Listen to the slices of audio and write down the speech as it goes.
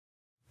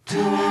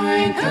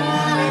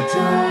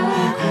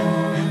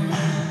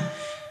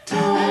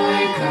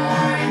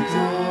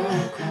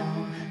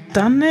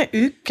Denne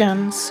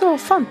uken så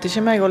fant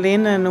ikke meg og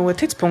Line noe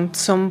tidspunkt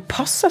som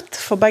passet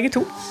for begge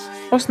to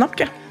å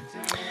snakke.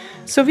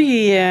 Så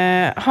vi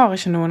har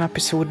ikke noen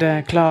episode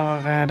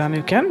klar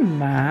denne uken,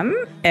 men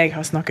jeg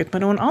har snakket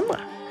med noen andre.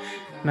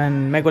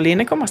 Men meg og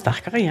Line kommer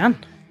sterkere igjen.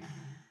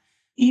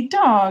 I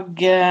dag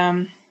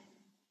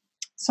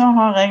så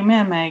har jeg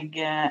med meg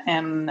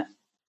en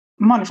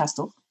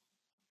manifestor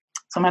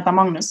som heter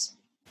Magnus,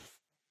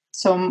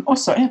 som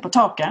også på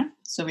taket,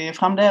 så vi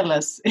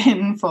fremdeles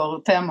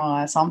innenfor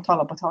temaet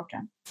samtaler på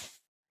taket.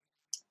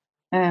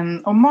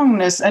 Og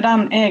Magnus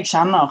den jeg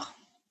kjenner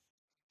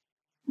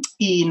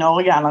i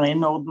Norge eller i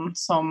Norden,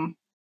 som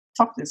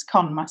faktisk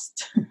kan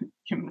mest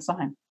human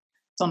design,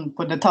 sånn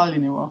på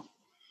detaljnivå.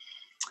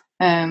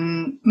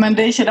 Men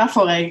det ikke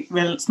derfor jeg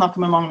vil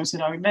snakke med Magnus i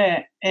dag,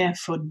 det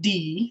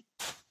fordi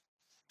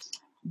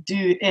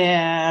du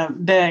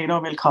det jeg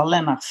da vil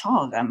kalle en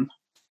erfaren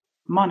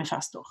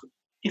manifestor,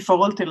 i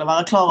forhold til å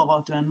være klar over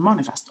at du en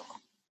manifestor.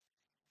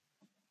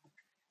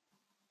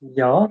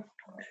 Ja.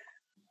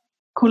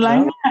 Hvor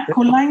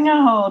lenge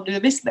har du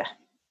visst det?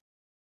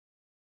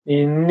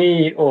 I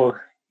 9 år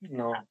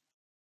nå.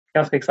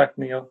 Ganske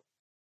eksakt 9 år.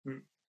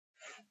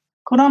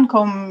 Hvordan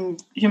kom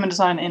human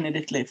design inn i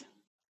ditt liv?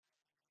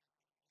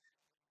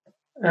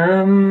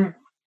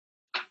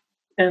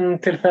 En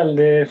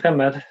tilfeldig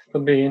fremmed på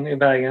byen i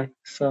Bergen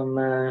som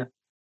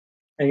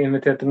jeg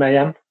inviterte med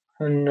hjem.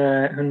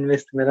 Hun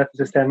visste med dette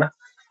systemet.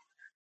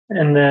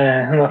 Hun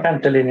var 5.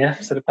 linje,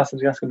 så det passet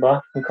ganske bra.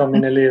 Hun kom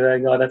inn i livet,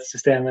 ga dette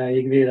systemet og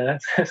gikk videre,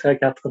 så jeg har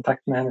ikke hatt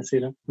kontakt med henne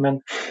siden.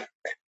 Men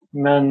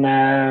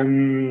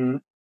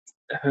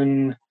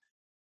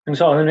hun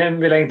sa hun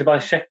ville egentlig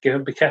bare sjekke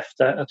og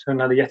bekrefte at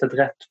hun hadde gjettet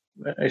rett.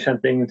 Jeg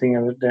skjønte ingenting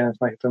av det hun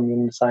snakket om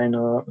design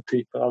og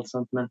typer og alt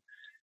sånt, men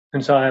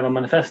hun sa jeg var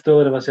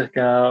manifestor, det var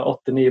ca.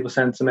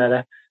 8-9% som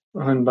det.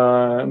 Og hun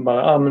bare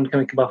men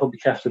kan vi ikke bare få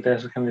bekreftet det,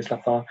 så kan vi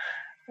slappe av.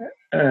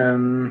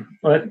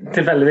 Og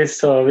tilfeldigvis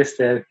så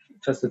visste jeg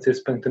første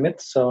tidspunktet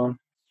mitt, så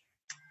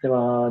det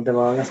var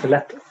ganske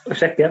lett å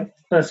sjekke.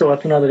 Jeg så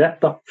at hun hadde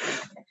rett da.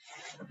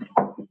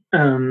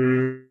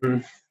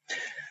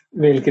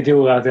 Hvilket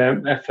gjorde at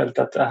jeg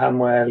følte at her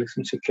må jeg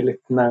liksom kikke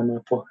litt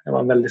nærmere på. Jeg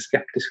var veldig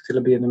skeptisk til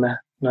å begynne med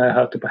når jeg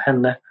hørte på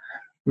henne,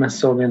 men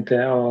så begynte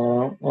jeg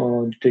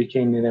å dykke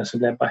inn i det, så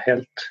ble jeg bare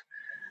helt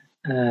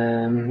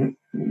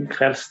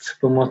frelst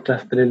på en måte,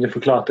 fordi det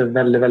forklarte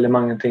veldig, veldig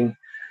mange ting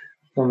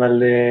på en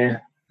veldig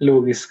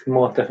logisk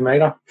måte for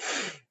meg da.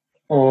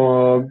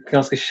 Og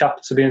ganske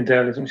kjapt så begynte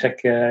jeg å liksom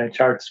sjekke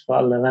charts på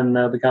alle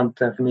venner,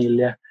 bekante,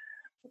 familie,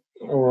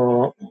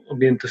 og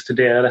begynte å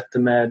studere dette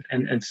med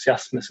en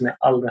entusiasme som jeg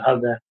aldri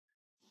hadde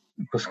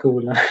på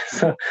skolen.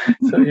 Så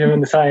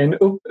human design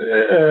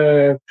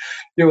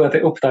gjorde at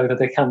jeg oppdaget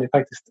at jeg kan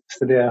faktisk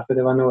studere, for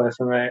det var noe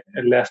som jeg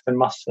leste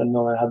masse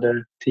når jeg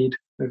hadde tid,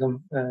 liksom,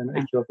 når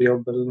jeg ikke var på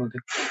jobb eller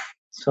noe.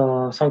 Så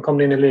sånn kom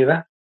det inn i livet.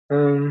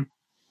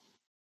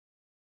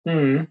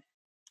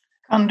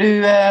 Kan du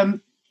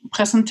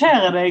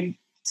presentere deg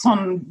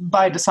sånn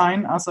by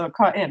design? Altså,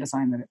 hva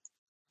designet ditt?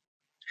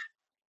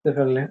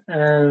 Selvfølgelig.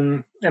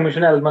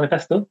 Emosjonell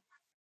manifestor.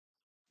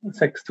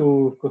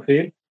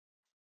 6-2-profil.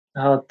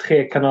 Jeg har 3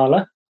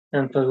 kanaler.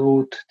 En fra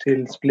rot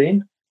til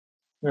spleen.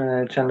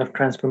 Channel of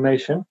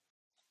transformation.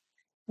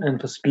 En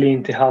fra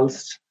spleen til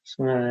hals,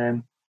 som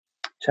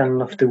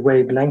channel of the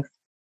wavelength.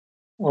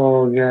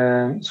 Og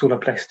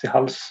solarplex til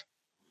hals.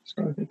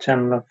 Så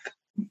channel of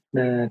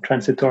the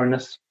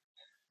transitoriness.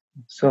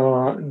 Så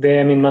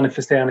det min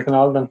manifesterende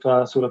kanal, den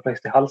fra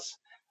solarplex til hals.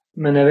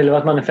 Men jeg ville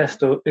vært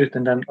manifestor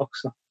uten den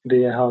også,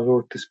 fordi jeg har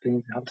råd til spring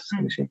til hals.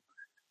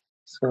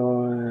 Så,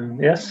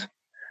 yes.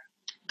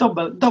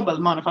 Dobbelt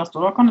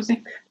manifestor, da, kan du si?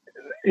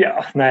 Ja,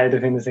 nei,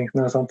 det finnes ikke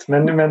noe sånt.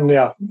 Men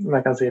ja,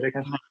 man kan si det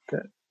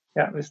kanskje.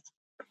 Ja, visst.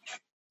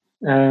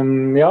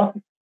 Ja,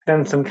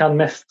 den som kan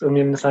mest om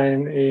human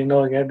design i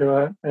Norge, det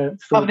var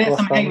av det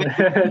som jeg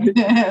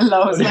la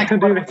oss legge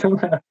på.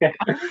 Jeg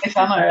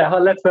har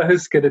lett for å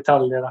huske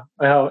detaljer da,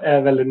 og jeg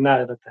er veldig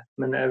nær dette,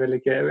 men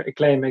jeg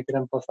claimer ikke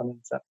den påstanden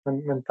selv.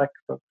 Men takk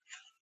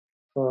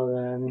for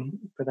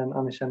den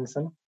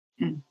anerkjennelsen.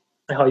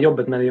 Jeg har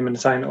jobbet med human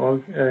design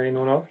også, i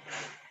noen år.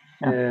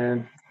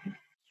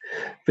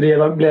 Fordi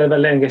jeg ble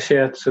veldig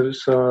engasjert,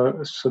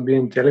 så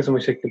begynte jeg liksom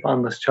å kikke på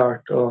andres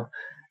chart, og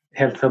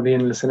helt fra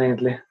begynnelsen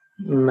egentlig.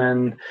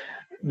 Men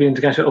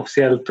begynte kanskje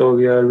offisielt å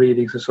gjøre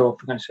readings og så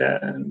for kanskje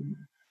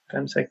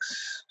 5, 6,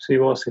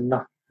 7 år siden da.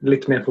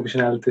 Litt mer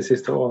profesjonelt de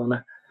siste årene.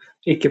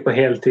 Ikke på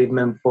heltid,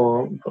 men på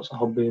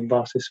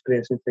hobbybasis, for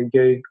det synes jeg er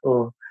gøy.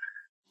 Og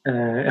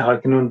jeg har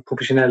ikke noen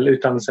profesjonell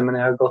utdannelse, men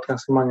jeg har gått jeg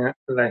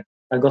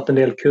har gått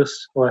en del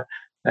kurs, og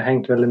jeg har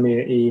hengt veldig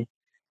mye i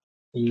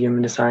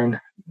human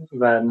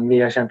design-verden.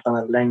 Vi har kjent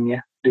hverandre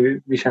lenge.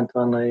 Vi kjente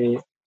hverandre i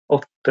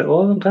 8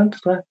 år omtrent,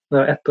 tror jeg.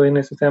 Det var 1 år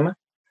inne i systemet.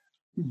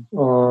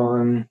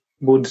 Og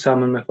bodd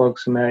sammen med folk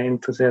som er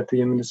interessert i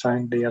human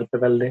design. Det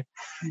hjelper veldig.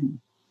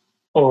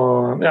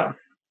 Og ja,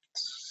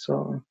 så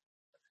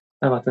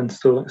det har vært en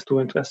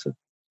stor interesse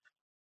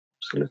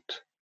absolutt.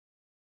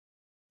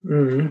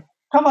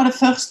 Hva var det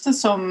første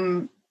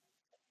som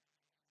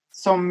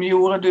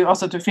gjorde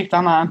at du fikk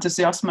denne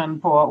entusiasmen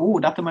på,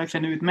 dette må jeg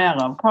finne ut mer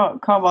av?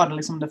 Hva var det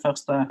liksom det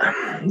første?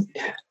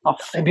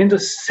 Jeg begynte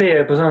å se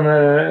på sånne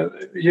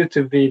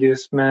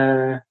YouTube-videos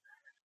med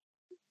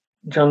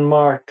John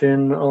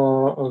Martin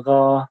og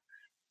Ra.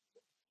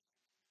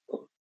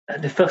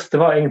 Det første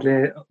var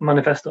egentlig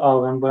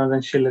manifesto-auraen, hvordan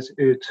den skilles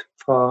ut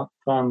fra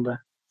andre.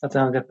 At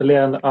det er en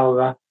repellerende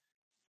aura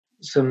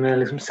som er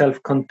liksom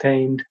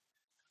self-contained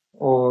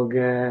og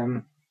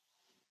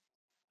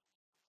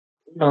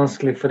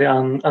vanskelig for de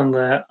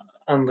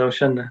andre å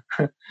skjønne.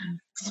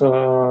 Så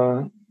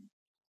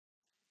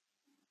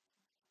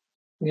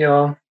ja,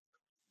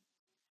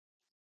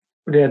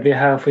 det at vi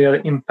er her for å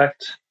gjøre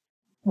impact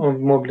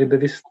og må bli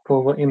bevisst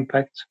på vår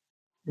impact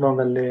var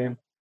veldig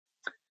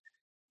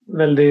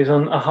veldig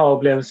sånn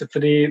aha-opplevelse,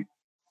 fordi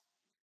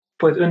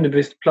på et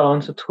underbevisst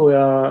plan så tror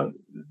jeg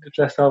de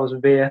fleste av oss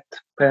vet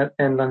på en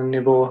eller annen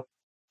nivå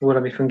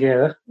hvordan vi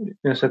fungerer,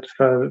 uansett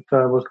før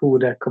vårt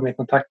hode kommer i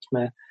kontakt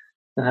med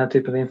denne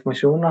typen av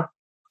informasjon.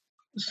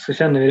 Så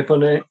kjenner vi det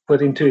på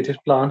et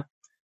intuitivt plan,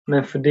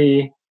 men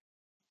fordi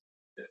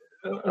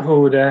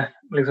hodet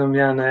liksom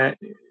gjerne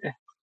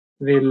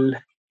vil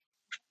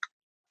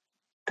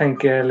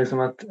tenke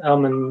liksom at ja,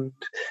 men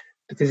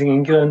det finnes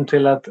ingen grunn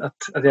til at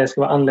jeg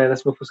skal være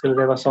annerledes, hvorfor skulle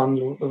det være sånn,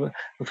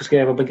 hvorfor skal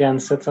jeg være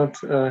begrenset, sant?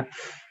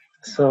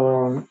 Så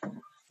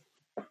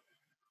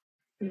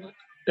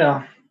ja,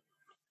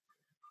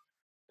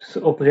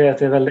 så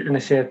opererte jeg veldig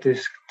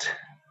energetisk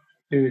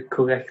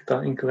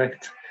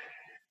inkorrekt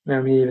med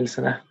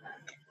omgivelsene.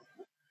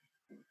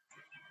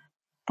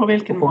 På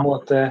hvilken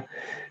måte?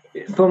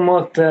 På en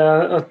måte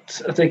at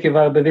jeg ikke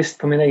var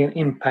bevisst på min egen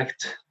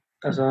impact.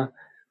 Altså,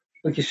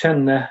 å ikke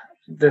skjønne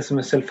det som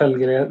er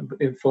selvfølgelig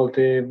i forhold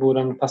til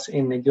hvordan passe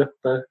inn i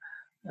grupper.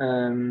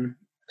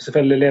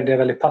 Selvfølgelig levde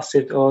jeg veldig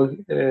passivt og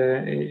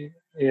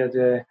i at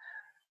jeg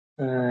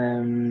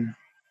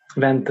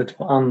ventet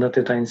på andre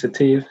til å ta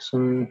initiativ,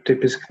 som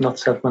typisk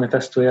Not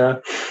Self-manifesto gjør.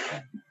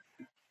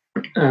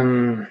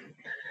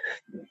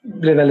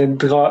 Ble veldig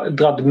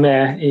dratt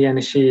med i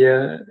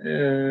energier,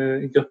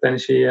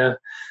 gruppeenergier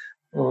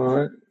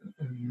og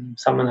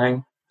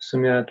sammenheng,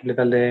 som gjør at det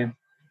blir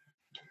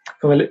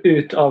veldig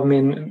ut av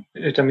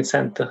mitt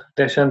senter.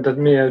 Det jeg kjente at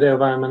mye av det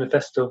å være en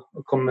manifesto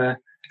og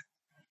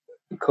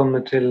komme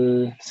til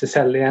seg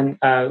selv igjen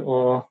er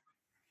å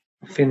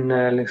finne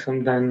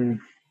liksom den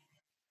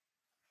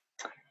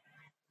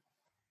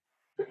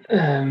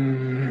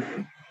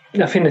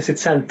finne sitt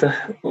senter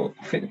og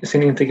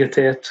sin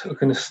integritet og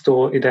kunne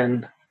stå i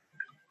den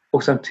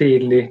og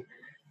samtidig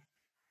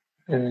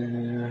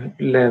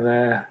leve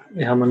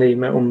i harmoni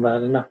med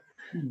omverdenen.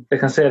 Jeg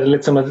kan se det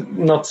litt som at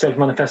Not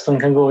Self-manifestoen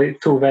kan gå i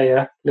to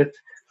veier litt.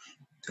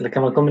 Eller det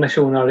kan være en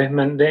kombinasjon av dem,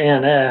 men det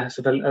ene er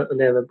selvfølgelig å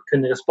leve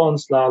kun i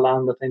respons, la alle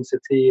andre ta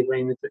initiativ og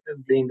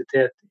bli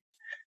invitert.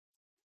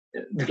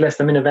 De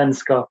fleste av mine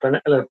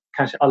vennskaper, eller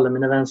kanskje alle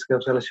mine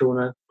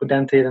vennskapsrelasjoner på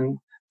den tiden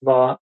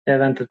var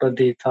jeg ventet på at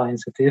de tar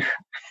initiativ.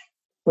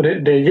 Og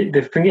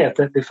det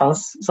fungerte, det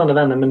fanns sånne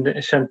venner, men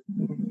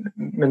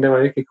det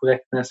var jo ikke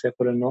korrekt når jeg ser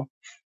på det nå.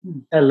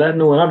 Eller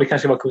noen av det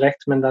kanskje var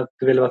korrekt, men det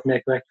ville vært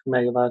mer korrekt for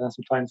meg å være den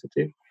som tar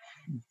initiativ.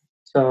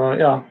 Så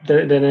ja, det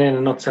er den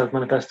ene Not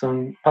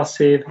Self-manifestoen.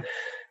 Passiv,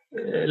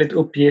 litt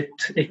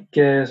oppgitt,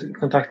 ikke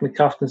kontakt med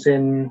kraften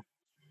sin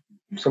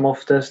som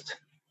oftest.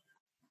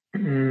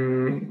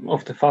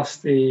 Ofte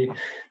fast i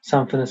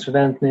samfunnets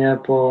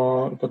forventninger på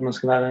at man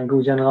skal være en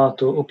god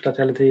generator, opptatt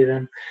hele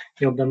tiden,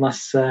 jobbe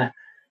masse.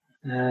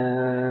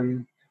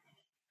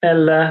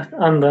 Eller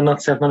andre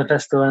Not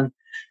Self-manifestoen,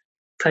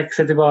 trekke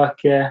seg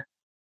tilbake,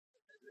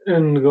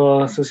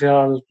 unngå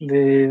sosialt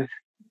liv,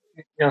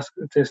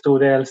 ganske til stor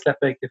del,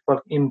 slipper ikke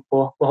folk innpå,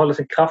 beholder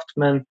sin kraft,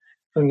 men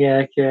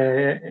fungerer ikke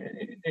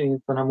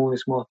på en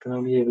harmonisk måte med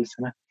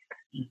omgivelsene.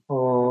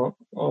 Og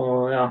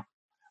ja,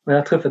 og jeg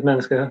har truffet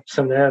mennesker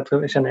som det.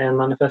 Jeg kjenner en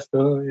manifesto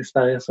i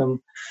Sverige som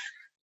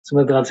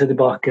har dratt seg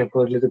tilbake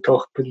på et lite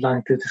torp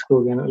langt ut i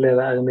skogen og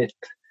lever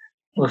eremitt,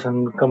 og som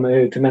kommer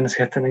ut til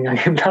menneskeheten en gang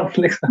iblant,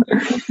 liksom.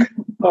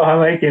 Og han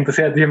var ikke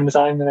interessert i human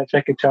design, men jeg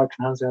sjekket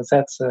charten hans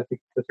uansett, så jeg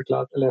fikk det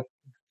forklart, eller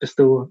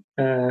forstod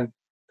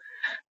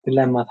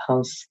dilemmaet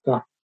hans da.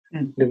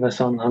 Det var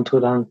sånn, han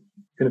trodde han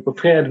kunne få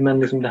fred,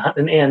 men liksom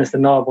den eneste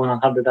naboen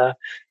han hadde der,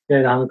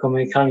 det han kom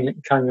i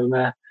krangel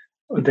med,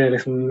 og det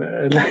liksom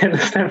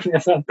stemmer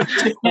sånn.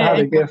 Han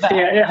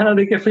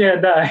hadde ikke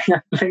fred der,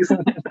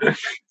 liksom.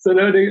 Så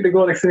det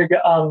går liksom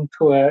ikke an,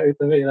 tror jeg,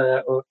 uten videre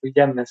å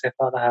gjemme seg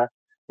fra det her.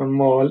 Man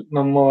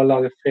må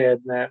lage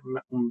fred med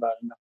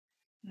omverdenen.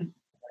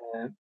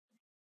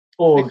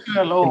 Og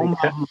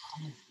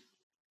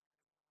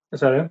hva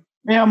sa du?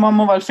 Ja, man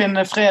må vel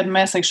finne fred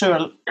med seg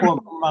selv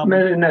og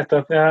omverdenen.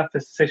 Nettopp, ja,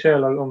 seg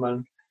selv og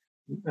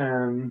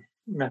omverdenen.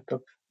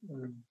 Nettopp.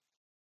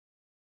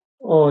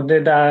 Og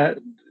det der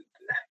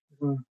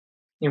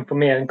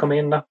informering kommer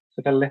inn da,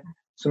 selvfølgelig,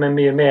 som er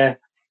mye mer,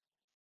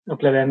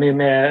 opplever jeg, mye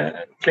mer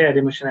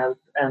flerdimensjonelt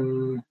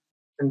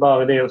enn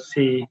bare det å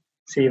si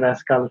si hva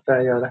jeg skal før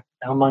jeg gjør det.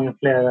 Jeg har mange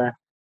flere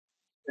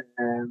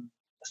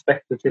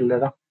aspekter til det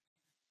da.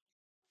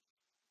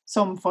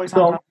 Som for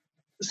eksempel?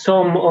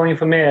 Som å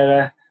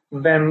informere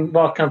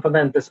hva kan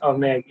forventes av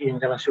meg i en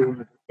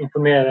relasjon.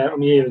 Informere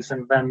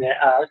omgivelsen hvem jeg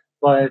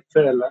hva jeg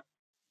føler,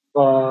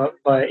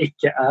 hva jeg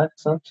ikke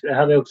sant? Jeg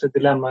hadde også et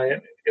dilemma i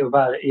å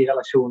være i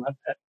relasjoner.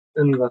 Jeg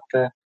unngått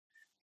det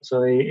altså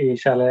i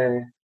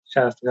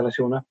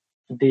kjæresterelasjoner.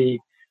 Fordi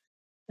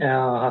jeg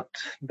har hatt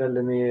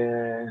veldig mye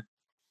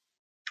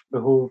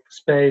behov for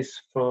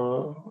space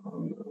for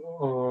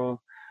å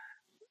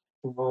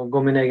gå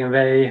min egen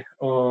vei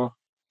og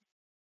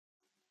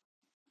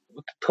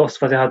til tross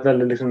for at jeg har et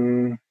veldig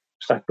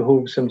sterkt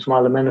behov som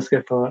alle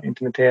mennesker for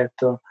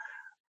intimitet og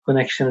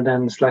connection og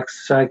den slags,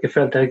 så har jeg ikke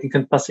følt at jeg ikke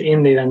kunne passe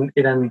inn i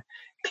den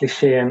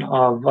klisjeen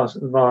av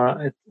hva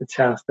et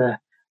kjæreste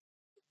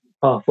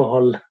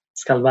parforhold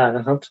skal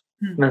være, sant?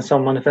 Men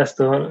som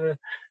manifestor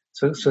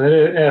så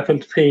er jeg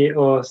fullt fri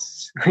å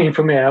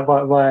informere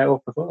hva jeg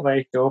åpen for, hva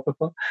jeg ikke er åpen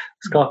for,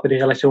 skape de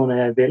relasjoner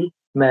jeg vil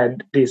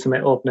med de som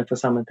er åpne for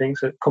samme ting,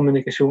 så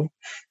kommunikasjon.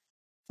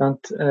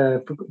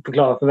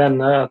 Forklare for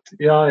venner at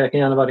ja, jeg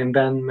kan gjerne være din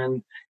venn, men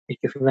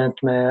ikke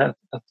forvent meg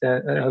at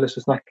jeg har lyst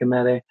til å snakke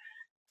med deg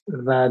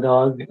hver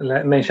dag,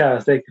 eller med en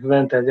kjæreste jeg ikke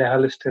forventer at jeg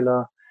har lyst til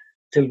å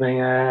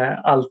tilbringe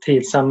all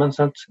tid sammen,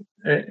 sant?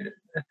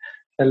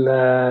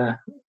 Eller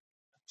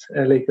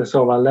jeg liker å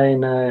sove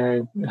alene,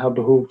 jeg har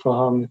behov for å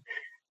ha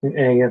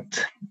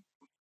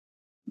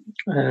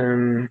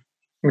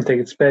mitt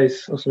eget space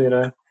og så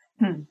videre.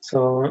 Så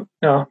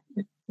ja,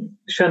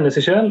 skjønne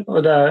seg selv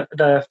og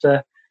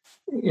derefter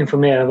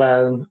informere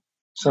verden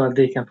sånn at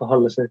de kan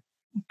forholde seg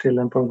til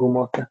den på en god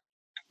måte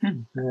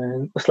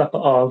og slappe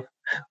av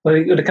og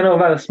det kan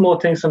også være små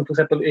ting som for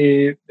eksempel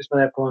hvis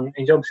man er på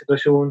en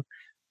jobbsituasjon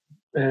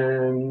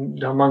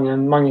du har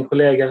mange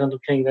kolleger rundt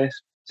omkring deg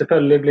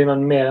selvfølgelig blir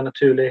man mer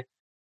naturlig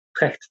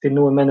trekt til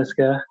noen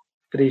mennesker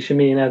fordi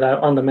kjemien der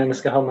og andre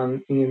mennesker har man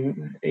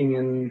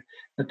ingen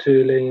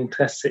naturlig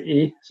interesse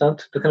i sant?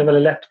 Da kan det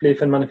veldig lett bli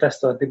for en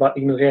manifestor at de bare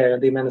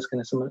ignorerer de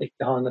menneskene som man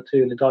ikke har en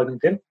naturlig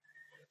dragning til.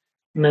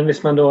 Men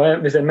hvis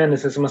det er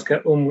mennesker som man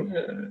skal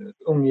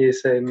omgi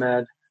seg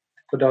med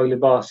på daglig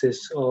basis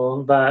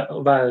og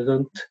være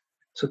rundt,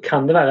 så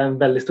kan det være en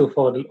veldig stor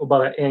fordel å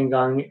bare en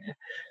gang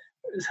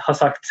ha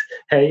sagt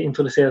hei,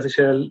 introdusere seg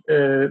selv,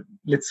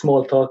 litt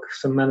small talk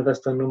som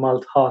manifestor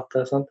normalt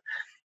hater, sant?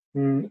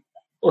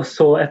 Og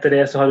så etter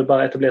det så har du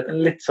bare etablert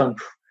en litt sånn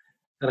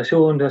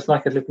relasjon, du har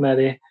snakket litt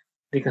med dem,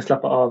 de kan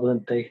slappe av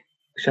rundt deg,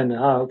 skjønne,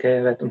 ok,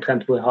 jeg vet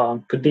omtrent hvor jeg har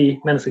den, fordi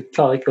mennesker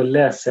klarer ikke å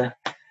lese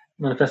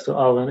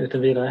manifestor-auraen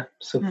uten videre.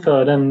 Så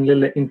før den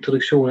lille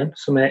introduksjonen,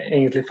 som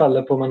egentlig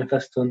faller på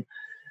manifestoren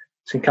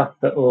sin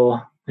kappe å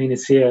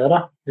initiere, da,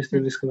 hvis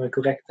vi skal være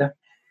korrekte,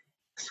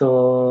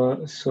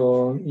 så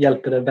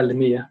hjelper det veldig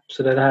mye.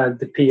 Så det er det her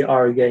the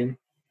PR game,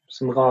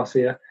 som Ra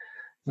sier,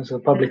 altså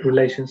public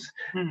relations,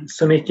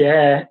 som ikke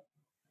er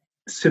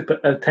super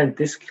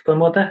autentisk på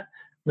en måte,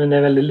 men det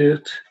er veldig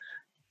lurt.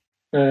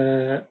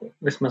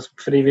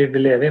 Fordi vi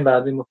lever i en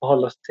verden, vi må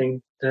forholde oss til ting.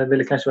 Det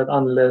ville kanskje vært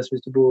annerledes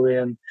hvis du bor i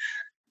en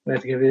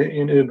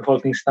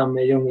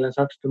urbefolkningsstamme i jungelen,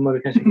 sant? Da må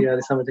vi kanskje ikke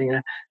gjøre de samme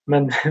tingene,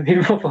 men vi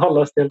må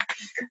forholde oss til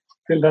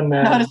den...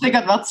 Det hadde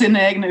sikkert vært sine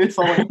egne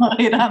utfordringer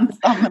i den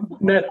stammen.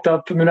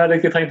 Nettopp, men jeg hadde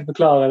ikke trengt å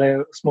forklare det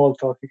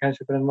smalltalk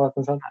kanskje på den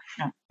måten, sant?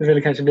 Det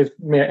ville kanskje blitt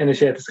mer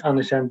energetisk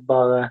anerkjent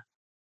bare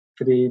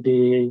fordi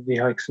de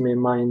har ikke så mye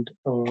mind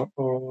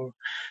og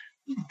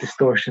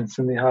distortion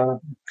som vi har.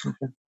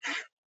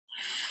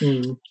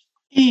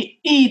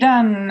 I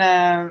den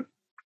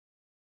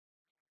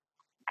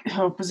jeg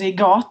håper å si,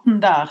 gaten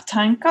der,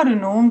 tenker du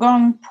noen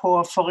gang på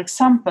for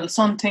eksempel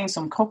sånne ting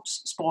som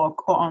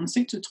kroppsspråk og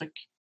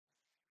ansiktsuttrykk?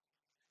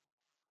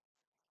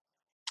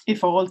 I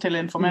forhold til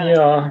informering?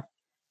 Ja,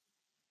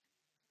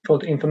 i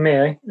forhold til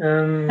informering.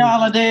 Ja,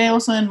 eller det er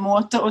også en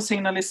måte å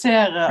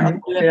signalisere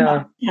at du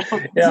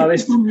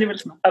visst,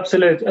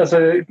 absolutt. Altså,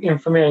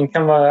 informering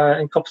kan være,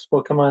 en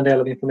kroppsspråk kan være en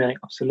del av informering,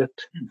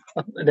 absolutt.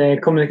 At det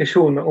er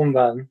kommunikasjon med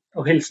omverdenen,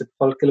 å hilse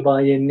på folk, eller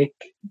bare gi en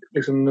nikk,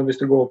 liksom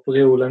hvis du går på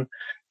reolen,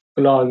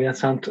 på laget,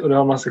 sant? Og du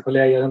har masse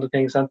kolleger rundt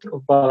omkring, sant?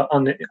 Og bare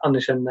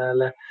anerkjenne,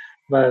 eller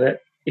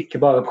ikke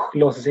bare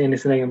låse seg inn i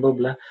sin egen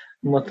boble.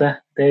 På en måte,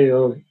 det er jo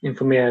å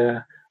informere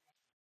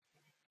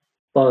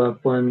bare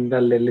på en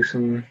veldig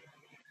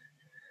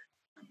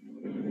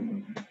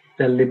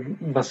veldig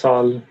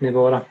basal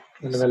nivå, da.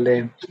 Eller veldig...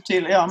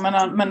 Ja, men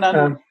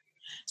den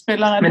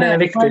spiller det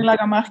jeg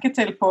legger merke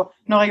til på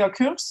når jeg har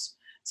kurs,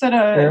 så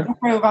det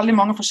jo veldig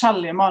mange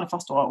forskjellige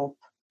manifestorer opp.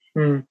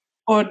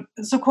 Og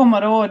så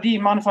kommer det også de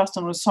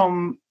manifestorene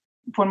som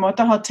på en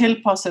måte har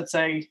tilpasset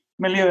seg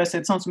miljøet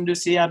sitt, sånn som du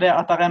sier, det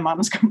at det er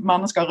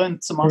mennesker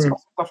rundt som man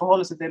skal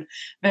forholde seg til,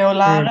 ved å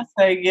lære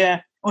seg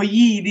å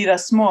gi de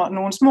der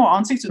noen små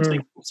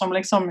ansiktsuttrykk som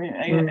liksom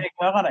jeg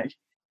hører deg.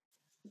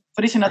 For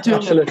det er ikke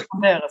naturlig å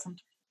respondere. Sant?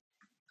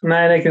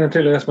 Nei, det er ikke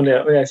naturlig å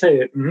respondere, og jeg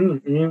sier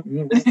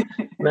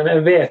men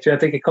jeg vet jo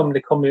at det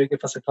kommer jo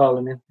ikke fra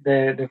signalen min, det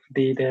er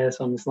fordi det er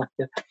sånn vi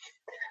snakker.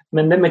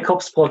 Men det med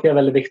kroppsspråk er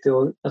veldig viktig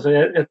også. Altså,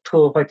 jeg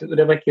tror faktisk, og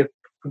det var ikke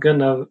på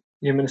grunn av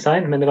human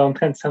design, men det var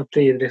omtrent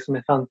samtidig som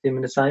jeg fant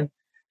human design.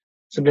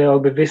 Så ble jeg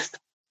også bevisst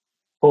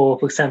på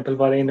for eksempel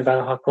hva det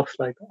innebærer å ha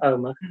korslagte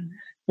armer.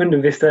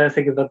 Underbevisst har jeg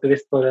sikkert vært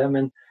bevisst på det,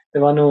 men det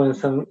var noen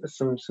som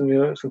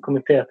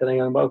kommenterte den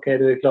gangen, ok,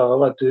 du klar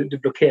over at du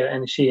blokkerer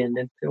energien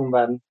din til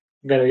omverdenen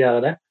ved å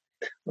gjøre det.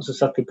 Og så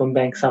satt vi på en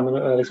benk sammen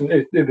og liksom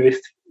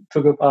ubevisst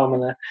tok opp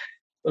armene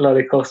og la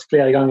det i kors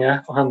flere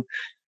ganger, og han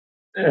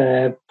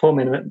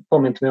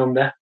påminte meg om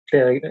det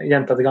flere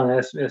gjentatte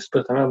ganger. Jeg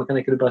spurte ham, men kan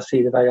ikke du bare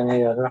si det hver gang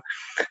jeg gjør det da?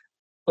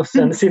 Og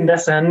siden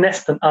dess har jeg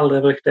nesten aldri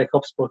brukt det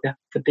kroppsspråket,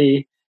 fordi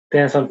det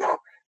en sånn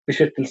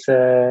beskyttelse,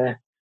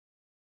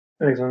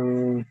 liksom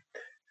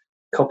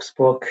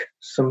kroppsspråk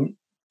som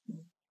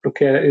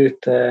blokkerer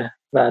ut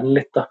verden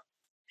litt da.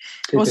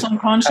 Og som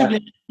kanskje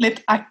blir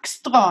litt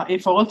ekstra i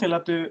forhold til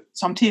at du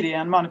samtidig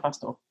en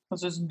manifestor.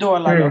 Altså, da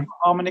legger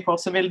armen i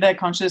kors, så vil det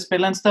kanskje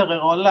spille en større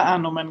rolle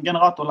enn om en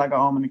generator legger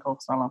armen i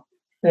kors, eller?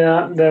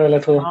 Ja, det vil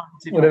jeg tro.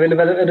 Og det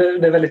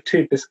er veldig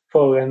typisk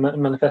for en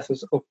manifestor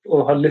å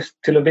ha lyst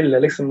til å ville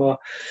liksom, å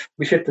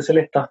beskytte seg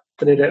litt da,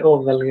 fordi det er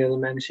overveldende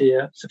med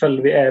energier.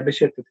 Selvfølgelig vi er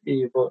beskyttet i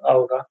vår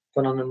aura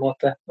på en annen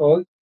måte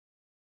også.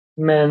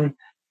 Men,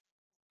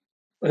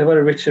 og det var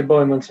det Richard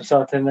Boyman som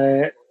sa til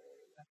meg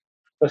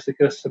første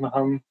kurset med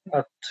ham,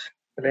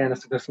 eller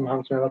eneste kurset med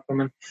ham som jeg har vært på,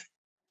 men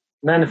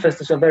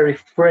manifestors are very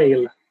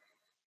frail.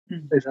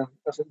 Liksom.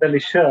 Altså,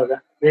 veldig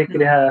skjøre. Det er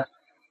ikke de her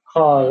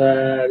harde,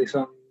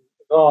 liksom,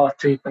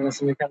 typene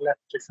som vi kan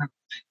lett liksom,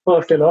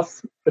 forestille oss,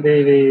 fordi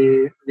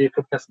vi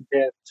får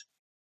presentert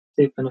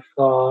typene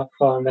fra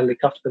en veldig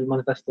kraftfull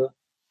manifestor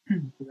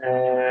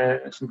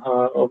som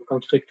har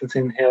overkommet frykten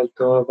sin helt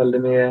og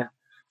veldig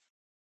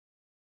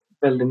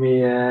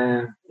mye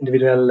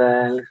individuelle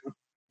liksom,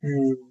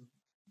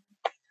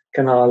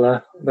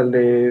 kanaler,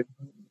 veldig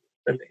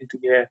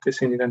integrert i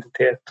sin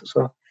identitet og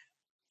så.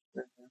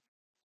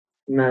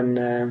 Men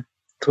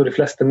jeg tror de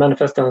fleste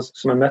manifesterne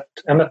som jeg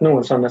har møtt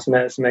noen sånne som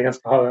er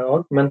ganske harde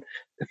også, men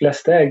de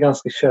fleste er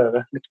ganske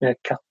skjøre, litt mer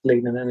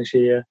kattlignende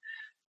energier,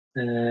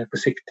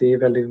 forsiktig,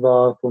 veldig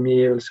var på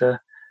omgivelse.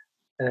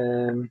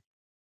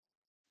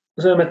 Og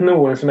så har jeg møtt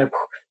noen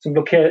som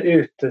blokkerer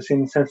ut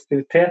sin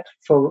sensitivitet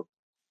for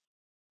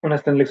å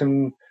nesten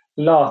liksom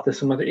late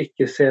som at de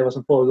ikke ser hva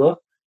som foregår,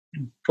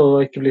 for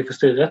å ikke bli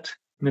forstyrret.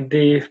 Men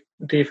de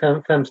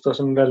fremstår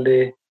som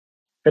veldig,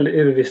 veldig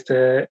ubevisste,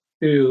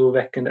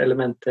 urovekkende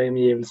elementer i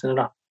omgivelsene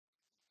da.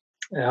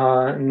 Jeg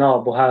har en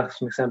nabo her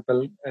som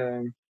eksempel,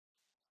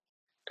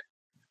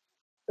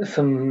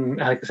 som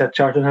jeg har ikke sett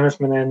charten hennes,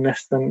 men er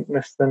nesten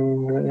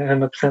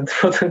 100%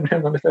 for at hun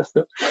er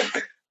manifestor.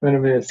 Men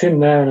hun er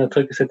sinne, hun har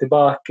trykket seg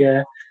tilbake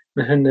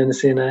med hundene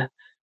sine,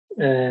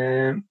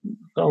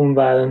 fra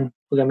omverdenen,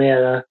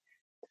 programmerer.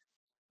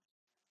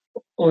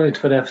 Og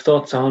utenfor det jeg har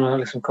forstått, så har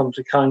hun liksom kommet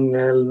til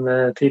krangel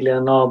med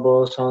tidligere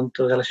naboer og sånt,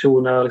 og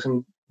relasjoner, og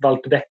liksom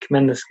valgt vekk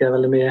mennesker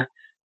veldig mye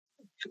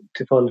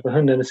til forhold til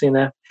hundene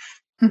sine.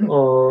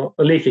 Og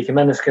liker ikke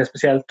mennesker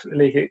spesielt,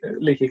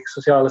 liker ikke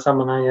sosiale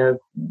sammenhenger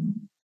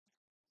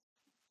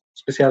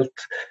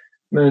spesielt,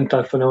 med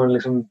unntak for når hun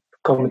liksom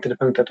kommer til det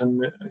punktet at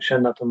hun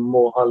skjønner at hun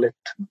må ha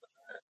litt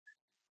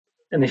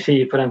energi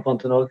på den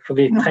fronten også, for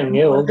vi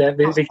trenger jo det.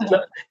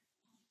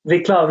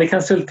 Vi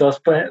kan sulte oss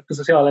på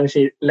sosial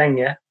energi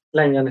lenger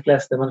enn de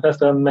fleste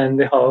manifestorer, men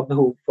vi har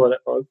behov for det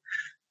også.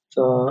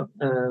 Så,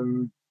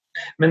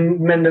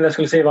 men det jeg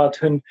skulle si var at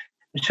hun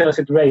kjører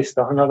sitt race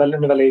da, hun er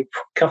veldig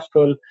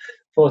kraftfull,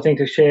 får ting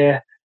til å skje,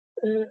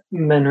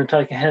 men hun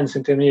tar ikke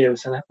hensyn til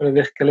omgivelsene, og det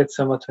virker litt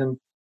som at hun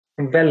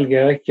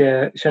velger å ikke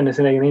skjønne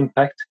sin egen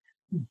impact,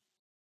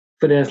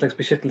 for det er en slags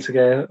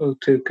beskyttelsegreie å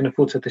kunne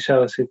fortsette å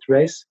kjøre sitt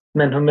race,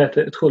 men hun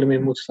møter utrolig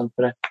mye motstand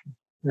på det,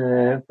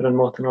 på den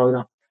måten også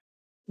da,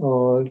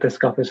 og det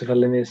skaper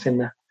selvfølgelig mye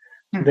sinne.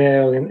 Det er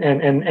jo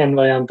en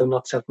variant av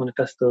not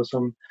self-manifesto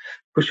som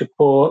pusher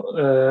på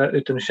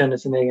uten å skjønne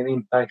sin egen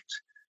impact,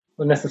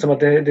 og nesten som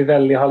at de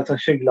velger å ha litt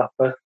sånn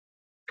skyggelapper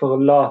for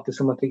å late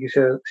som at det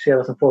ikke skjer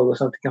hva som foregår,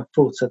 sånn at de kan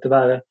fortsette å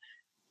være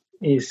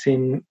i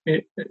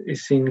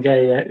sin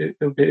greie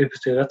og bli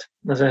uforstyrret.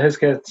 Altså, jeg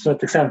husker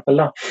et eksempel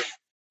da,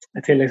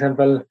 til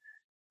eksempel,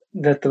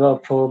 dette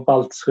var på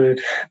Baltsrud,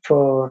 på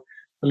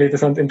et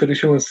lite sånt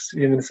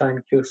introduksjons-human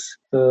design-kurs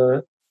for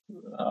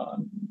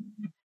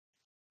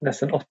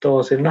nesten 8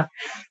 år siden da.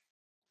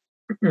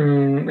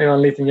 Jeg var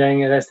en liten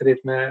gjeng, jeg reiste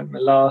dit med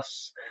Lars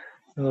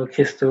og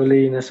Christo og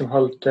Line som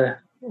holdt det,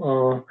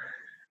 og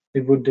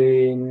vi bodde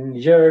i en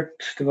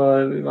yurt, det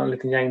var en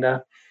liten gjeng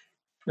der.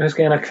 Jeg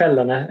husker en av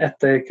kveldene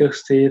etter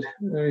kurstid,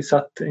 vi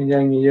satt en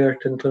gjeng i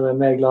yurten, tror jeg,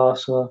 med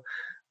Lars og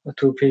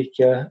 2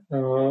 piker,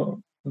 og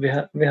vi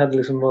hadde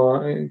liksom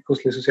en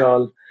koselig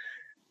sosial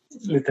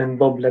liten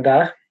boble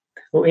der.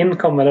 Og inn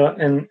kommer det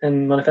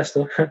en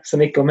manifestor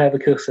som ikke var med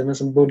på kurset, men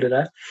som bodde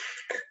der.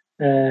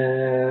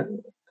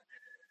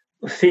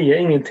 Og sier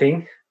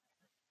ingenting.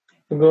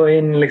 Og går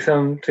inn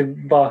liksom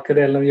tilbake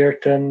delen av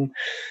yurten,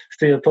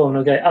 styrer på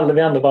noe greier. Alle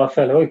vi andre bare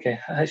føler, ok,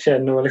 her skjer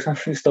det noe, liksom,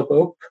 vi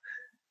stopper opp.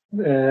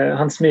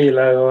 Han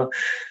smiler og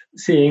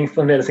sier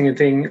fremdeles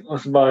ingenting, og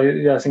så bare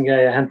gjør sin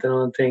greie, henter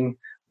noen ting,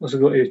 og så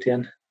går ut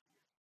igjen.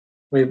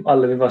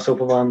 alle vi bare så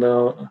på hverandre,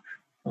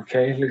 og ok,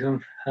 liksom,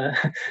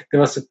 det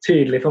var så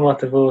tydelig på en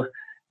måte hvor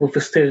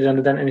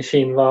forstyrrende den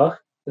energien var.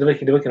 Det var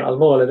ikke noe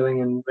alvorlig, det var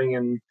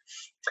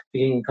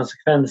ingen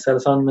konsekvenser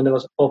eller sånn, men det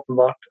var så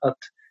åpenbart at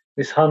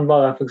hvis han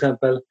bare for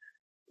eksempel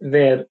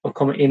ved å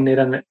gå inn i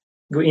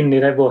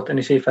det vårt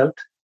energifelt,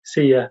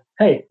 sier,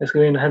 hei, jeg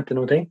skal gå inn og hente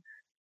noen ting,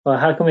 og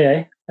her kommer jeg,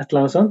 et eller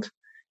annet sånt,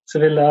 så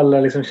ville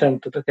alle liksom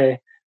kjent at ok,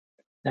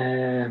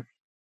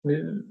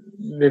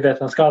 vi vet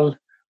hva han skal,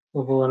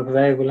 og hvor han på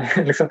vei,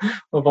 liksom,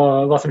 og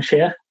hva som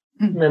skjer.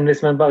 Men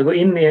hvis man bare går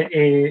inn i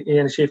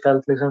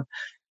energifelt, liksom,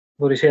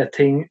 hvor det skjer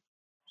ting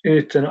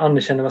uten å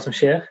anerkjenne hva som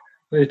skjer,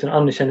 og uten å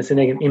anerkjenne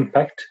sin egen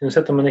impact,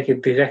 uansett om man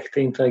ikke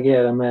direkte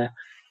interagerer med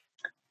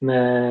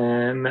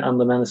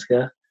andre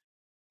mennesker,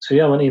 så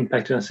gjør man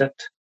impact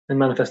uansett. En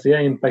manifest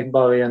gjør impact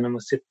bare gjennom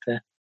å sitte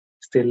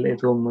stille i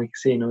et rom og ikke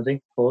si noe.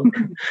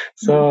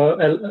 Så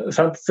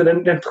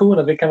den troen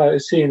at vi kan være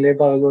usynlige,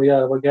 bare gå og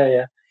gjøre vår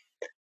greie,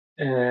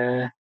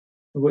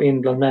 gå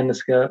inn blant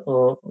mennesker,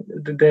 og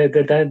det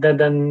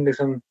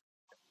liksom,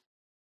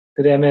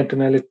 det jeg mente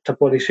med å ta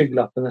på de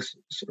skyggelappene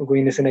og gå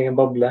inn i sin egen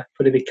boble,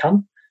 fordi vi kan,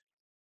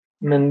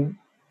 men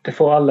det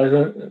får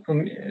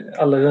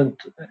alle rundt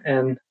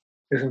en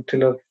liksom,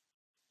 til å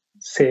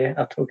se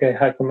at ok,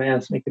 her kommer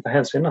en som ikke tar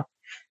hensyn da.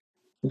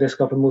 Det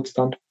skaper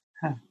motstand.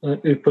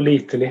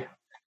 Upålitelig.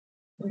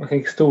 Man kan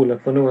ikke stole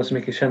på noen som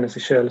ikke kjenner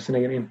seg selv og sin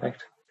egen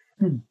impact.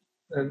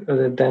 Og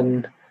det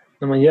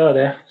når man gjør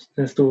det,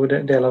 en stor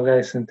del av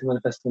reisen til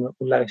manifesten,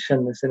 å lære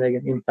kjenne sin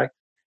egen impact,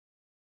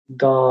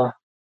 da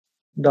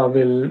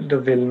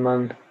vil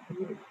man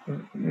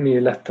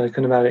mye lettere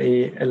kunne være i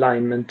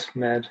alignment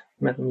med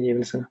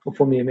omgivelsene, og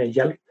få mye mer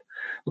hjelp.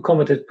 Og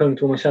komme til et punkt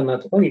hvor man kjenner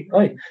at oi,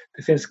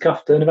 det finnes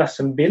kraft i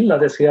universum, vil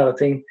at jeg skal gjøre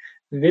ting,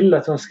 vil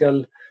at man skal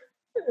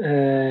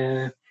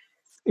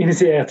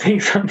initiere ting,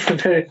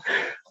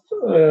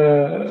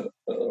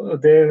 og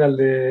det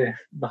veldig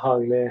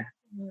behagelig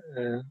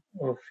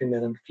å finne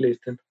den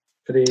flyten.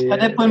 Fordi,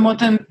 det på en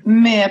måte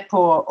med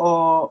på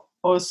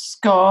å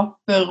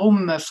skape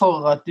rommet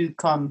for at du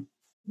kan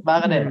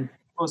være det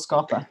og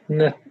skape.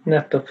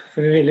 Nettopp,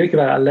 for vi vil jo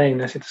ikke være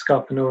alene sitte og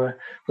skape noe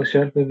for oss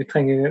selv.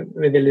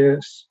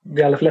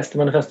 De aller fleste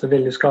manifester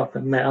vil jo skape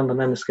med andre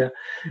mennesker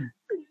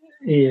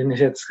i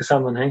energetiske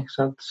sammenheng.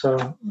 Sant? Så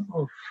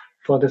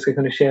for at det skal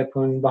kunne skje på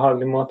en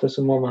behagelig måte,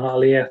 så må man ha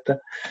allierte.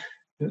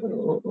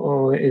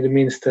 Og i det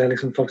minste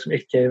liksom, folk som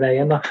ikke er i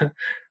veien, da,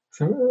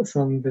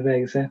 som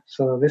beveger seg.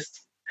 Så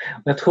visst.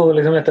 Og jeg tror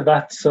liksom, etter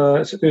hvert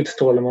så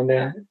utstråler man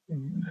det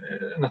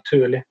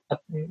naturlig.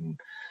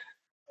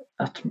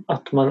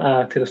 At man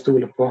er til å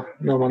stole på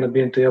når man har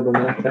begynt å jobbe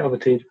med dette over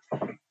tid.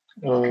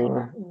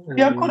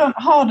 Hvordan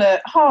har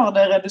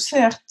det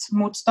redusert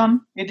motstand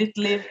i ditt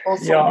liv å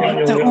få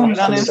vite om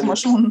den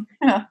informasjonen?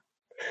 Ja.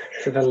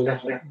 Selvfølgelig,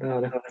 det har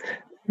det.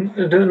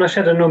 Nå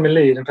skjedde det noe med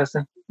lyden,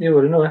 forresten.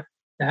 Gjorde det noe?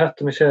 Jeg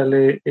hørte meg selv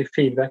i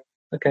feedback.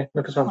 Ok,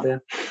 nå forsvant det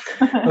igjen.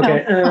 Okay,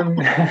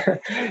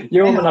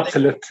 jo, men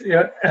absolutt.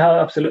 Jeg har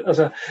absolutt,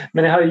 altså,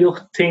 men jeg har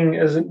gjort ting,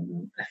 altså,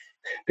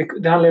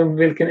 det handler om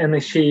hvilken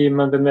energi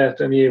man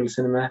bemøter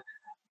omgivelsene med.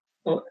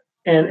 Og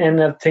en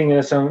av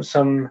tingene som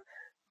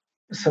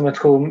jeg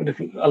tror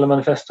alle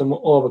manifester må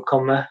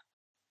overkomme,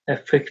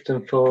 er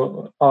frykten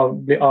for å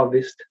bli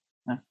avvist.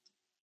 Ja.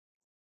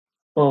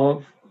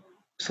 Og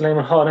så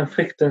lenge man har den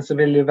frykten, så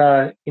vil det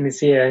være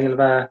initiering, eller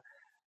være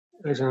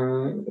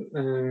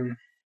liksom,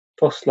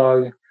 forslag,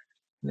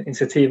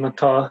 initiativ man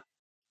tar,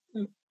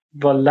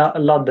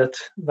 være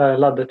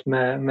laddet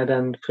med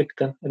den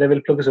frykten. Og det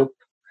vil plukkes opp.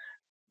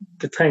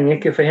 Det trenger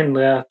ikke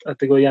forhindre at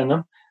det går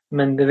gjennom,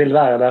 men det vil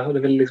være der, og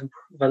det vil liksom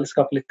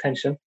skape litt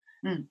tension.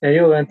 Jeg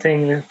gjorde en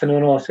ting for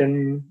noen år siden,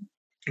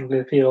 det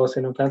ble 4 år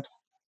siden omtrent.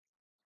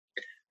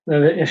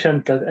 Jeg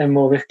skjønte at jeg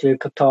må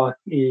virkelig ta tak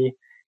i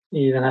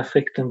denne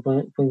frykten på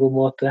en god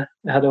måte.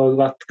 Jeg hadde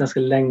også vært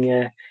ganske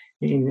lenge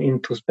i en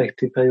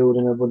introspektiv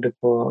periode når jeg bodde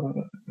på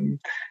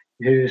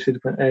huset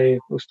på en øy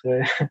på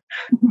Osterøy.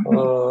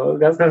 Og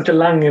ganske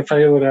lange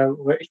perioder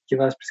hvor jeg ikke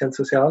var spesielt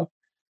sosial.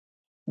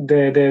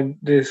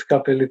 Det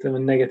skaper litt av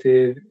en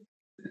negativ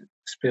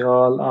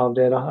spiral av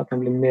det da, at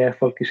man blir mer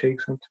folkeskygg.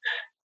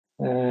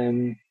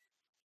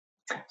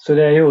 Så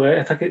det jeg gjorde,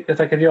 jeg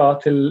takket ja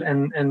til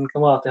en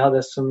kamerat jeg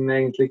hadde som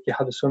egentlig ikke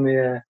hadde så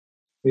mye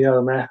å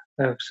gjøre med,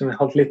 som jeg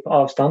holdt litt på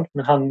avstand,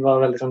 men han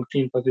var veldig sånn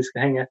fin på at vi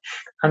skulle henge.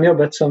 Han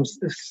jobbet som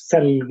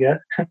salgsleder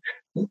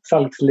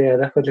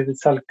for et lite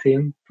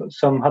salgteam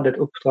som hadde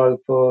et oppdrag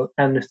på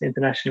Amnesty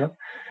International,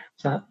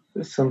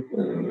 som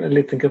en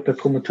liten gruppe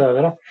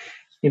promotører da,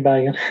 i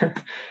Bergen.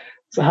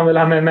 Så han ville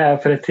ha meg med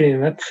på det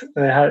teamet.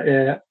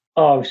 Jeg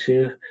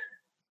avskyr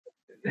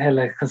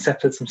hele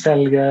konseptet som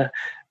selger.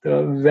 Det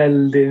var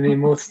veldig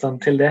mye motstand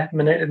til det,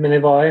 men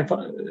jeg var i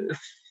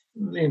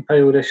en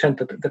periode jeg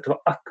skjønte at dette var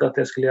akkurat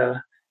det jeg skulle gjøre.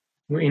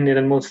 Gå inn i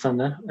den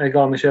motstanden. Jeg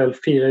ga meg selv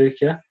 4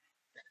 uker,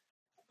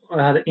 og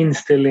jeg hadde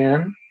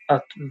innstillingen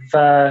at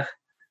hver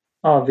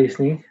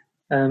avvisning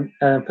er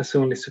en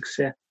personlig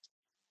suksess.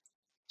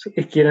 Så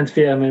ikke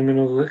identifierer meg med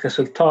noe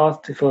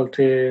resultat I forhold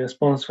til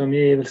respons for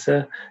omgivelse,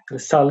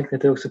 eller salg.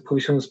 Det også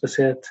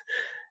provisjonsbasert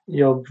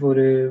jobb hvor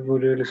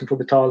du liksom får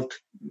betalt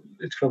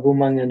ut fra hvor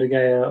mange du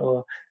greier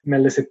å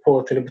melde seg på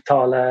til å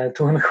betale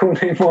 200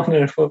 kroner I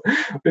måneden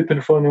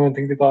uten å få noen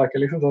ting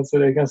tilbake. Liksom, sånn. Så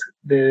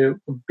det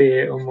å be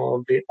om å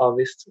bli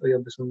avvist og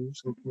jobbe som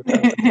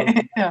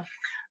Ja.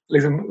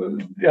 Liksom,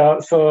 ja,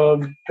 så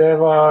det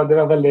var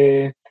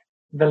veldig,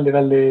 veldig,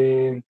 veldig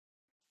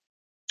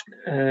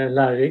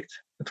lærerikt.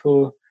 Jeg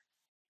tror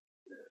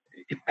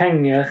I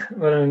penger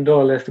var det den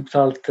dårligste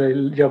betalte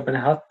jobben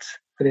jeg hatt,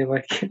 fordi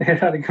jeg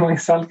hadde ikke mange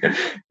salg,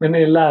 men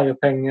I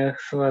lærepenger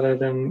så var det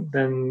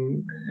den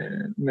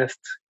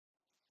mest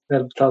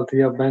velbetalte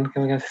jobben,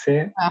 kan man kanskje si.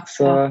 Ja.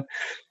 Så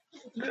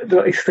det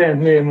var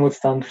ekstremt mye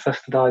motstand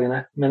første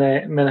dagene, men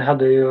jeg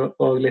hadde jo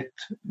også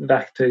litt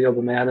verktøy å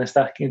jobbe med. Jeg hadde en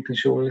sterk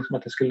intensjon,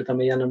 liksom, at jeg skulle ta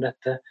meg gjennom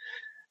dette.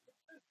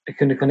 Jeg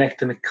kunne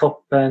connecte med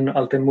kroppen,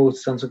 alt det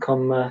motstand som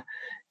kommer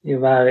I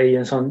å være I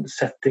en sånn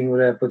setting hvor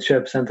det på et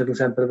kjøpesenter for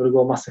eksempel, hvor det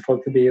går masse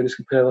folk forbi, og du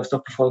skal prøve å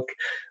stoppe folk,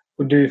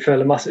 og du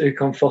føler masse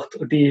ukomfort,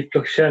 og de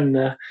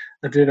skjønner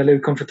at du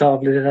veldig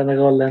ukomfortabel I denne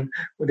rollen,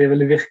 og det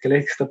vil virkelig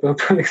stoppe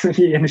opp og liksom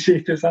gi energi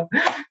til sånn.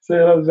 Så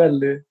det var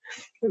veldig,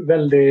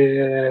 veldig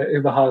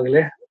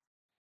ubehagelig.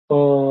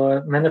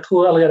 Men jeg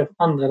tror allerede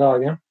på andre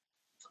dagen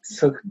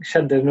så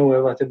skjedde det noe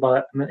over at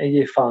men jeg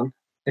gir faen.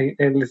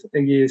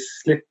 Jeg gir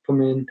slipp på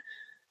min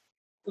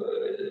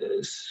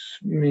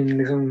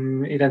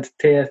liksom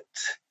identitet,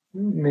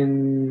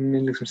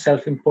 min liksom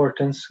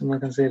self-importance, om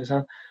man kan si det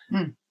sånn.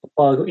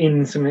 Bare gå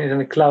inn som I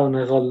denne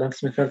clownerrollen,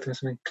 som jeg følte meg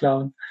som en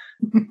clown.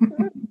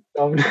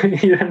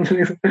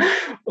 Liksom.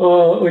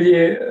 Og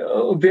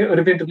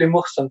det begynte å bli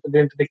morsomt, det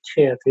begynte å bli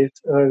kreativt,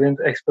 og det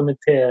begynte å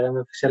eksperimentere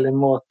med forskjellige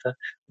måter.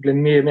 Jeg ble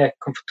mye mer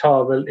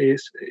komfortabel I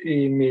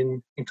min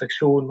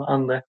interaksjon med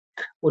andre.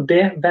 Og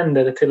det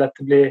vender det til at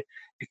det blir,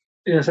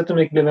 uansett om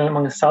det ikke blir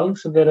mange salg,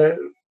 så blir det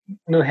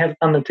noen helt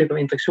annen type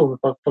av interaksjon.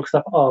 Folk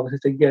slapper av og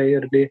synes det gøy,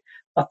 og det blir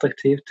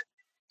attraktivt.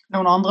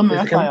 Noen andre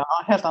møter, ja.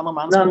 Helt andre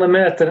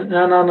mennesker.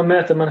 Noen andre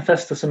møter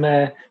manifester som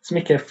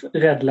ikke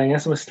redd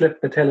lenger, som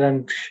slippet hele den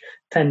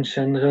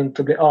tension rundt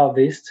å bli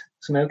avvist,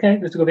 som ok,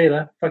 hvis du går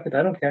videre, fuck it,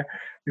 I don't care.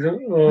 Liksom,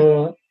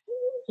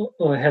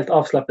 og helt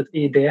avslappet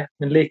I det,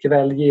 men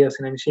likevel gir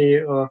sin energi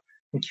og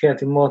en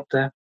kreativ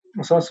måte,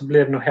 og så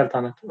blir det noe helt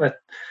annet.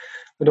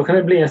 Og da kan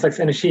det bli en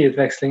slags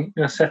energiutveksling,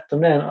 uansett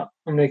om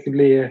det ikke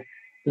blir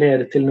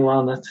ledet til noe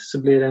annet,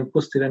 så blir det en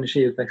positiv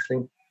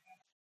energiutveksling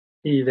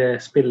I det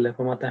spillet,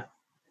 på en måte.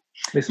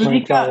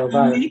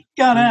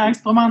 Liker det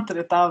eksperimentet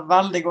ditt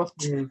veldig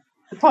godt.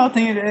 Et par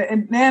ting,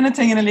 den ene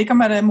tingen jeg liker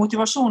med det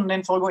motivasjonen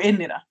din for å gå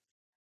inn I det.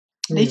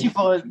 Det ikke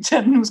for å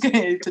tjene, nå skal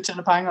jeg ut og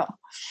tjene penger.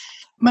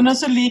 Men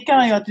også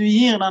liker jeg at du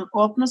gir den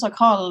åpne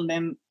sakralen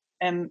din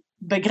en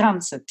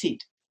begrenset tid.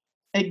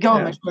 Jeg ga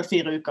meg selv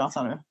 4 uker,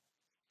 sa du.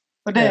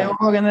 Og det jo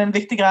også en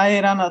viktig greie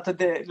I den at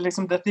det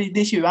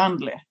ikke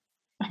uendelig.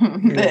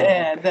 Det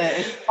er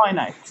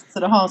finite, så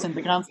det har sin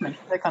begrensning.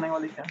 Det kan jeg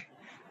også like.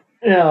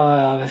 Ja,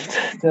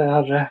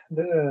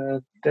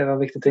 det var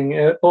viktige ting.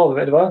 Det var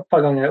et par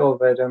ganger jeg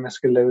overveide om jeg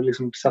skulle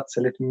liksom satse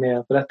litt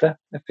mer på dette.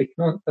 Jeg fikk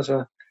noe,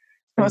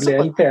 jeg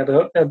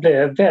ble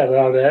bedre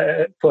av det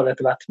på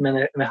dette hvert, men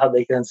jeg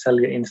hadde ikke den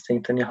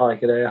selgeinstinkten. Jeg har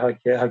ikke det, jeg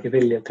har ikke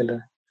vilje til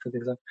det.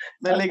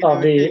 Det ligger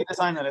jo ikke I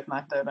designet ditt,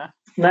 nei, det det?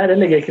 Nei,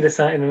 det ligger ikke I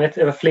designet mitt.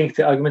 Jeg var flink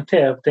til å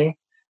argumentere på ting,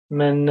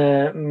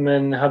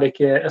 men hadde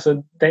ikke,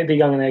 de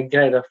gangene jeg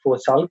greide å få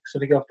salg, så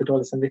fikk jeg ofte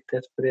dårlig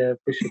samvittighet fordi jeg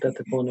pushet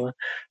dette på noe.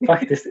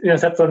 Faktisk,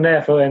 uansett sånn det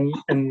for en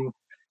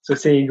så å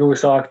si god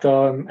sak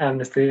og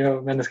amnesty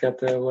og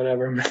menneskerettigheter og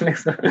whatever, men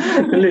liksom,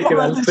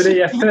 likevel, fordi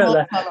jeg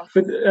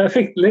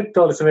fikk litt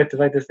dårlig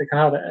samvittighet faktisk, jeg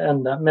kan ha det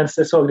enda, mens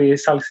jeg så de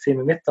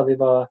salgsteamet mitt, da vi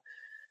var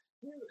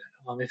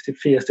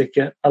 4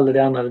 stykker, alle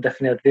de andre hadde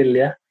definert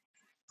vilje,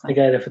 jeg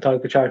greide å få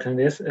tag på charten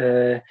deres,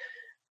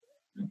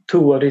 2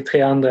 av de 3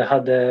 andre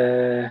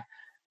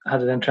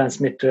hadde den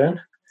transmitteren,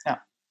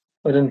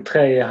 og den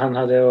 3 han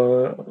hadde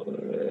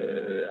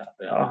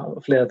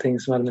flere ting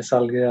som hadde med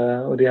salg,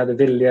 og de hadde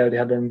vilje, og de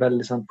hadde en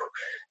veldig sånn,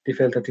 de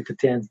følte at de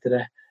fortjente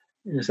det,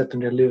 uansett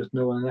om de hadde lurt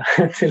noen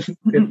til.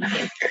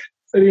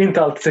 Så de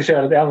inntalte seg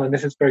selv at men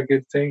this is very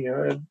good thing,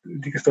 og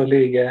de kan stå og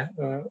lyge,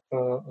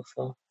 og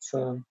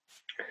så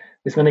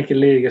hvis man ikke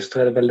lyger, så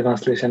tror jeg det er veldig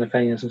vanskelig å tjene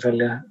penger som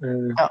følger.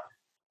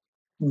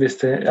 Hvis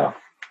det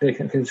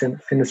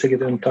finnes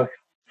sikkert unntak.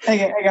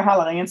 Jeg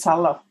heller ingen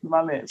selger.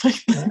 Veldig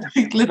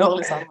fryktelig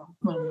dårlig selger.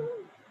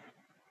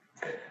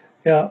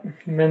 Ja,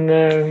 men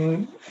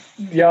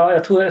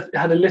jeg tror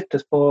jeg hadde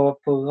lyttet på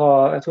Ra.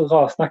 Jeg tror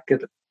Ra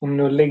snakket om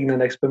noe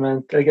lignende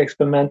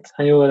eksperiment.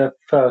 Han gjorde det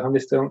før han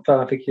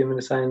fikk human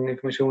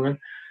design-informasjonen.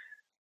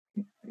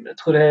 Jeg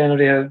tror det en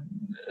av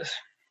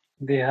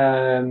de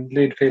her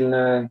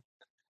lydfilene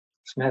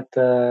som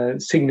heter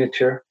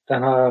Signature.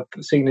 Den har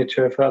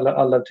Signature for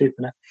alle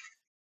typene.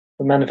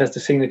 Og Manifest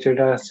Signature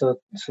der så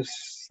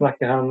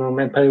snakker han om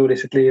en periode I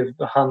sitt liv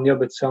og han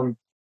jobbet som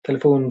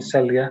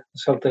telefonselger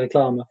og solgte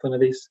reklame på en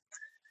avis.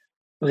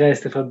 Og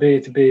reiste fra by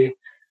til by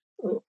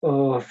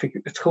og fikk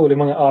utrolig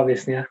mange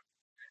avvisninger.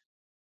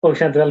 og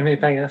tjente veldig mye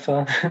penger, så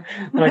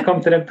når han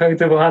kom til det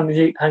punktet hvor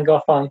han ga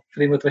faen,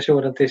 fordi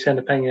motivasjonen til å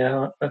tjene penger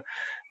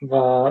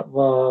var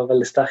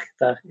veldig sterk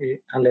der.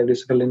 Han levde jo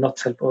selvfølgelig not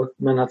selv på,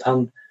 men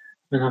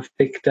han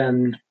fikk den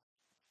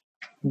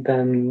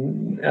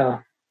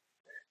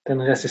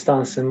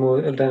resistansen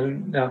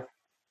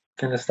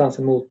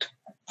mot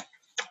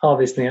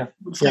avvisninger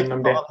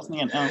gjennom det.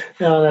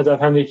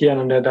 Han gikk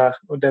gjennom det der,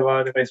 og det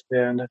var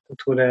inspirerende. Jeg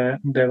tror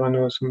det var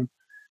noe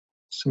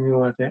som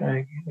gjorde at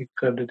jeg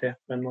prøvde det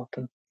på en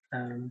måte.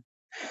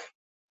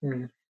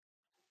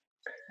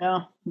 Ja,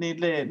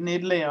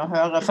 nydelig å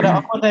høre. For det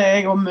akkurat det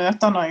jeg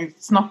møter når jeg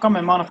snakker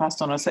med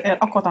manifesterne, så det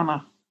akkurat denne.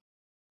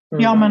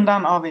 Ja, men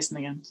den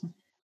avvisningen.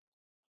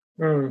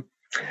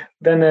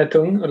 Den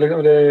tung, og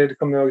det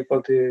kommer jo også i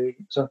forhold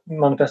til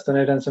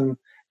manifesterne den som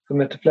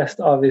møter flest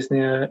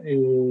avvisninger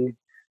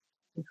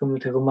kommer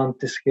til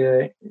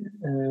romantiske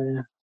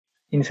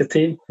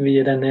initiativ.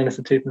 Vi den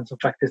eneste typen som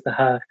faktisk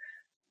her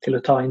til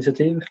å ta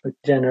initiativ.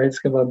 Generate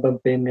skal bare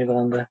bumpe inn i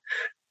hverandre,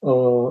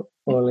 og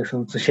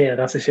liksom, så skjer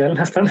det av seg selv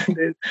nesten.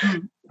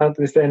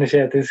 Hvis det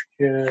energetisk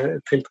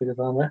tiltrykker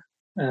hverandre.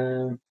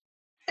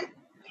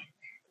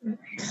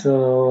 Så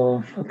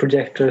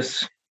projectors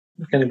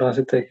kan jo bare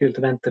sitte kult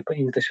og vente på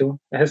invitasjon.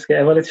 Jeg husker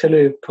jeg var litt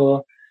sjalu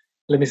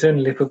eller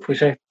misunnelig på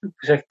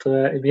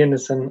prosjekter i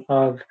begynnelsen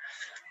av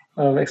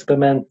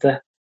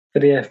eksperimentet,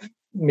 fordi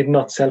mitt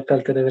not-selv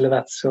følte det ville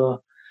vært så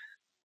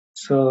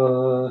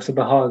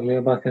behagelig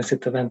å bare kunne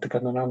sitte og vente på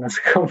at noen annen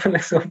skal komme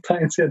liksom, ta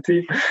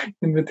initiativ,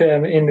 invitere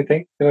meg inn i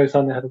ting. Det var jo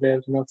sånn jeg hadde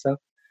blevet til not-selv.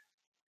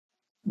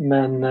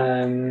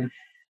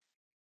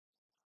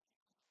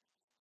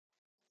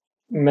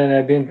 Men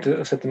jeg begynte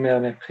å sette mer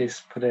og mer pris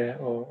på det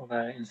å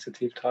være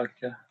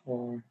initiativtaker.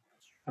 Og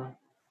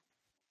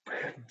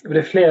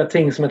det flere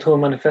ting som jeg tror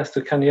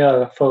manifestet kan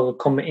gjøre for å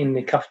komme inn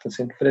i kraften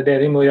sin. For det det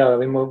vi må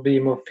gjøre. Vi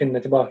må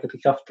finne tilbake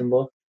til kraften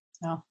vår.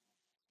 Ja.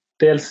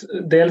 Dels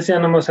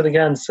gjennom å sette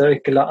grenser og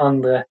ikke la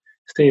andre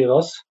styre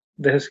oss.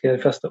 Det husker jeg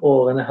de første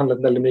årene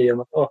handlet veldig mye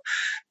om at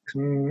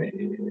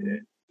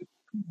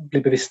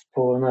bli bevisst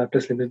på når jeg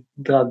plutselig blir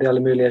dratt i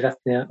alle mulige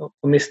retninger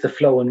og mister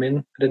flowen min.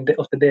 Det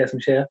er ofte det som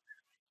skjer.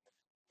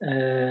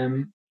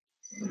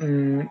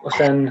 Og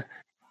sen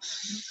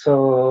så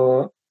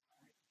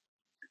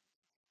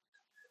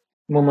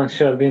må man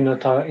selv begynne å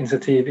ta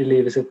initiativ i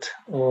livet sitt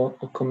og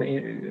komme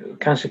inn,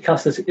 kanskje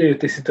kaste seg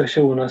ut i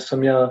situasjoner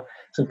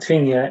som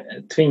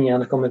tvinger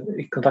han å komme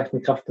i kontakt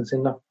med kraften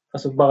sin. Da.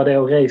 Altså bare det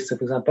å reise,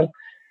 for eksempel,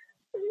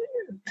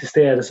 til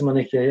steder som man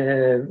ikke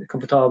er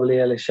komfortabel i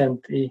eller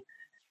kjent i,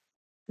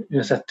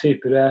 uansett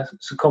type du er,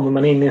 så kommer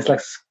man inn i en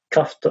slags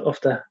kraft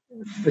ofte.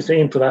 Hvis du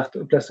er introvert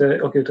og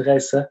plutselig åker ut og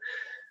reiser,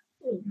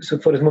 så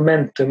får du et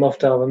momentum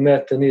ofte av å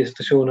møte nye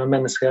situasjoner og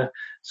mennesker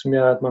som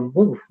gjør at man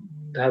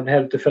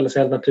det føles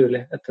helt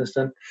naturlig etter en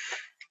stund.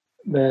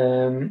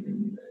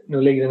 Nå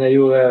ligger det jeg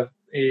gjorde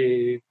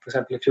for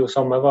eksempel i fjor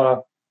sommer var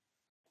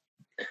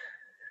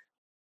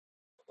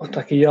å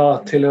takke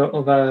ja til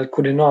å være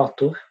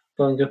koordinator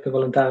på en gruppe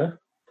volontærer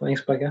på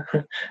Engsberget.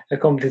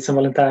 Jeg kom dit som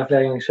volontær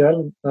flere ganger selv,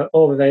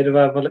 overveide å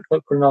være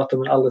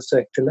koordinator, men aldri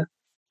søkt til det.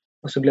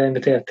 Og så ble jeg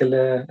invitert til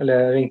det,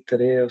 eller ringte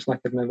de og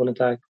snakket med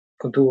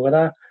volontærkontoret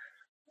der.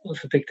 Og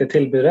så fikk jeg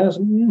tilbudet, og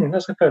så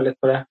jeg skal følge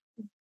litt på det.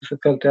 Og så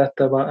følte jeg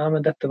etter,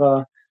 men dette var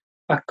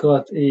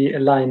akkurat i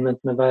alignment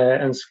med hva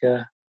jeg ønsker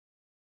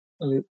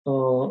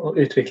å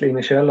utvikle i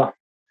meg selv.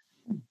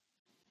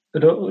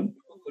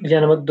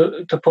 Gjennom å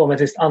ta på meg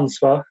et visst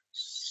ansvar,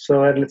 så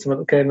er det litt som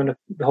at, ok, men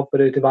du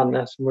hopper ut i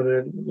vannet, så må du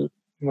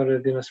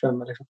begynne å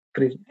svømme, liksom.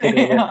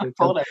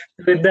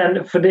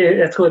 Fordi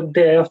jeg tror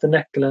det er ofte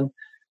nøkkelen,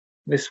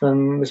 hvis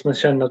man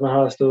skjønner at man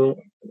har en stor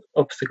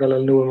obstacle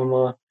eller noe man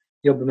må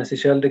jobbe med seg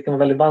selv. Det kan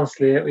være veldig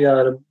vanskelig å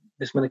gjøre det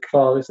hvis man er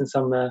kvar i sin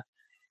samme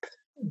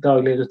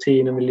daglige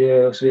rutine og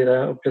miljø og så videre,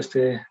 og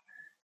plutselig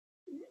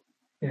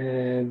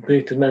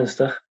bryte et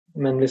mønster.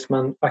 Men hvis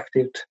man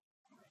aktivt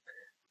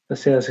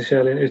baserer seg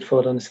selv i en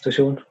utfordrende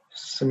situasjon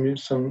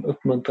som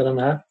oppmuntrer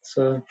denne her,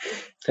 så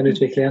den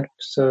utviklingen,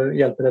 så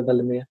hjelper det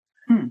veldig mye.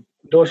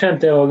 Da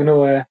kjente jeg også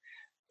noe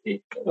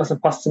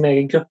som passer meg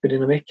i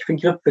gruppedynamikk. For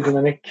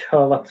gruppedynamikk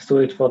har vært en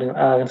stor utfordring, og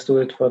er en stor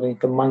utfordring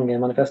for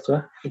mange manifestere.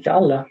 Ikke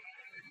alle,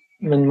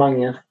 men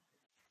mange.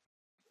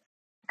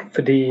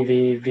 Fordi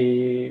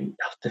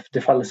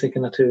det faller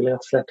sikkert naturlig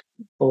rett og slett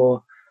å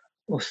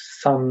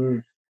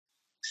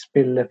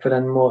samspille på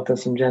den måten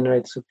som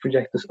generators og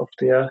projectors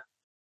ofte gjør.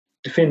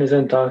 Det finnes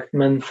unntak,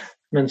 men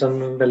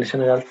sånn veldig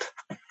generelt.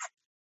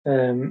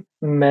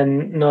 Men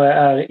når jeg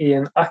er i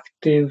en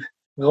aktiv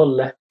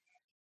rolle,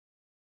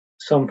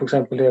 som for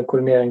eksempel det å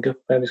koordinere en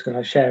gruppe, vi skal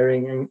ha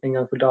sharing en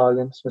gang på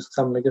dagen, som jeg skal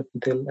samle gruppen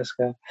til, jeg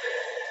skal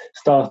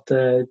starte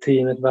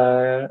teamet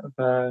hver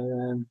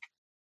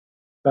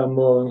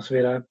morgen og så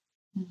videre.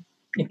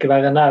 Ikke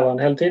være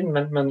nærværende hele tiden,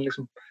 men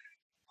liksom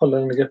holde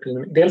denne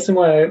gruppen. Dels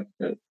må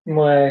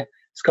jeg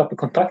skape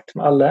kontakt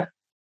med alle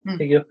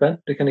i gruppen.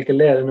 Du kan ikke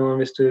lede noen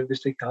hvis du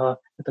ikke har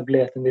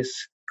etablert en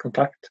viss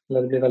kontakt,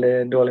 eller det blir veldig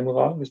dårlig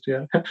moral hvis du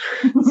gjør det.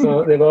 Så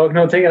det var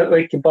noen ting, og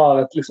ikke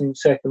bare liksom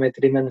søke meg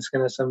til de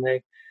menneskene som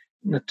jeg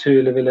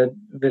naturlig ville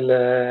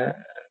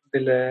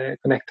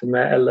connecte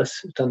med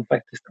ellers, utan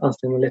faktisk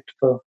anstrenge meg litt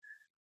for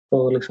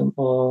liksom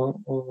å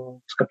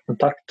skape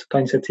kontakt, ta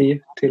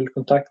initiativ til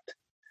kontakt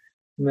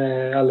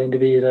med alle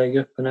individer i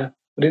gruppene.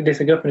 Og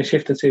disse gruppene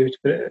skiftet seg ut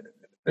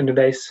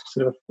underveis, så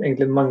det var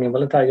egentlig mange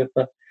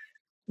volontergrupper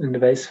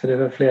underveis, for det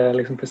var flere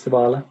liksom,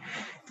 festivaler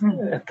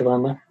etter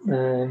hverandre.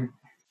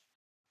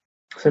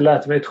 Så jeg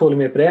lærte meg utrolig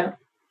mye på det,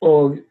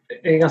 og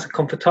jeg ganske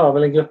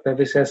komfortabel i gruppe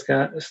hvis jeg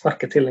skal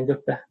snakke til en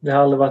gruppe. Jeg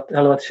har aldri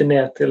vært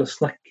genert til å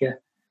snakke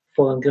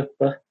foran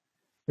grupper,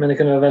 men jeg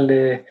kunne være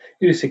veldig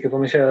usikker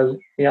på meg selv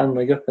i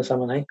andre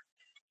gruppesammenheng.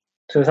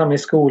 Så det samme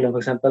i skolen, for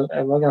eksempel.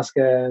 Jeg var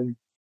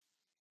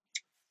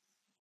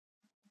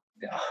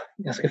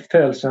ganske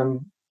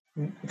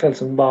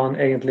følsom barn,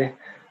 egentlig.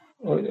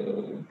 Og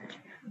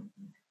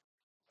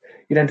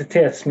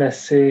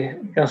identitetsmessig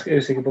ganske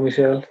usikker på meg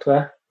selv, tror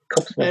jeg.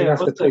 Kroppsmessig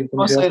ganske trygg på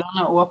meg selv. Også i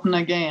denne åpne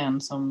G-en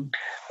som...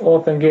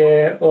 Åpen G,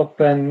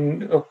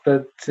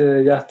 åpent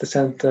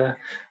hjertesenter,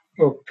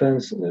 åpen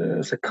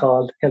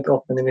sakral, helt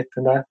åpen i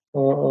midten der,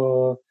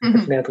 og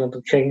ned rundt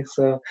omkring,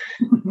 så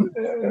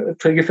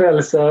trygge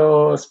følelser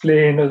og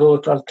splin og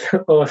rot, alt,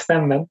 og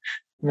stemmen,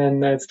 men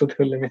et stort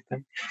hull i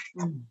midten.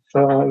 Så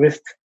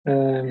visst,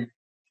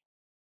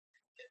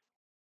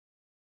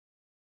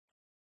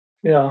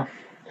 ja.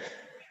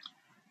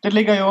 Det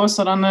ligger jo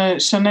også denne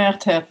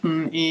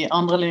genertheten i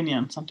andre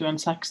linjen, sant? Du en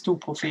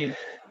 6-2-profil.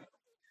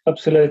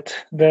 Absolutt.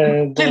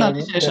 Til han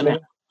ikke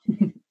genert.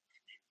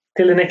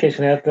 Til en ikke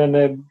genert,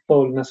 den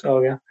boldness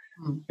også, ja.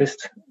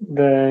 Visst,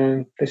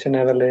 det kjenner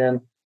jeg veldig igjen.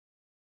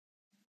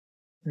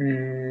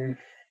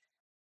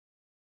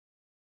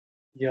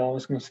 Ja,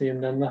 hva skal man si om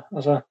den da?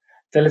 Altså,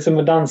 det litt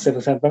som å danse, for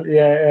eksempel.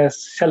 Jeg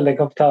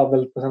sjelden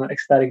komfortabel på sånne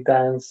ecstatic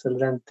dance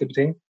eller den type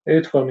ting. Jeg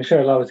utfordrer meg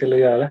selv av og til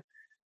å gjøre det.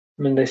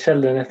 Men det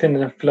sjelden jeg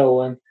finner den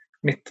flowen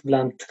midt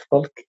blant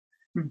folk.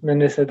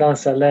 Men hvis jeg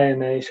danser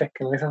alene i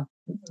kjøkken, liksom,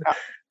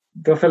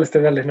 da føles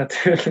det veldig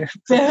naturlig.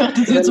 Det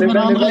hørtes ut som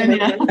en andre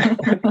linje.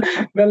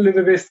 Veldig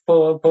bevisst på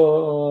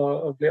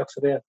å bli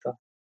observert da.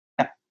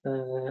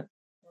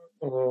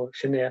 Og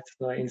genert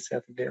når jeg innser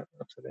at jeg blir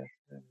observert.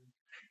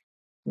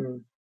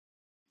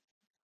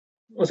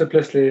 Og så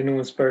plutselig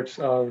noen spurts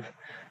av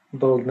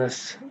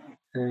boldness.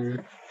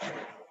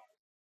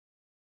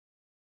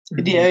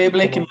 I de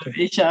øyeblikkene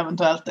du ikke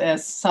eventuelt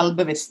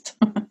selvbevisst.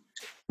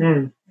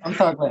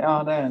 Antagelig,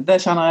 ja,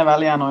 det kjenner jeg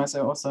veldig igjen når jeg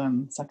ser også en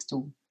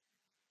 6-2.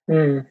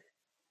 Ja,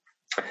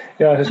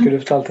 jeg husker du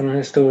fortalte en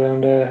historie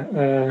om det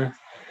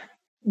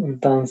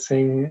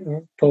dancing,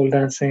 pole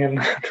dancing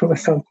eller noe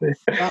sånt i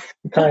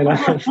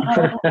Thailand.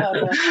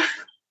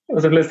 Og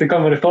så plutselig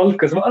kommer det folk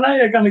og så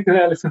nei, jeg kan ikke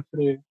det liksom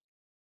fordi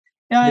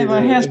ja, jeg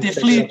var helt i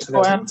flyt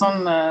på en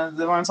sånn,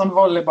 det var en sånn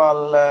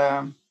volleyball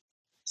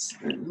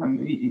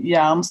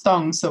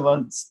jernstang som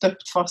var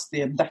støpt fast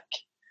i et dekk.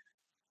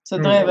 Så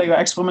drev jeg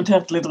og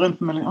eksperimenterte litt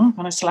rundt med,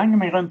 kan jeg slenge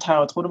meg rundt her,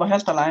 og jeg trodde det var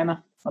helt alene,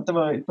 at det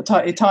var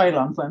i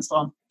Thailand på en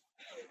strand.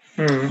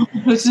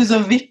 Plutselig så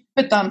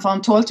vippet den, for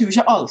han tålte jo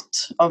ikke alt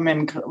av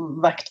min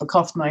vekt og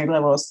kraft når jeg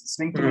drev og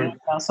svingte meg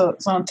rundt her, så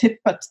han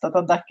tippet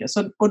dette dekket,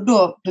 og da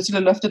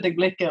plutselig løftet jeg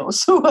blikket, og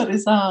så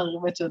disse her,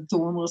 vet ikke,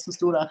 200 som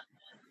stod der.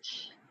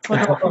 Og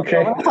da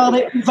var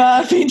jeg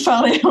fint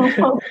ferdig, og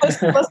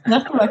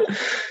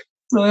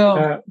så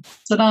ja,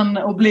 så den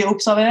å bli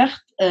observert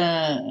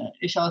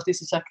ikke alltid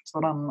så kjekt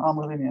for den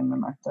andre linjen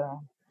min, det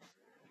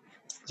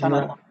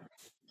kjenner jeg.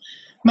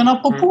 Men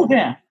apropos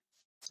det,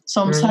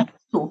 som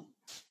 6-2,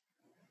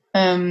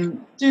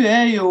 du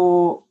jo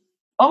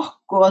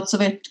akkurat så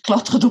vidt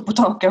klatret opp på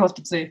taket, holdt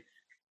jeg på å si.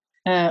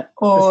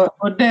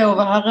 Og det å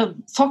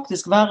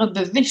faktisk være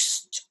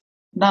bevisst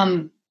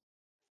den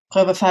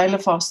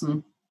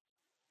prøve-feile-fasen,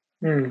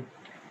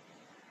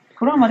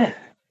 hvordan var det?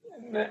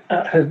 Det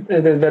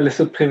et veldig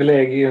stort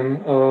privilegium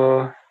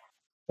å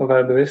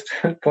være bevisst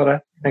på det,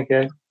 tenker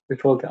jeg, i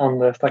forhold til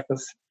andre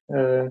stakkars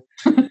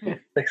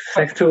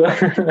sektorer.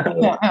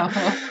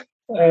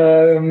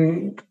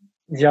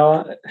 Ja,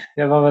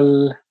 jeg var vel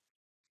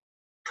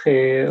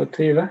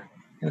 23,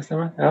 kan det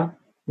stemme? Ja,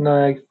 når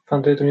jeg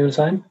fant ut om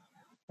Unsign,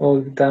 og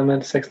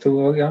dermed 6-2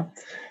 også, ja.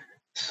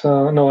 Så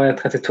nå er jeg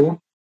 32,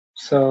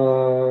 så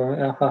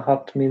jeg har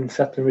hatt min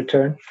set and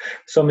return,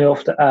 som jo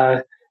ofte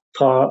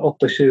fra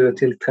 28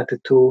 til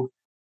 32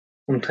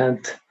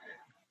 omtrent.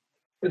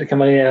 Det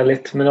kan variere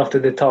litt, men ofte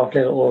det tar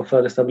flere år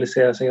før det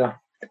stabiliserer seg. Da.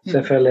 Så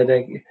jeg føler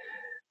det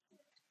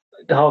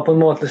har på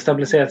en måte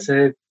stabilisert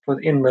seg på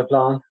et indre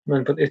plan,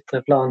 men på et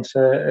ytre plan så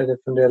er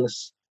det fremdeles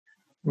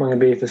mange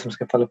biter som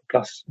skal falle på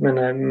plass. Men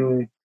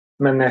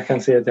jeg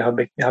kan si at jeg har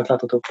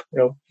klatret opp.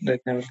 Jo,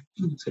 det kan jeg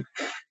si.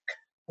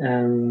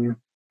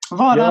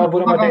 Var den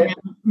gangen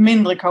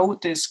mindre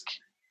kaotisk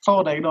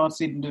for deg da,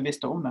 siden du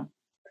visste om det?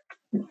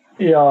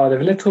 Ja, det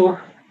vil jeg tro.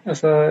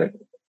 Altså,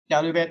 ja,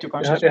 du vet jo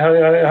kanskje.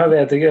 Jeg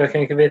vet ikke, jeg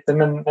kan ikke vite,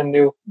 men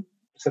jo,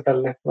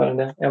 selvfølgelig var det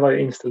det. Jeg var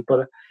jo innstilt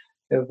på det.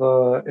 Det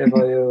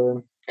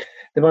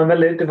var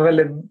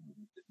veldig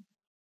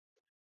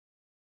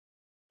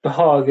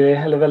behagelig,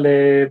 eller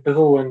veldig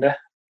beroende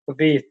å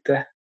vite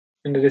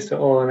under disse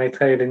årene i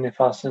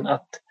tredjelinjefasen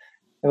at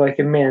Jeg var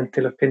ikke ment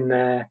til å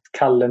finne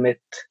kallet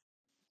mitt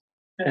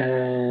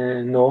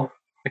nå.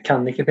 Jeg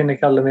kan ikke finne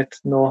kallet mitt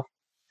nå.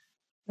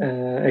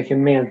 Jeg er ikke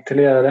ment til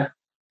å gjøre det.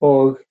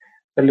 Og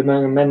veldig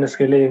mange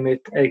mennesker i livet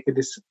mitt er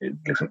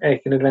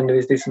ikke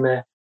nødvendigvis de som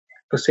er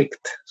på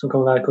sikt, som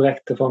kan være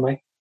korrekte for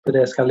meg på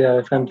det jeg skal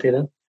gjøre i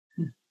fremtiden.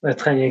 Og jeg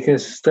trenger ikke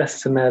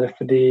stresse med det,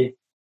 fordi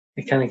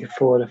jeg kan ikke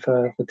få det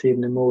før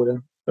tiden er moden.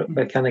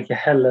 Jeg kan ikke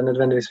heller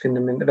nødvendigvis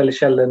finne det er veldig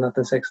sjelden at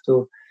en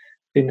 6-2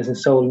 finner sin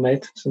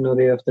soulmate, som når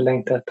de ofte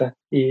lengter etter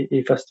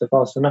i første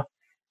fasen.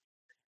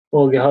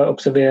 Og jeg har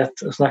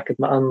observert og snakket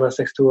med andre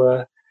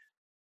 6-2-ere,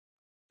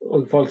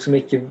 og folk som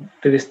ikke er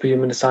bevisst på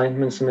human design,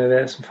 men som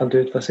fant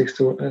ut hva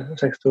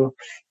 6-2.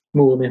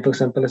 Moren min for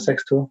eksempel er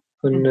 6-2.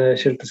 Hun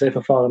skilte seg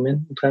fra faren min,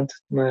 omtrent,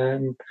 når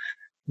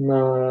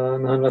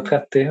hun var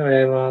 30, og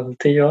jeg var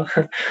 10 år.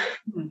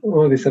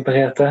 Og de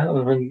separerte, og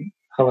hun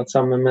har vært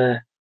sammen med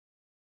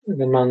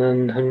den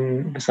mannen hun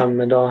ble sammen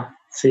med da,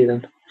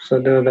 siden. Så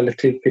det var et veldig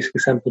typisk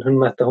eksempel. Hun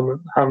møtte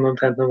ham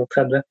omtrent når hun var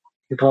 30,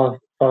 fra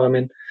faren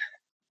min.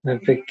 Jeg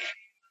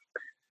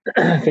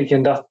fikk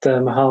en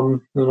datter med ham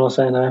noen år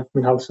senere,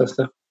 min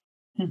halvsøster.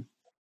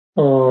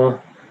 Og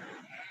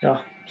ja,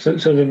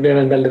 så det ble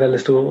en veldig,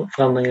 veldig stor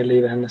forandring i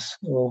livet hennes.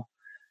 Og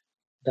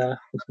der,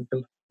 for eksempel.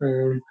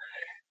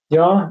 Det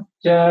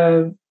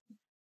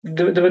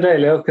var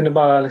deilig å kunne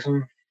bare liksom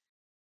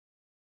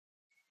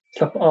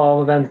slappe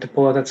av og vente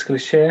på at dette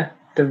skulle skje.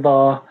 Det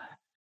var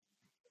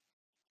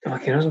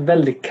ikke noe så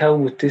veldig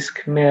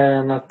kaotisk,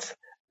 mer enn at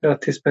det var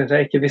et tidspunkt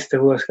jeg ikke visste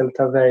hvor jeg skulle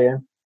ta veien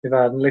i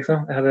verden, liksom.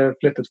 Jeg hadde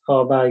flyttet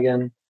fra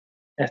Bergen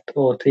 1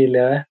 år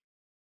tidligere,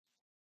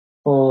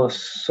 og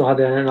så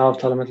hadde jeg en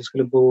avtale med at jeg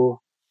skulle bo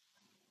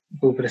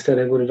på det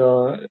stedet jeg bodde da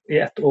i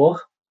 1 år,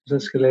 og så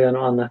skulle jeg gjøre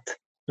noe annet,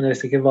 men jeg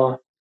visste ikke hva.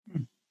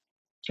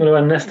 Og det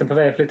var nesten på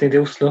vei flytting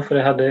til Oslo, for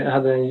jeg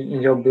hadde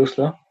en jobb i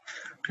Oslo,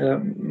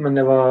 men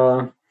det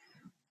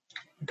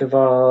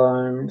var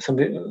som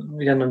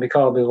gjennom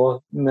vikarbyrå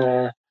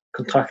med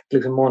kontrakt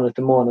liksom måned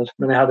til måned,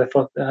 men jeg hadde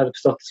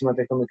forstått det som at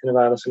jeg kunne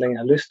være der så lenge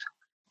jeg hadde lyst.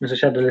 Men så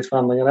skjedde litt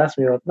forandringer der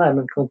som gjorde at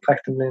men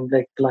kontrakten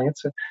ble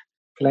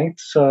forlengt,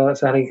 så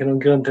hadde jeg ikke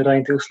noen grunn til å dra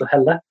inn til Oslo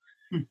heller.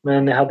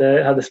 Men jeg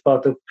hadde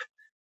spart opp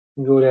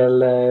en god del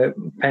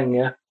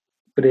penger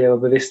fordi jeg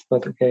var bevisst på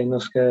at nå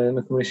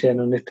kommer det skje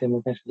noe nytt, jeg må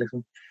kanskje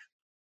liksom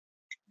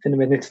finne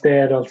meg et nytt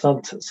sted og alt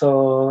sånt. Så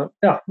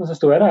ja, men så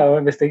stod jeg der,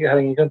 og jeg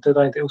hadde ingen grunn til å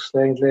dra inn til Oslo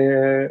egentlig.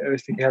 Jeg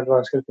visste ikke helt hva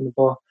jeg skulle finne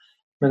på,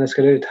 men jeg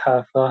skulle ut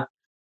herfra.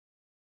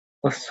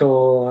 Og så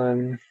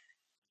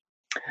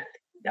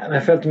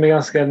jeg følte meg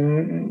ganske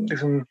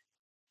liksom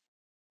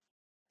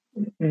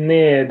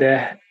nede,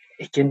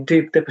 ikke en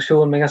dyp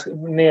depresjon, men ganske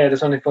nede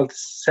sånn i forhold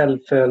til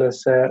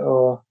selvfølelse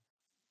og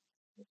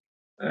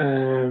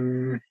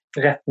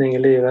retning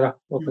i livet da,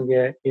 og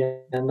fungere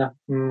igjen da.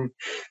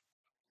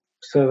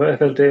 Så jeg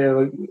følte jeg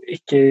var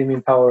ikke i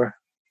min power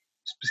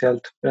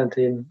spesielt på den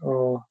tiden,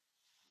 og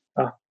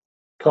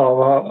fra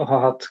å ha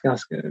hatt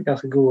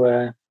ganske gode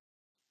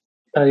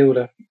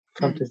perioder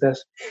frem til sted.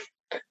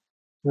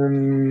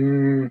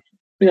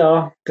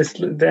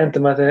 Det endte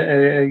med at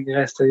jeg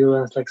reiste og gjorde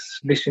en slags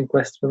vision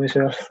quest for meg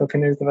selv for å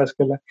finne ut hva jeg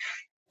skulle.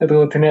 Jeg dro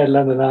til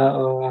Nederlandene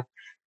og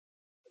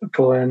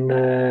på en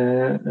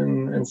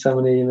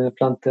seremoni med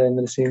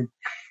plantemedisin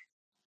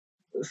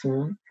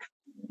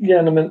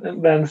gjennom en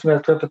venn som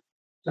jeg truffet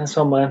den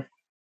sommeren.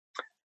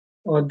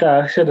 Og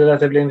der skjedde det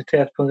at jeg ble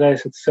invitert på en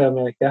reise til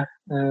Sør-Amerika,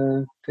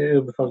 til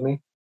urbefolkning.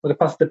 Og det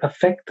passet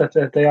perfekt at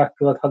jeg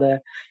akkurat hadde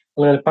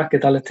allerede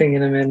pakket alle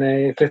tingene mine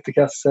i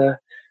flyttekasse,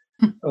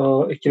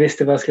 og ikke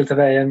visste hva jeg skulle ta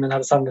veien, men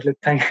hadde samlet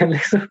litt penger,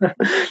 liksom.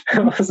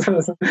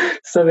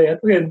 Så jeg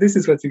vet, this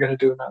is what you're gonna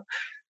do now.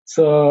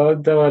 Så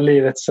det var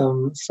livet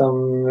som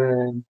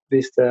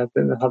viste at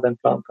jeg hadde en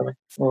plan for meg.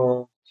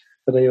 Og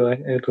det gjorde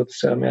jeg. Jeg dro til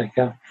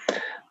Sør-Amerika.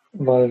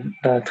 Var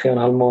der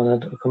 3,5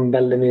 måneder og kom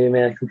veldig mye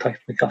mer i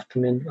kontakt med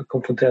kraften min og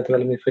konfronterte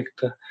veldig mye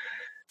frykter.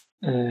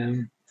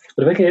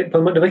 Og det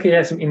var ikke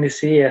jeg som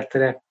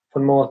initierte det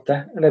på en måte.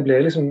 Det ble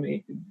liksom,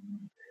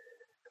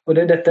 og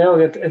dette er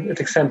også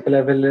et eksempel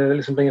jeg vil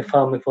liksom bringe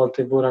frem i forhold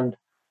til hvordan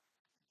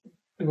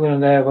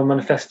det var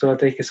manifesto, at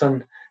det ikke er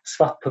sånn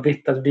svart på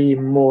hvitt at vi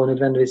må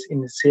nødvendigvis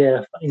initiere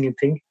for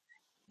ingenting.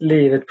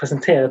 Livet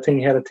presenterer ting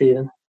hele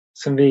tiden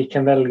som vi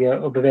kan velge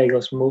å bevege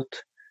oss mot.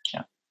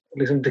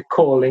 Liksom the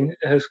calling,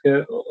 jeg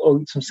husker,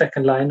 og som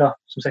second line da,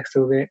 som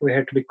 6-2, we're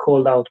here to be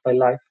called out by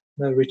life.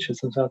 Det var Richard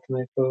som sa til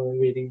meg på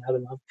reading,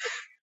 hadde med ham.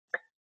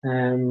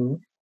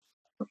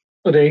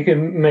 Og det er ikke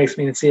meg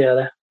som initierer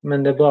det,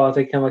 men det er bra at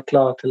jeg kan være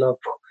klar til å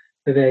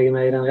bevege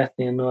meg i den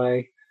retningen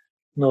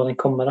når den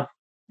kommer da.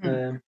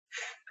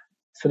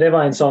 Så det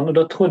var en sånn, og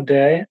da trodde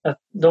jeg at,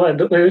 det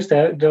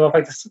var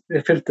faktisk,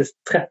 jeg fylltes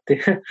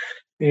 30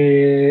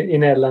 i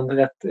Nederland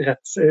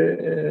rett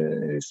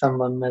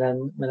sammen med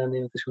den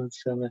invitasjonen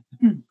til Sør-Amerika.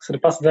 Så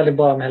det passet veldig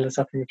bra med hele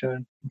settingen til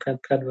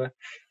omtrent 30 år.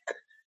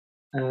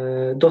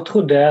 Da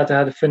trodde jeg at jeg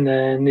hadde funnet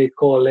en ny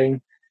calling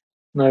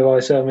når jeg var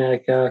i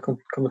Sør-Amerika, kom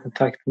i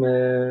kontakt med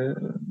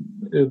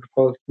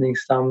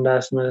urbefolkningsstam der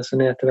som jeg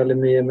resonerte veldig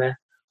mye med.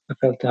 Jeg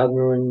følte jeg hadde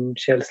noen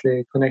sjelslig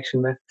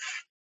connection med.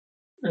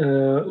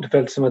 Det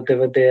føltes som att det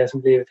var det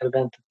som livet hade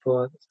väntat på,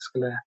 att jag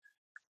skulle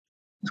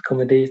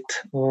komma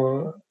dit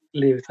och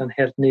livet har en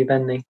helt ny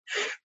vändning.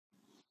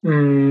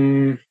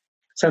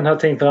 Sen har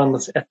ting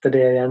förändrats efter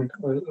det igen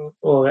och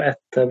året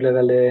efter blev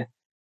väldigt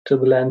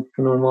turbulent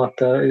på någon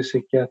måte,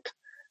 usikkert,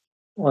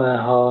 och jag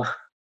har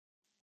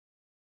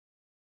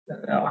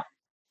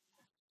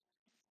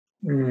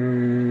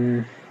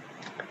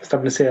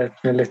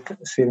stabiliserat mig lite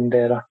siden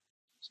det då.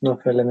 Så nu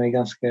føler jeg meg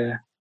ganske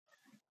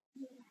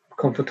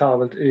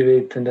komfortabelt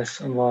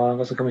uvitandes om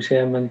vad som kommer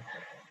ske, men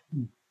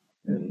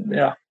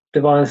ja, det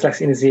var en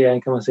slags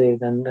initiering kan man si,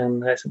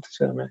 den reisen til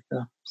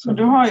Sydamerika.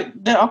 Du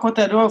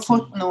har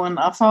fått noen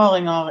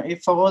erfaringer i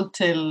forhold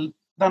til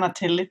denne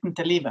tilliten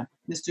til livet.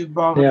 Hvis du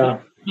bare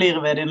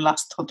blir ved din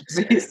last, så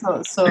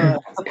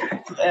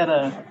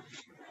det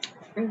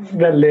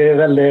veldig,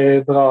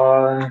 veldig bra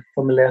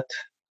formulert.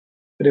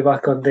 For det var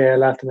akkurat det jeg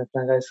lærte meg på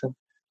den reisen.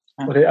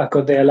 Og det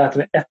akkurat det jeg lærte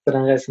meg etter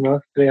den reisen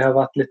også, fordi jeg har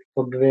vært litt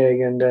på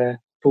bevegende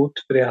fot,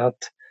 fordi jeg har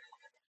hatt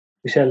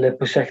forskjellige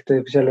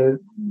prosjekter, forskjellige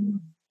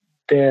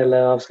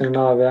deler av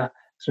Skandinavia,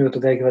 som gjort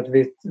at det ikke har vært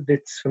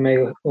vits for meg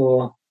å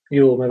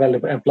gjøre meg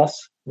veldig på en plass.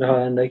 Det har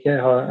jeg enda ikke.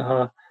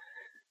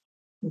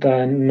 Det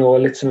er nå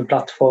litt som en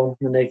plattform,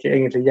 men det er ikke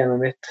egentlig gjennom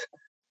mitt.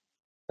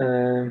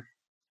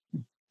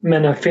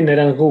 Men jeg finner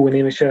den roen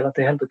i meg selv, at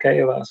det er helt ok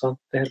å være sånn.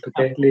 Det er helt ok.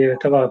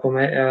 Livet tar vare på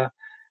meg.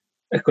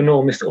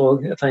 Økonomisk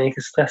også. Jeg trenger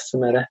ikke stresse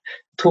med det.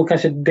 Jeg tror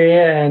kanskje det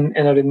er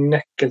en av de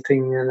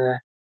nøkkeltingene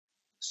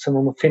som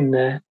man må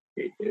finne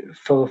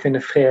for å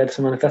finne fred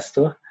som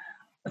manifestor.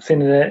 At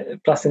finne det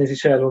plassen i seg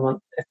selv hvor man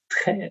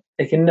er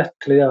ikke nødt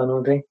til å gjøre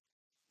noen ting.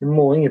 Man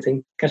må ingenting.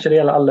 Kanskje det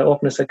gjelder alle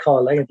åpne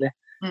sakraler egentlig,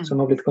 som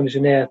har blitt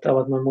kondisjonert av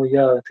at man må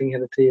gjøre ting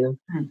hele tiden.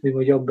 Vi må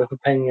jobbe for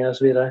penger og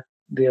så videre.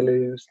 Det gjelder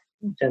jo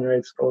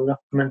generate scroll da.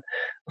 Men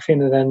å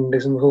finne den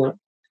liksom roen,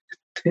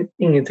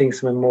 ingenting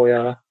som man må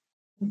gjøre.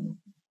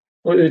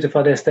 Og utifra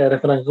det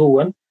stedet, for den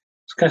roen,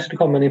 så kanskje det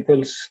kommer en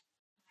impuls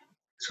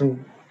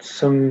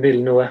som vil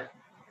noe.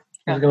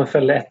 Så kan man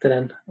følge etter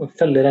den, og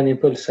følge den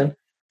impulsen.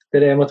 Det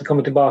er det jeg måtte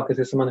komme tilbake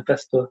til som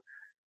manifestor,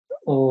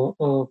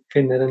 og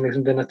finne den,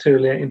 liksom, den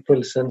naturlige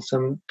impulsen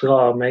som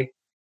drar meg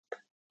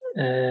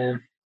i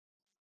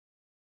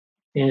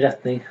en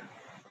retning.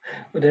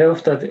 Og det er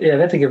ofte at jeg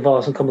vet ikke hva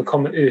som kommer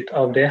komme ut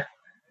av det.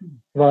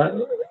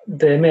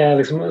 Det er mer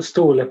liksom å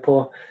stole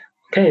på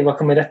hva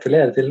kommer dette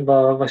lede til?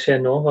 Hva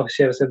skjer nå? Hva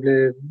skjer hvis jeg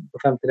blir på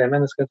 50 det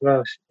mennesket?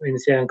 Hva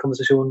initierer en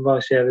konversasjon?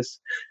 Hva skjer hvis...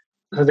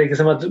 Så det er ikke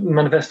som at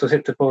manifestor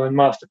sitter på en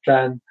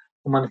masterplan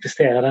og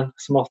manifesterer den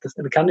som oftest.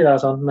 Det kan jo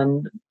være sånn, men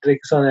det er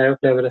ikke sånn jeg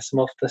opplever det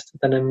som oftest.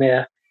 Den er mer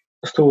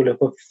å stole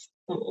på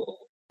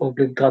og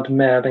bli dratt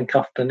med av den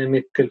kraften, i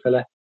mitt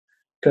tilfelle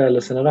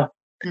følelsene da.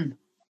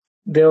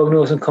 Det er også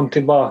noe som kom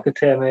tilbake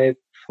til meg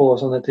fra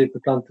sånne type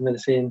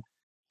plantemedisin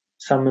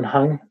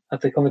sammenhang,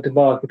 at jeg kommer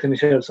tilbake til meg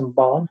selv som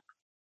barn.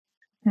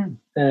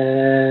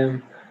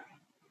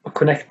 Og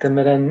connecte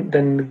med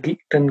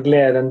den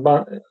gleden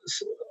av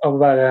å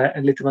være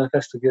en liten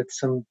manifestorgutt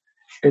som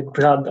blir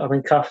dratt av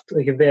en kraft og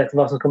ikke vet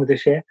hva som kommer til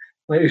å skje,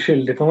 og er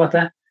uskyldig på en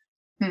måte.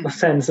 Og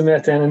sen så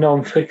møter jeg en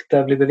enorm frykt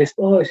av å bli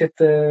bevisst, shit,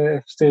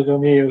 styrer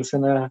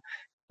omgivelsene,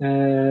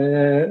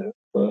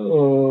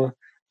 og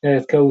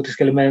et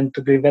kaotisk element,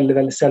 og blir veldig,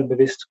 veldig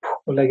selvbevisst,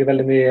 og legger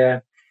veldig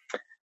mye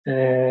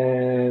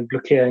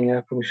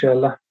blokkeringer på meg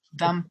selv da.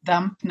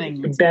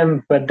 Dempning.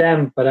 Dempe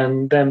den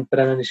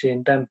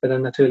energien, dempe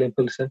den naturlige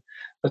impulsen.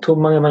 Jeg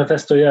tror mange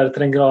manifestor gjør det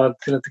til den grad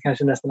til at de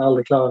kanskje nesten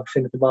aldri klarer å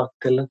finne tilbake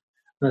til det.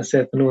 Når jeg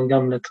ser på noen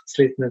gamle,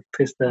 slitne,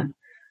 triste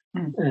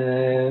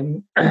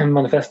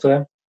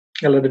manifestorer,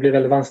 eller det blir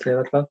veldig vanskelig i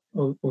hvert fall, å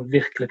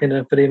virkelig finne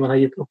det, fordi man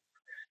har gitt opp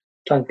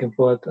tanken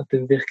på at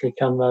det virkelig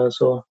kan være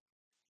så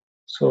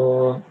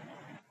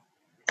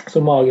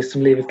magisk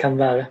som livet kan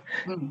være.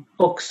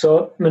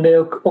 Men det er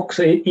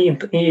også i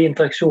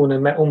interaksjonen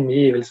med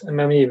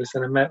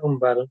omgivelsene, med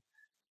omverdenen.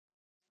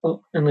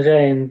 En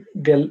ren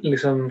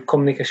liksom,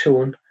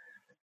 kommunikasjon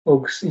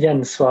og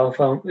gjensvar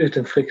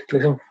uten frykt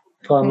liksom,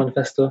 fra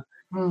manifestor.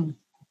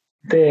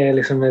 Det er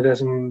liksom det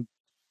som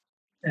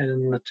er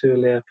den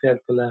naturlige,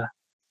 fredfulle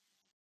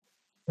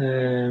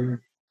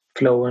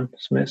flowen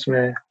som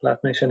jeg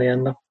lært meg kjenne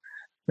igjen da.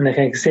 Men jeg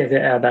kan ikke si at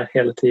jeg er der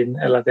hele tiden,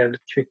 eller at jeg har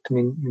blitt kvitt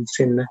min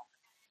sinne.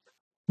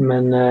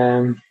 Men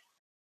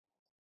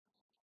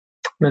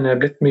jeg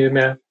har blitt mye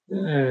mer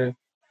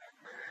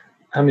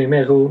har mye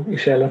mer ro i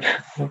sjelen.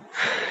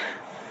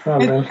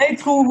 Jeg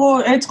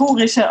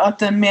tror ikke at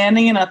det er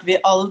meningen at vi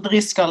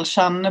aldri skal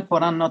kjenne på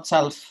den not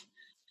self.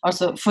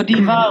 Altså, fordi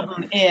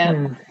verden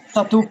er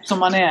satt opp som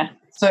man er,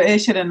 så er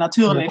ikke det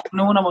naturlig for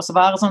noen av oss å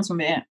være sånn som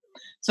vi er.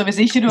 Så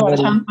hvis ikke du har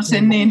kjent på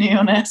sinne i ny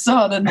og ne, så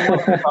har det noe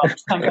galt,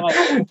 tenker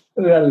jeg.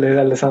 Veldig,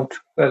 veldig sant.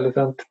 Veldig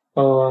sant.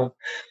 Og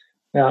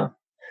ja.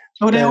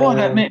 Og det er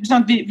også,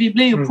 vi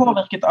blir jo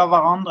påvirket av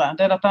hverandre.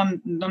 Det er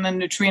denne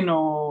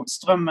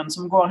neutrino-strømmen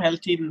som går hele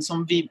tiden,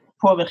 som vi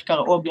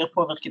påvirker og blir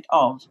påvirket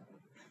av.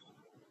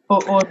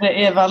 Og det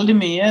er veldig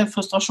mye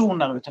frustrasjon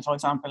der ute, for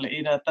eksempel,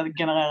 i dette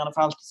genererende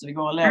feltet som vi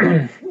går og lever.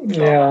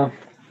 Ja,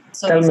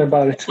 tell me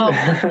about it.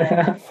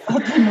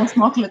 At vi må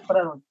smake litt på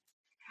det også.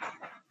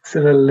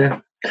 veldig,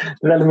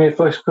 det veldig mye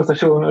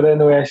frustrasjon, og det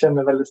noe jeg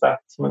kjenner veldig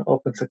sterkt som en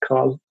åpen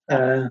sakral.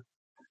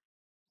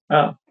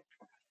 Ja.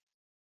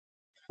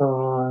 Så,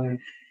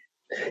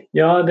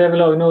 ja, det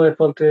vel også noe I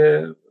forhold til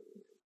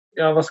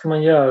ja, hva skal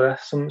man gjøre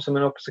som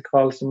en åpen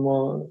sakral som må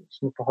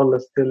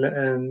forholdes til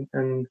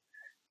en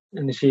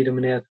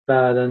energidominert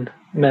verden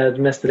med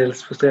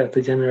mestadels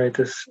frustrerte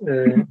generators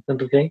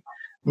rundt omkring.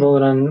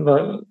 Hvordan,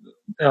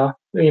 ja,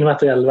 ingen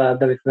materiell verden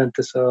der vi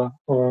forventes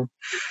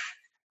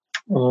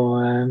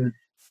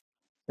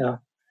ja.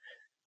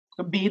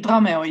 Bidra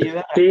med å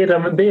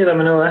gjøre. Bidra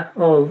med noe,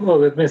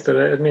 og et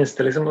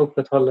minste liksom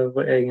opprettholde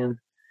vår egen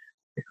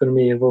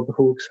økonomi og vår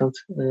behov, sant?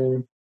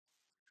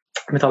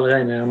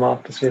 Metallregninger,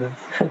 mat og så videre.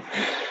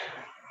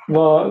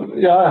 Ja,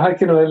 jeg har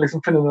ikke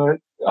liksom, funnet noe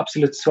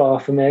absolutt svar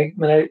for meg,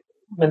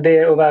 men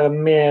det å være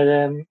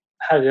mer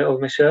herre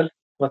over meg selv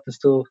har vært en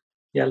stor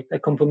hjelp.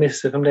 Jeg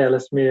kompromisser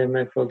fremdeles mye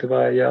med forhold til hva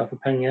jeg gjør for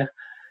penger,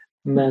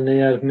 men jeg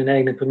gjør mine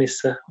egne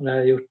premisser, og det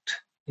har jeg gjort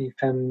I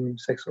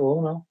 5-6 år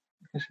nå,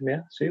 kanskje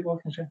mer, 7 år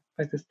kanskje,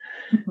 faktisk.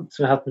 Så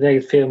jeg har hatt mitt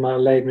eget firma,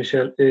 leid meg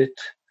selv ut,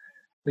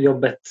 og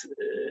jobbet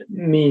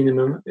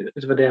minimum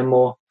utover det jeg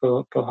må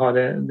for å ha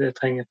det jeg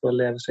trenger for å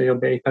leve, så jeg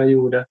jobber I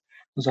perioder,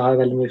 og så har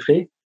jeg veldig mye fri.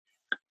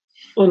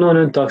 Og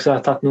noen unntak så har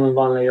jeg tatt noen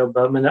vanlige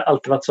jobber, men det har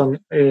alltid vært sånn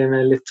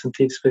med litt sånn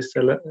tidsfrist,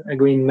 eller jeg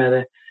går inn med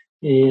det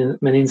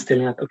med en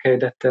innstilling at ok,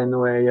 dette er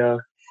noe jeg gjør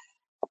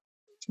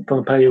på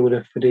en periode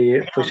fordi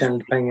for å tjene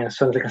litt penger, så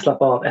at jeg kan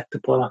slappe av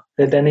etterpå da.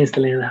 Det er den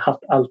innstillingen jeg har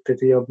hatt alltid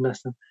til jobb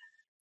nesten.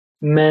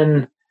 Men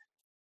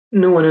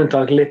noen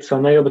unntak litt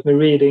sånn, jeg har jobbet med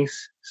readings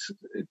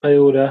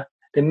perioder,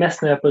 det er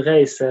mest når jeg er på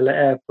reise eller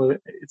er på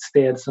et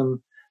sted som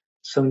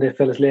det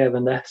føles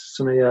levende,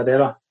 som jeg gjør det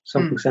da.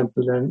 Som for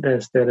eksempel det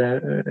stedet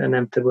jeg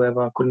nevnte hvor jeg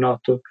var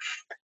koordinator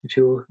I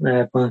fjor, når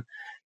jeg er på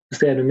et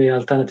sted med mye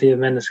alternative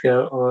mennesker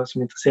og som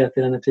er interessert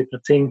I denne typen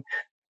av ting,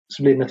 så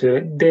blir det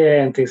naturlig. Det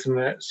en ting som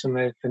jeg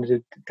finner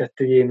ut,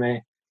 dette gir meg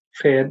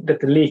fred,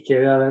 dette liker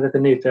jeg å gjøre,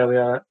 dette nyter jeg å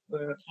gjøre,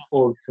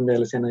 og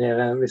fremdeles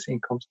generere en viss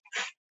inkomst.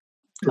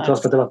 Til tross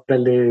for at det har vært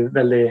veldig,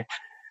 veldig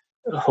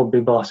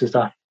hobbybasis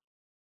da.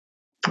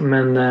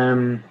 Men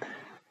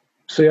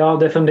så ja,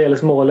 det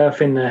fremdeles målet å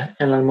finne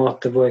en eller annen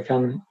måte hvor jeg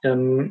kan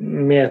gjøre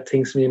mer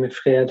ting som gir meg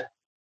fred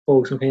og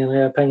som kan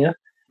generere penger.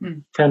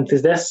 Frem til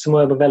dess så må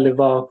jeg være veldig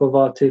var på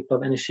hva type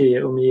av energi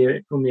jeg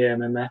omgir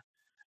meg med.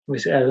 Og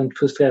hvis jeg er rundt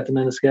frustrerte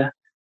mennesker,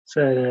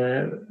 så det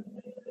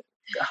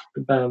ja,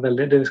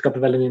 det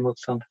skaper veldig mye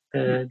motstand.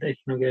 Det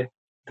ikke noe gøy.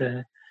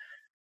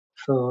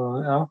 Så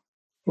ja,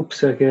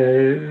 oppsøke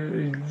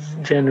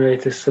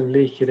generators som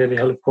liker det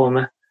de holder på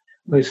med,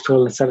 og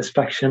utstråle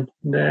satisfaction.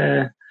 Det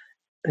er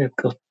et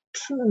godt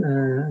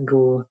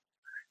god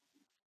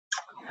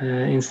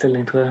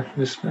innstilling, tror jeg,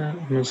 hvis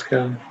man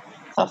skal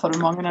Treffer du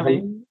mange av de?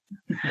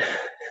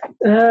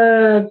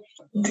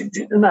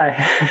 Nei,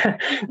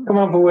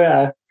 kommer an på hvor jeg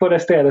er på det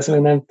stedet som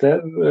jeg nevnte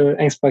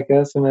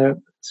Engsbakke, som jeg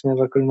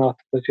var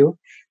koordinator på I fjor,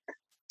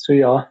 så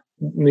ja,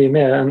 mye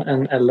mer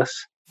enn ellers,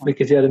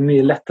 hvilket gjør det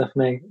mye lettere for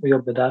meg å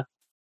jobbe der,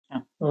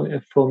 og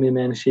jeg får mye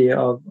mer energi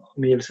av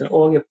omgivelser,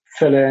 og jeg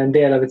føler en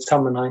del av et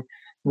sammenhang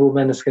hvor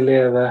mennesker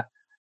lever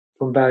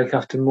på en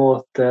bærekraftig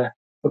måte,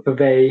 og på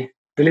vei.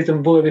 Det litt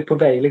om hvor vi på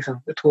vei,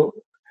 liksom. Jeg tror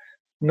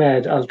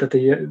med alt dette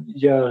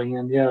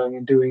gjøringen,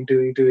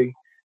 doing,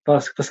 hva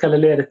skal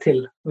det lede til?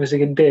 Og hvis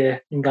ikke det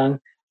en gang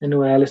er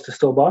noe jeg har lyst til å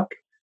stå bak,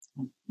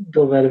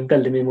 da er det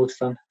veldig mye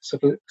motstand. Så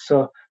å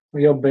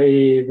jobbe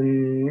I den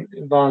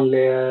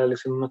vanlige,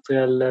 liksom,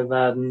 materielle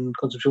verden,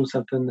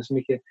 konsumtionssamfunnet, som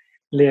ikke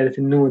leder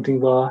til noen ting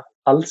bra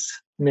alls,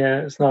 med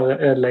snarere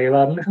ødelegge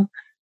verden, liksom.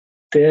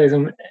 Det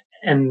liksom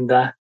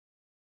enda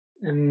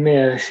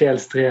mer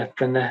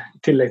sjelsdrepende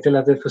I tillegg til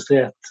at det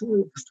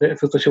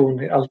frustrasjon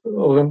I alt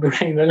og rundt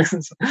omkring det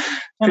liksom.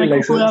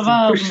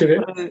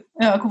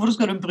 Hvorfor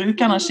skal du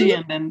bruke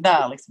energien din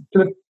der liksom?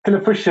 Til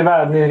å pushe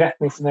verden I en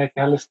retning som jeg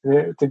ikke har lyst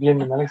til å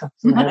begynne med liksom.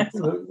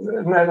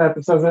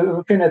 Så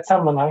finne et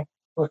sammenheng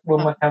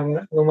hvor man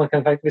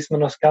kan faktisk, hvis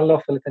man nå skal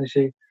ofre litt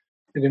energi,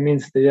 I det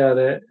minste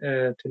gjøre det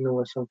til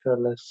noe som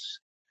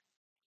føles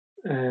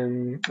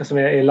som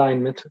I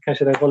alignment,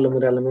 kanskje det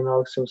rollemodellen min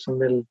også som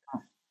vil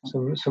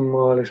som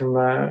må liksom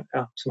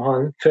ja, som har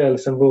en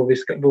følelse om hvor vi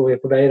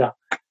på vei da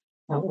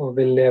og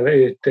vil leve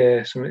ut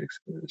det som et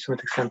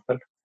eksempel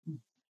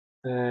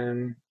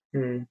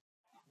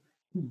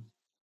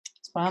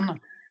Spennende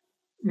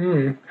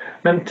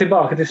Men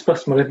tilbake til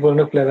spørsmålet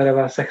hvordan opplever det å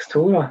være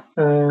 6-2 da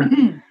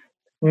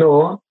nå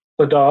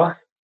og da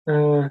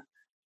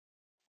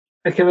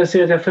jeg kan vel si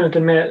at jeg har funnet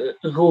en mer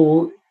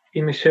ro I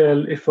meg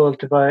selv I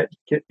forhold til hva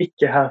jeg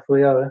ikke er her for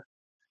å gjøre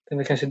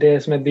det kanskje det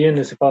som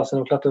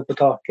begynnelsefasen å klatre opp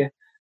på taket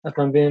at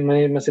man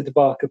ser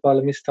tilbake på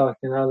alle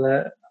mistakene,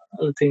 alle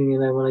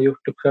tingene man har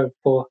gjort og prøvd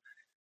på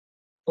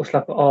å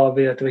slappe av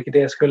I at det var ikke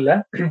det jeg skulle.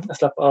 Jeg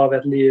slappe av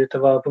I at livet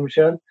tar vare på meg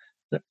selv,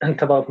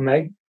 ta vare på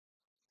meg,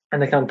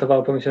 enn jeg kan ta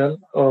vare på meg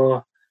selv,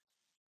 og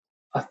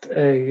at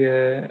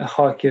jeg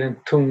har ikke den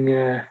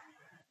tunge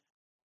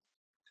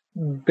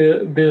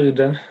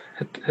byrden,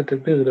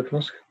 heter byrde på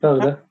norsk?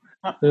 Byrde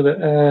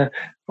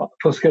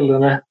på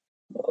skuldrene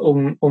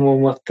om å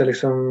måtte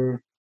liksom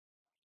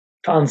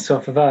ta ansvar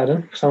for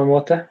verden på samme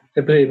måte.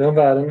 Jeg bryr meg om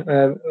verden, og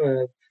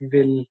jeg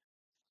vil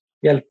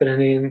hjelpe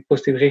den i en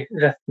positiv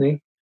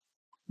retning,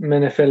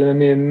 men jeg føler meg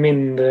mye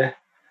mindre,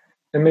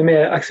 jeg er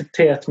mer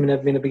akseptert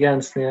med mine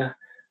begrensninger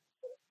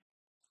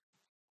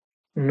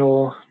nå,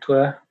 tror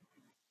jeg.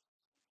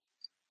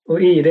 Og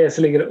i det så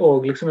ligger det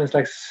også liksom en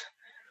slags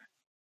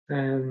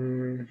en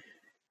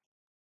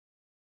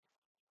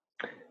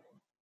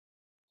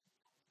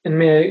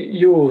mer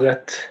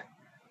jordet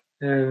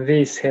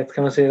vishet,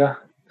 kan man si da.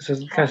 Så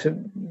kanskje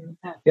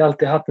vi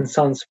alltid har hatt en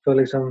sans for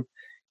liksom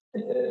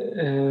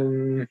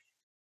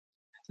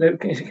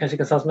kanskje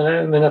ikke en sans,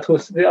 men jeg tror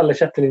vi alle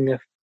kjettelinjer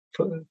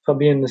fra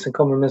begynnelsen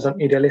kommer med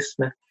sånn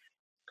idealisme,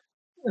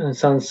 en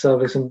sans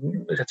av liksom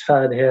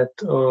rettferdighet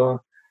og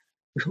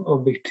liksom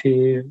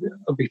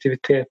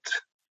objektivitet,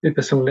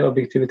 upersonlig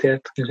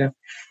objektivitet, kanskje.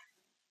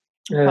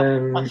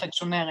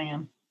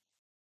 Perfeksjoneringen.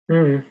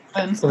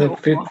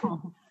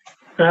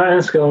 Jeg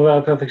ønsker å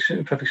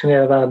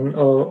perfeksjonere verden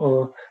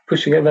og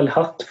pushe veldig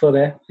hardt for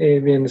det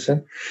i begynnelsen.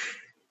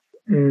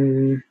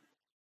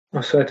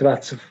 Og så etter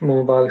hvert så må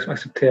man bare liksom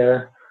akseptere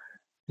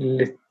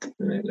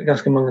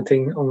ganske mange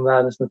ting om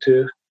verdens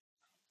natur.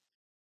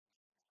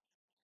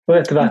 Og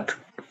etter hvert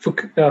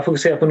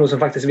fokusere på noe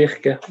som faktisk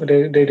virker. Og det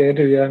er det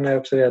du gjør når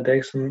jeg observerer deg,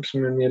 som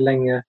er mye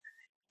lenger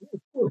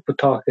på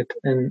taket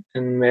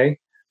enn meg.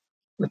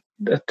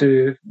 At du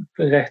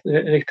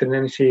rikter din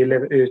energi,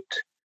 lever ut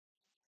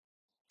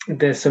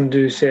det som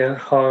du ser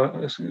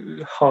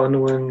har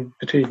noen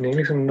betydning,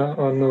 liksom,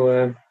 og noe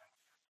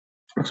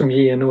som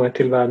gir noe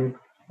til verden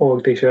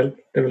og deg selv.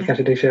 Det er vel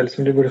kanskje deg selv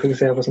som du burde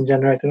fokusere på som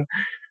generator,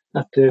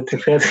 at du er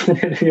tilfreds med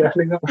det du gjør.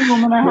 Liksom. Jo,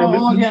 men jeg har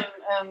også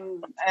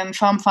en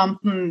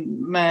 5-15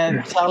 med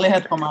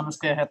kjærlighet på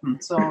menneskeheten.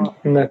 Så,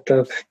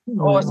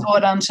 og så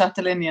den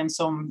sjette linjen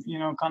som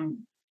kan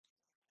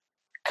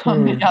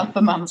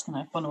hjelpe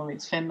menneskene på noe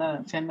vis. Finne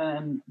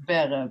en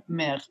bedre,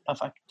 mer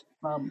perfekt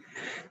verden.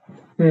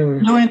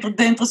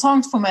 Det er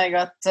interessant for meg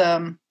at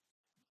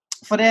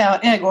for det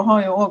jeg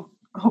har jo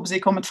også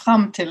kommet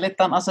frem til litt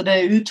den, altså det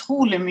er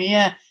utrolig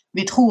mye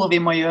vi tror vi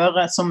må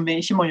gjøre som vi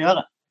ikke må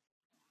gjøre.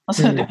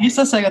 Altså det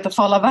viser seg at det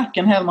faller vekk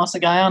en hel masse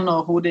greier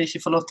når hodet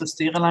ikke får lov til å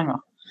styre lenger.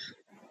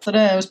 Så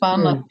det er jo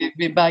spennende at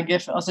vi begge,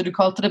 altså du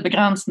kalte det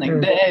begrensning,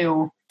 det er jo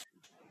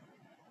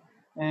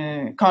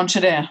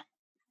kanskje det.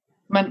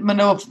 Men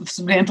det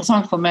blir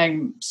interessant for meg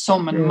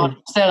som en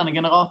manifesterende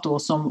generator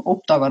som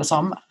oppdager det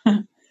samme.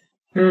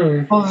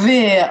 Og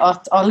ved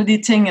at alle de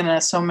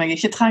tingene som jeg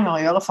ikke trenger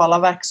å gjøre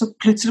faller vekk, så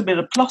plutselig blir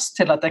det plass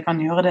til at jeg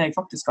kan gjøre det jeg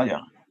faktisk skal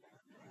gjøre.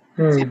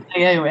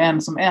 Jeg er jo en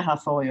som er her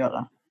for å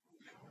gjøre.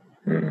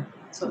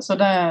 Så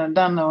det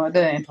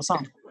er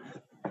interessant.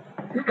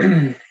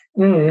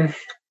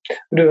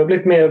 Du har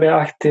blitt mer og mer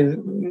aktiv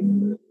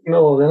med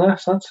årene,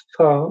 sant?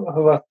 Fra å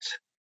ha vært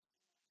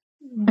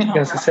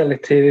ganske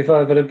selektiv i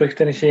forhold til hva du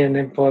brukte energien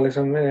din på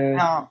liksom,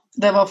 Ja,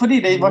 det var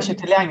fordi det var ikke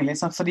tilgjengelig,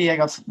 sant? Fordi jeg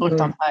har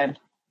brukt den feil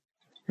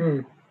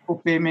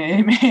oppi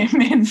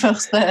min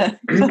første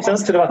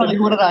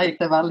periode der gikk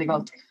det veldig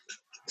galt.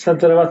 Så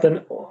det har vært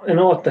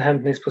en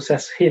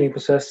återhentningsprosess,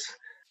 healingprosess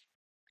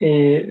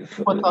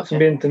som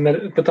begynte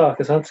på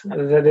taket, sant?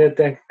 Det er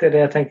det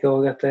jeg tenker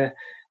også, at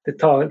det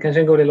tar kanskje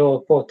en god del år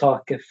på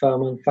taket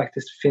før man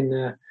faktisk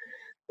finner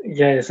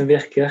greier som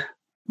virker,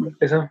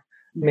 liksom,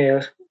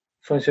 mer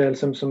for en selv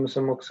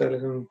som også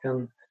liksom kan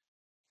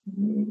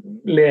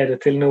lede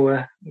til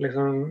noe,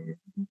 liksom,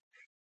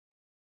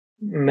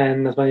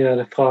 men at man gjør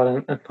det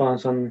fra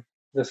en sånn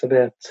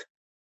reservert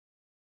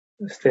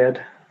sted.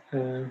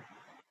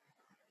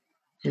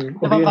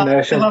 Det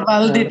var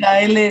veldig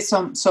deilig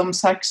som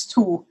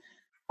 6-2 å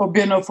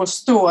begynne å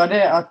forstå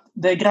det at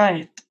det er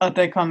greit at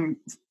jeg kan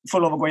få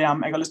lov å gå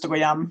hjem. Jeg har lyst til å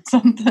gå hjem.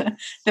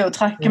 Det å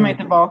trekke meg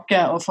tilbake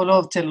og få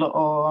lov til å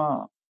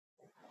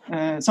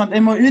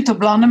jeg må ut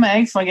og blande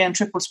meg, for jeg er en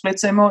triple split,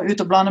 så jeg må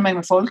ut og blande meg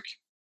med folk.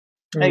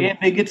 Jeg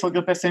er bygget for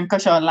gruppe, jeg funker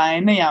ikke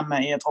alene hjemme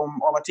i et rom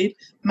over tid,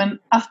 men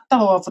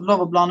etter å ha fått lov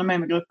å blande meg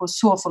med gruppe og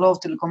så få lov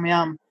til å komme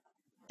hjem,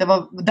 det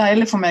var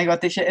deilig for meg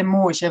at jeg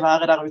må ikke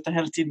være der ute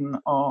hele tiden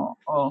og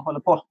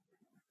holde på.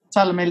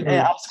 Selv om jeg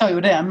elsker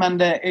jo det,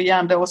 men det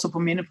er også på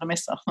mine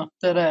premisser.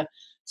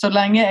 Så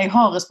lenge jeg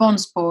har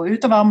respons på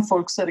ut og være med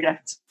folk, så er det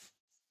greit.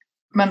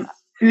 Men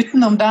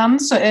utenom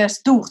den, så er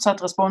stort sett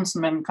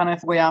responsen min, kan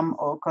jeg få gå hjem,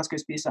 og hva skal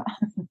jeg spise?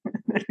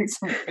 Det er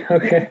liksom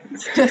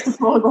det som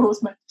foregår hos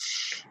meg.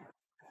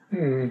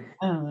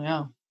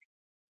 Ja.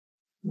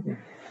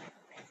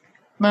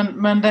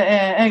 Men det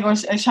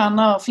jeg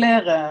kjenner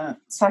flere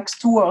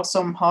 6-2-er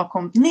som har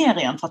kommet ned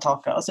igjen fra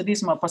taket, altså de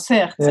som har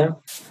passert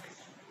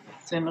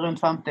sin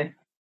rundt 50.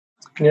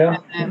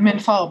 Min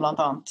far blant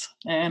annet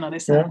er en av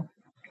disse.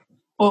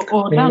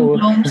 Og den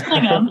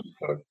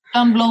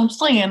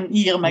blomstringen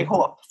gir meg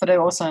håp, for det er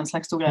jo også en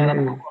 6-2-greie.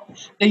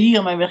 Det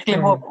gir meg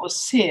virkelig håp å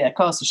se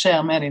hva som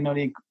skjer med dem når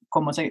de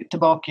kommer seg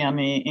tilbake igjen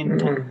i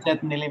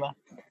intensiteten i livet.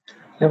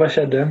 Hva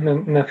skjedde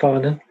med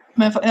faren din?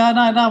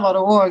 Der var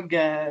det også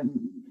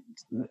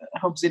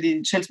jeg håper å si, de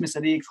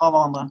skilsmisser de gikk fra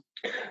hverandre.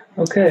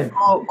 Okay.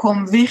 Og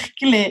kom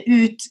virkelig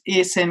ut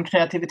I sin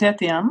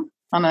kreativitet igjen.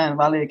 Han en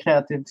veldig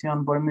kreativ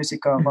fyr, både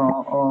musiker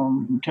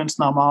og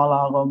kunstner,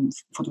 maler og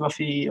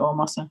fotografi og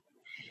masse.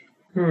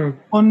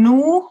 Og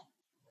nå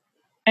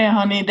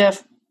han I det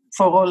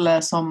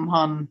forholdet som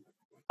han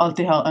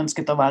alltid har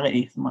ønsket å være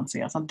I, som man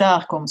sier. Så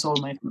der kom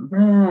soulmaten.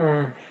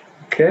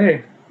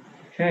 Okay,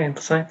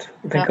 interessant.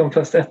 Den kom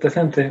først etter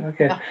 50,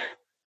 okay.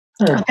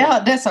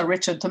 Det sa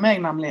Richard til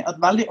meg nemlig,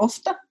 at veldig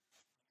ofte,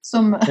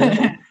 som,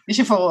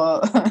 ikke for å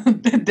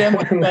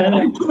demotivere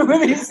deg på noe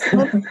vis,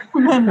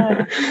 men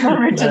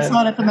Richard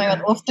sa det til meg,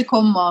 at ofte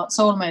kommer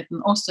soulmaten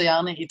også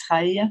gjerne I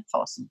tredje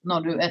fasen, når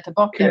du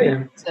tilbake I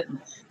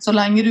så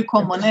lenge du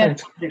kommer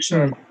ned til deg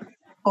selv,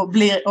 og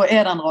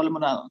den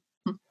rollemodellen.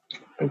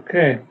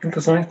 Okay,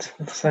 interessant.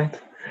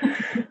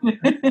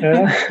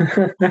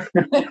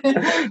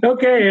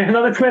 Okay,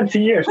 another 20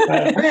 years.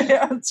 Jeg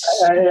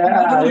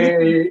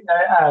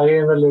I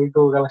en veldig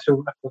god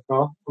relasjon akkurat nå.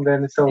 Om det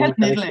litt sånn,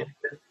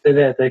 det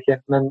vet jeg ikke,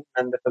 men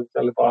det føles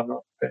veldig bra nå.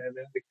 Det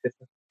viktig.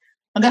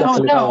 Det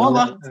har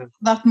også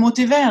vært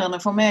motiverende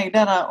for meg,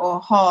 det der å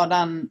ha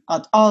den,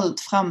 at alt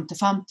frem til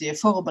 50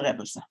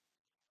 forberedelse.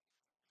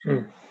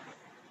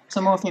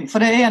 Som også fint. For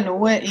det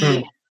noe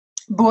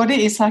både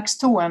I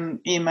 6-2-en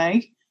I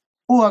meg,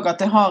 og at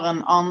det har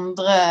en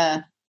andre,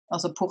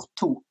 altså port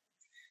 2,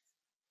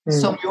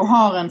 som jo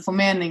har en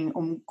formening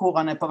om hvor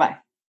han på vei.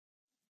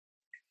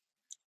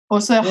 Og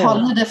så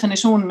halve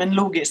definisjonen min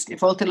logisk I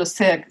forhold til å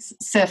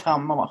se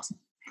fremover.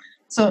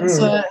 Så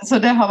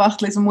det har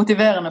vært liksom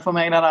motiverende for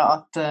meg det der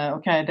at,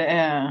 ok, det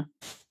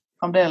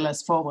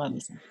fremdeles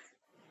forberedelse.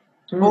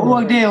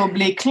 Og det å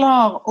bli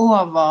klar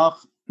over,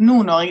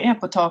 nå når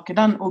jeg på taket,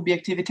 den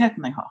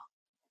objektiviteten jeg har.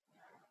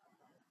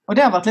 Og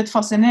det har vært litt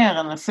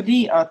fascinerende,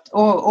 fordi at,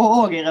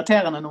 og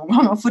irriterende noen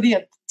ganger, fordi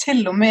at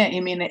til og med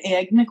I mine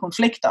egne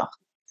konflikter,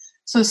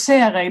 så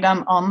ser jeg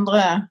den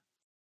andre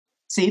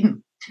siden.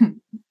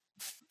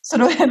 Så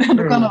da kan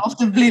det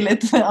ofte bli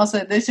litt,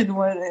 altså det ikke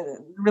noe,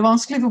 det blir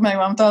vanskelig for meg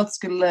å eventuelt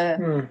skulle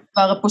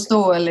være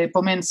påståelig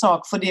på min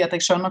sak, fordi at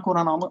jeg skjønner hvor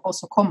den andre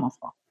også kommer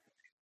fra.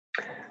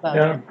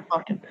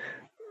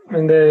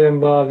 Men det jo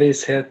en bra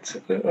vishet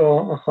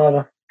å ha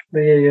da.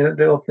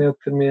 Det åpner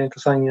opp for mye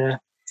interessante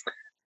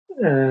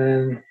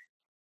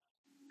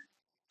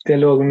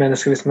dialog med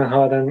mennesker hvis man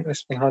har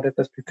det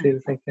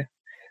perspektivet, tenker jeg.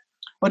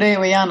 Og det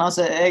jo igjen,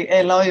 altså,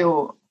 jeg lar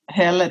jo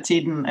hele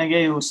tiden,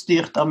 jeg jo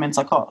styrt av min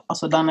sakral,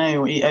 altså den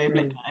jo I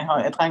øyeblikket,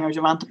 jeg trenger jo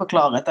ikke vente på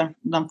klarhet,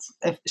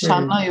 jeg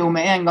kjenner jo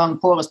med en gang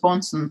på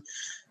responsen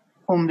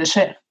om det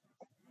skjer.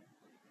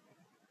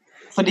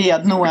 Fordi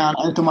at nå han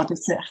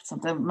automatisert,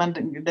 sant? Men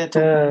det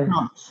tok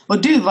nå.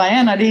 Og du var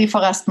en av de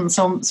forresten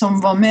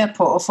som var med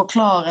på å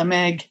forklare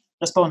meg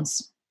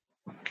respons.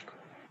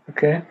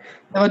 Okay.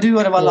 Det var du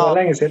og det var lav.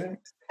 Det lenge siden.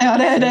 Ja,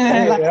 det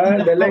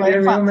det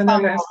lenge, men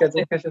jeg husker at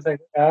jeg kanskje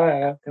sagt,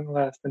 det må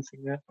være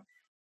spennende.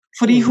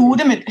 Fordi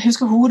hodet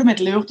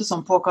mitt lurte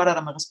sånn på hva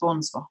det med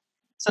respons var.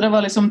 Så det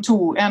var liksom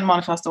en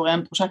manifestor og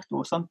en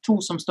prosjektor, sånn, 2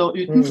 som står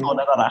utenfor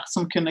det der,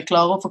 som kunne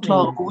klare å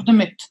forklare hodet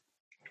mitt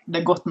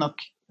det godt nok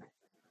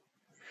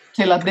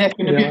til at det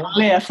kunne begynne å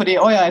le, fordi,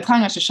 jeg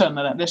trenger ikke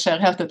skjønne det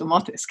skjer helt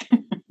automatisk.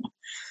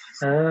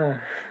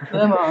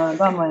 Den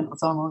var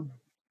interessant også.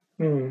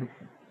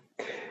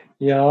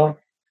 Ja,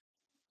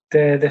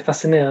 det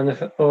fascinerende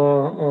å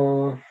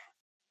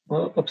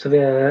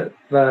observere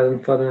verden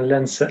fra den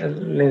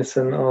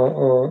linsen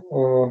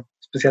og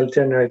spesielt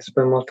generators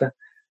på en måte.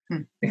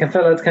 Jeg kan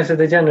føle at kanskje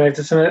det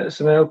generators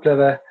som jeg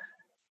opplever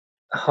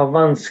har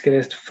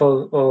vanskeligst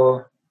for å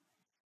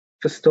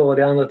forstå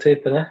de andre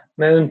typene,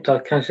 med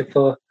unntak kanskje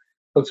for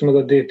folk som har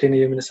gått dypt inn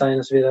I human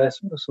design og så videre,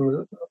 som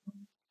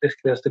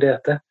virkelig har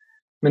studert det.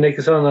 Men det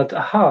ikke sånn at,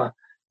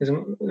 liksom,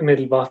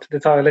 umiddelbart,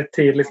 det tar litt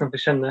tid liksom, for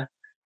å skjønne.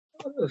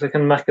 Så jeg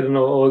kan merke det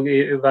nå og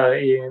være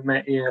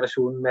I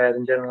relasjon med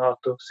en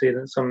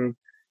generatorsiden som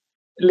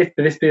litt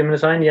bevisst på human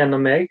design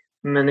gjennom meg,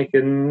 men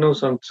ikke noe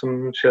sånt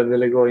som selv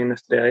ville gå inn og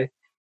studere I.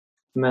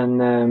 Men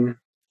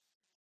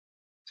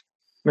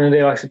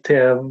det å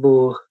akseptere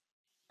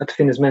at det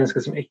finnes mennesker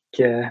som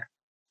ikke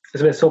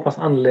som såpass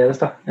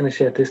annerledes da,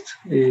 energetisk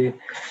I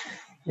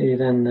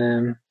den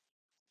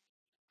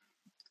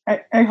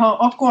Jeg har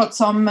akkurat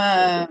samme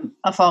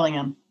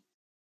erfaringen.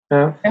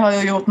 Jeg har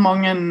jo gjort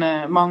mange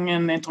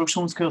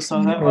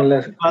introduksjonskurser,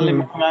 veldig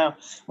mange greier.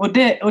 Og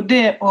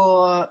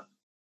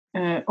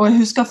jeg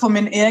husker for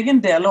min egen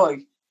del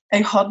også,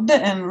 jeg hadde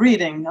en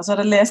reading, altså jeg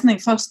hadde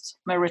lesning først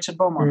med Richard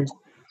Beaumont.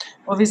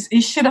 Og hvis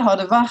ikke det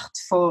hadde vært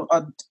for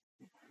at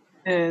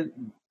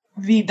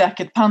vi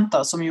dekket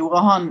Penta, som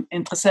gjorde han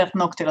interessert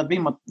nok til at vi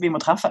må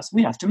treffes,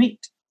 we have to meet.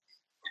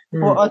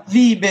 Og at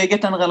vi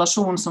bygget en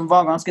relasjon som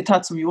var ganske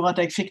tett, som gjorde at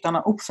jeg fikk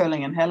denne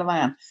oppfølgingen hele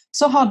veien.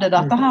 Så hadde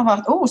dette her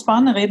vært,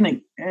 spennende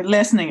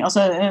lesning,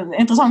 altså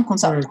interessant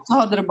konsept. Så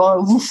hadde det bare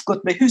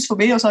gått meg hus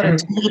forbi, og så hadde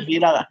det turet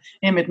videre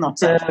I mitt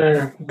natt.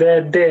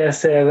 Det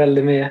ser jeg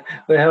veldig mye.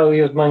 Og jeg har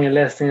gjort mange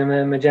lesninger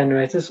med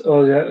generators,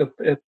 og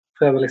jeg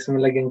prøver liksom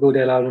å legge en god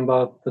del av dem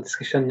bare for at de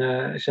skal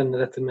skjønne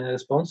dette med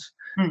respons.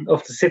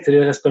 Ofte sitter de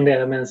og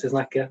responderer mens jeg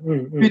snakker.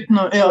 Uten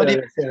å, ja,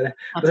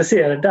 Og så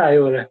sier jeg det, der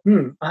gjorde det.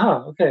 Aha,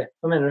 ok,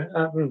 hva mener du?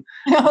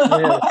 Ja,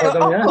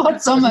 akkurat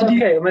samme de.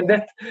 Okay, men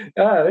det,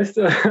 ja, visst.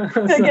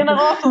 Det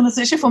generatorene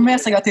som ikke får med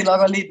seg at de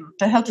lager lyden.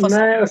 Det helt for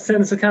seg. Nei, og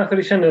sen så kanskje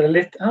de skjønner det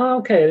litt.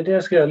 Ok, det det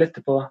jeg skal gjøre litt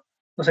på.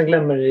 Og så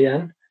glemmer de det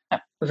igjen.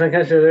 Og så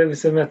kanskje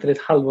hvis jeg møter det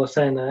et halvår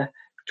senere,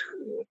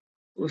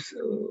 og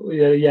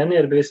igjen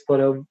det bevisst på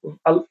det,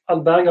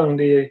 og hver gang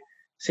de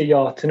sier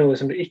ja til noe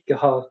som de ikke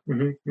har,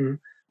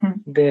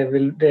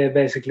 det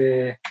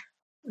basically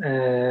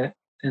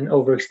en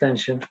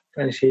overextension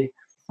på energi.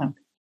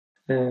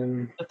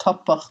 Det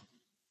tapper.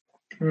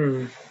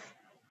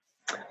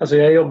 Altså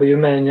jeg jobber jo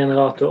med en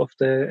generator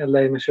ofte, jeg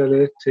leier meg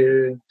selv ut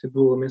til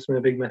broren min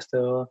som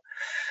byggmester, og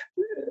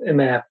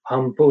med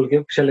ham på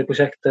forskjellige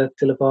prosjekter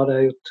til å ha det jeg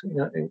har gjort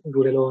en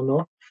god del år nå.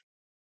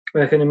 Og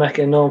jeg kan jo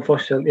merke enorm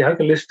forskjell. Jeg har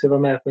ikke lyst til å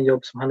være med på en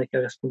jobb som han ikke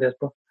har respondert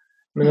på.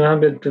 Men når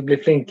han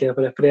blir flinkere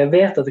på det, fordi jeg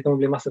vet at det kommer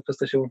å bli masse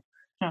prestasjon.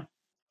 Ja.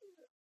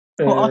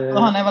 Og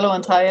han vel også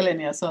en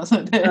tredjelinje, så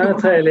det jo...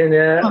 en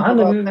tredjelinje. Han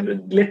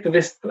litt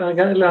bevisst,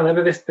 han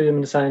bevisst på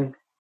human design.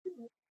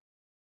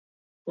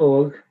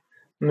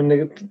 Men det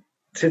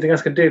sitter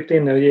ganske dypt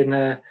inne og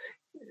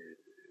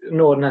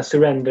nå den her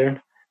surrenderen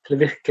til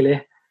å virkelig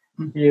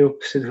gi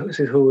opp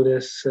sitt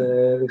hodes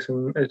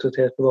liksom,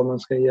 autoritet på hva man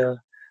skal gjøre,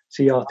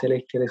 si ja til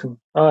eller ikke. Liksom.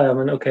 Ja,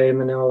 men ok,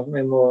 men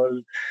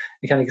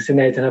jeg kan ikke si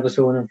nei til denne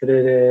personen fordi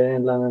det en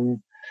eller annen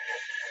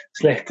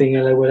slekting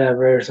eller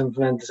whatever som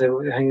forventer seg.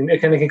 Jeg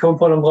kan ikke komme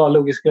på noen bra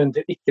logisk grunn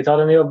til å ikke ta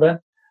denne jobben.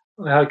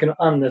 Og jeg har ikke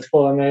noe annet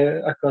for meg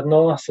akkurat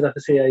nå, så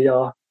derfor sier jeg ja,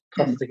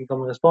 tross at det ikke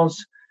kommer respons.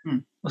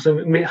 Og så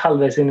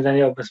halvveis inn i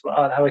den jobben, så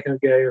det her var ikke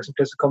noe gøy, og så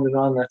plutselig kommer det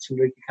noe annet som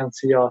du ikke kan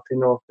si ja til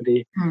nå, fordi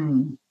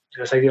du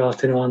har sagt ja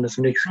til noe annet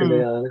som du ikke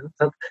skulle gjøre.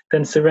 Så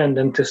den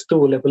surrenderen til å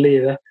stole på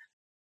livet,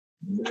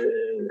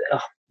 ja,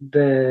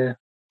 det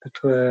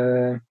tror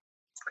jeg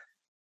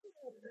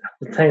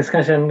det trengs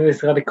kanskje en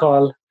viss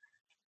radikal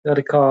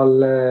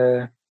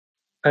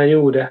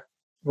periode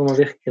hvor man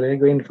virkelig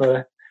går inn for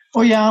det.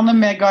 Og gjerne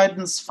med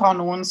guidance fra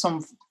noen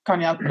som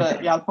kan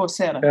hjelpe å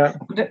se det. Ja.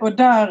 Og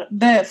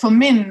for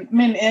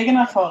min egen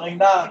erfaring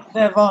der,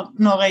 det var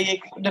når jeg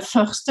gikk det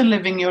første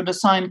Living Your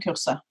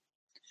Design-kurset.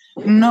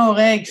 Når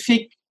jeg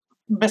fikk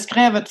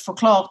beskrevet,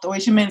 forklart og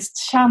ikke minst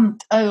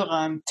kjent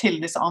auraen til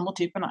disse andre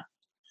typene.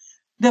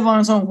 Det var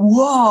en sånn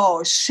wow,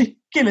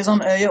 skikkelig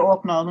sånn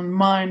øyeåpner, en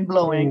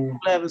mind-blowing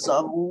opplevelse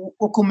av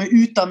å komme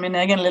ut av min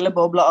egen lille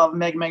boble av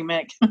meg,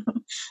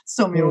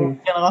 som jo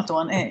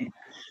generatoren i.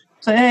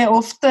 Så jeg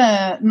ofte,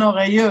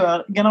 når jeg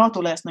gjør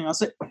generatorlesninger,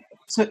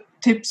 så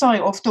tipser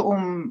jeg ofte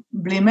om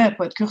bli med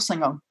på et kurs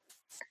en gang.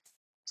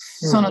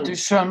 Sånn at du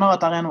skjønner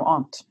at det noe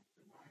annet.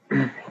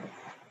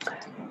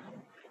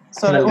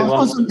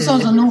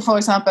 Sånn som nå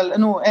for eksempel,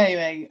 nå jo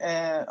jeg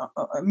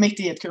midt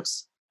i et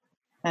kurs.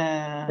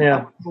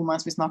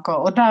 Mens vi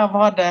snakker, og der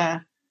var det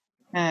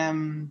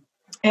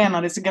en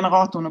av disse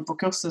generatorene på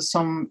kurset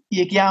som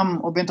gikk hjem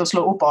og begynte å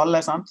slå opp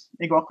alle, sant?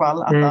 I går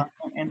kveld etter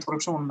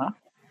introduksjonen der,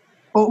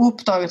 og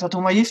oppdaget at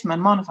hun var gift med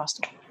en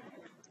manifestor.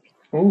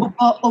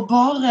 Og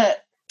bare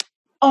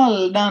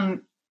all den,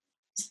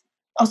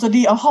 altså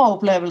de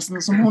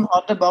aha-opplevelsene som hun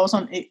hadde bare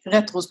sånn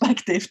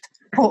retrospektivt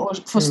på å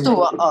forstå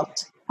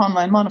at han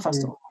var en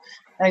manifestor.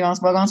 Det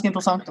var ganske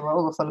interessant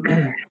å følge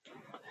med.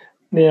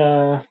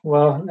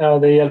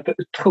 Det hjelper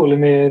utrolig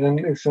mye i den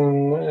liksom,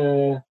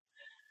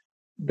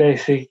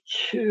 basic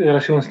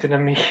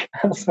relasjonsdynamikk.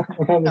 Altså,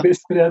 man har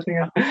bevisst på de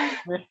tingene.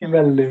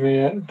 Veldig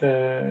mye. Det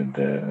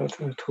et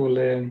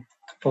utrolig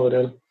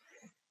fordel.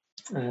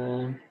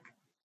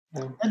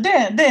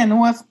 Det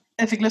noe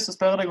jeg fikk lyst til å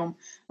spørre deg om.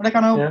 Og det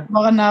kan jeg jo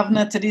bare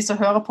nevne til de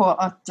som hører på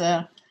at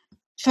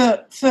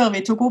før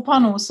vi tok opp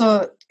her nå,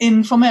 så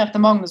informerte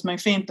Magnus meg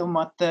fint om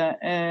at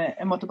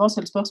jeg måtte bare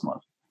stille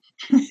spørsmål.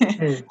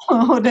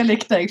 Og det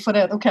likte jeg, for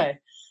det ok,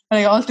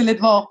 jeg alltid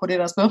litt var på de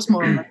der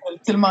spørsmålene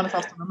til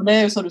manifestene, men det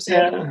jo så du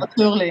sier, det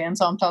naturlig i en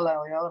samtale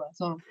å gjøre det.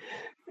 Så.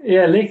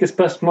 Jeg liker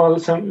spørsmål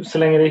så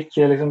lenge det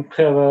ikke liksom,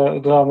 prøver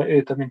å dra meg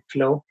ut av min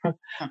flow.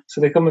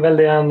 Så det kommer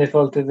veldig an i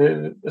forhold til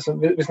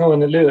hvis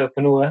noen lurer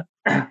på noe,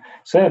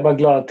 så jeg bare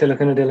glad til å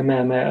kunne dele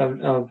med meg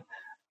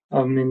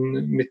av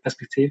mitt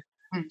perspektiv.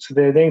 Så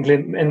det egentlig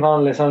en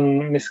vanlig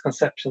sånn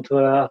misconception, tror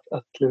jeg,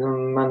 at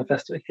liksom,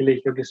 manifestor ikke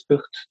liker å bli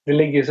spurt. Det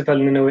ligger jo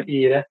selvfølgelig noe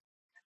i det,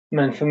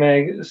 men for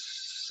meg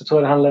så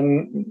tror jeg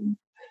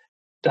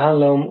det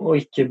handler om å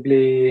ikke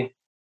bli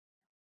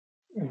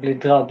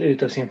dratt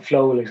ut av sin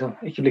flow, liksom.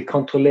 Ikke bli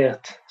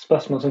kontrollert.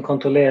 Spørsmål som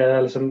kontrollerer,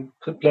 eller som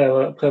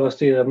prøver å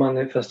styre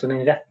manifestoren i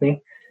en retning,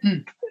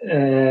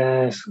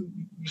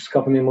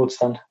 skaper mye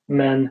motstand.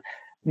 Men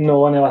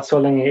når man har vært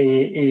så lenge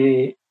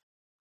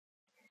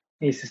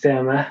i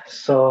systemet,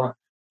 så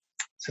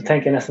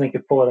tenker jeg nesten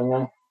ikke på det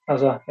engang.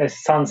 Altså, jeg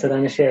sanser det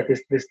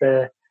energetisk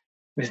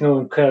hvis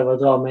noen prøver å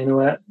dra meg i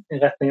noe i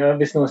retning, og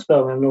hvis noen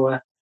spør meg om noe,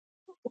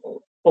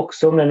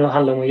 også om det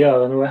handler om å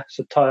gjøre noe,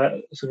 så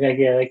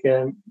reagerer jeg ikke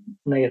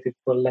negativt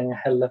på det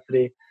lenger heller,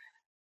 fordi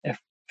jeg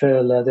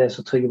føler det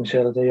så trygg meg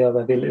selv at jeg gjør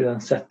hva jeg vil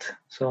uansett.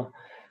 Så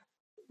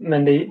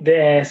men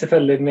det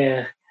selvfølgelig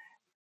mer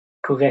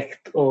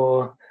korrekt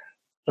og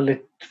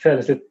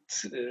føles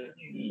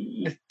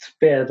litt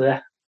bedre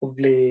å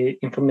bli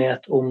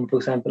informert om for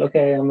eksempel, ok,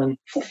 ja, men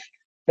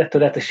dette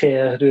og dette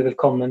skjer, du er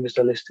velkommen hvis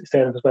du har lyst, i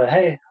stedet for å spørre,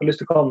 hei, har du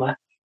lyst til å komme?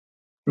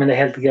 Men det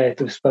er helt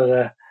greit å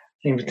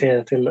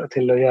invitere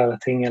til å gjøre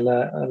ting,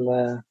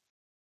 eller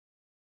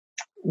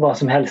hva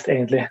som helst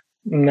egentlig.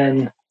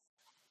 Men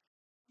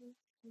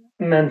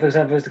for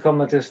eksempel hvis det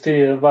kommer til å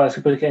styre hva jeg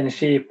skal bruke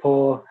energi på,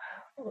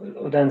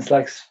 og den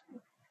slags,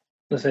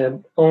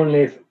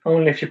 only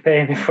if you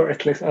pay me for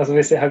it, liksom. Altså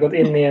hvis jeg har gått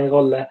inn i en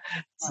rolle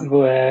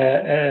hvor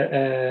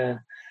jeg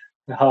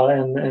har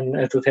en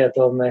autoritet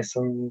over meg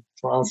som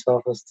har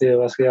ansvar for å styre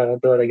hva jeg skal gjøre,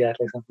 da er det greit,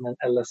 liksom. Men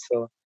ellers så...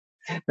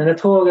 Men jeg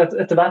tror at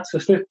etter hvert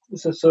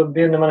så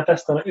begynner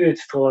manifestene å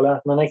utstråle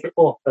at man er ikke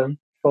åpen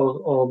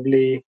for å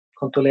bli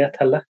kontrollert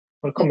heller.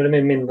 Og det kommer det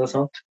mye mindre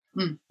sånt.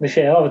 Det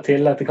skjer av og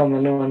til at det kommer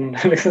noen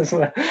liksom,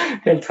 som er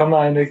helt fra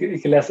meg og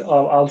ikke leser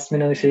av alt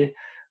min energi.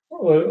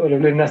 Og det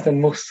blir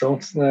nesten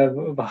morsomt.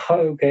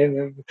 Ok, jeg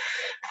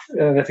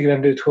vet ikke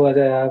hvem du tror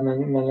det er, men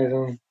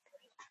liksom...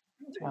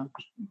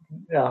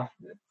 Ja.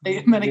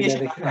 Men jeg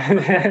er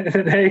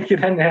ikke det er ikke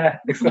den jeg er,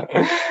 liksom.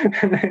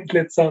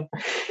 Litt sånn.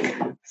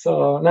 Så,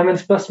 nei, men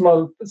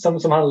spørsmål som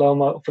handler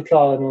om å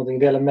forklare noe,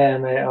 dele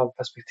med meg av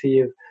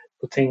perspektiv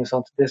på ting og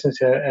sånt, det synes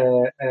jeg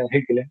er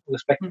hyggelig og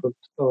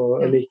respektfullt,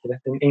 og jeg liker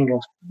det. Det er en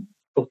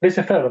inngangspunkt. Hvis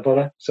jeg føler på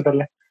det,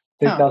 selvfølgelig.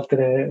 Det er ikke alltid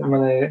det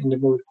man er under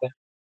det.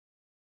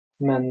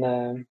 Men...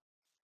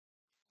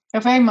 Ja,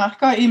 for jeg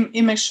merker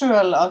i meg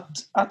selv at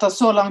etter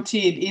så lang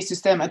tid i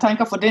systemet, jeg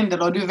tenker for din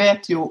del, og du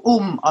vet jo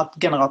om at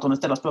generatorene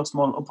stiller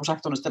spørsmål, og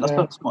prosjektorene stiller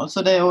spørsmål,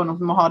 så det er jo noe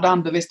med å ha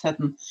den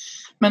bevisstheten.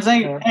 Men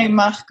jeg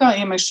merker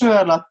i meg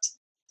selv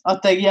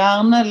at jeg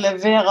gjerne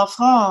leverer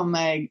fra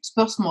meg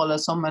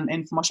spørsmålet som en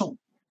informasjon.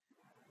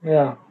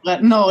 Ja.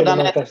 Når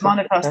den er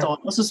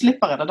manifesteren, og så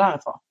slipper jeg det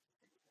derifra.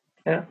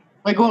 Ja.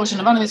 Og jeg går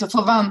ikke nødvendigvis og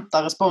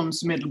forventer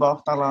respons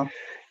umiddelbart, eller...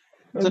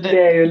 Det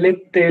er jo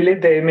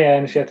mer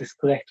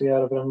energetisk korrekt å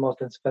gjøre det på den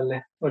måten,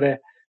 selvfølgelig. Og det,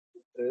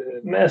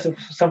 som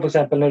for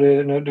eksempel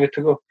når du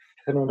tok opp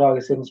for noen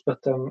dager siden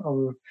spurte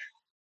om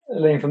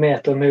eller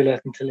informerte om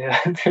muligheten til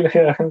å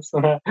gjøre en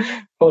sånn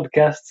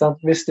podcast,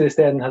 sant? Hvis du i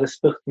stedet hadde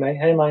spurt meg,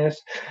 hei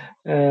Magnus,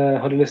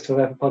 har du lyst til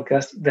å være på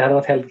podcast? Det hadde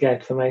vært helt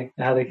greit for meg.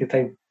 Jeg hadde ikke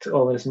tenkt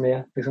over det så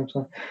mye, liksom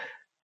sånn.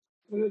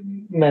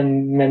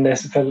 Men det er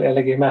selvfølgelig, jeg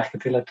legger merke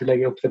til at du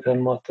legger opp det på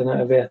den måten, og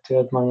jeg vet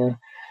jo at mange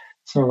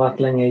som har vært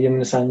lenge i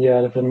gymnesen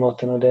gjør det på den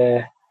måten, og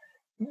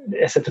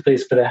jeg setter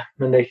pris på det,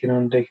 men det er ikke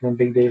noen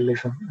big deal,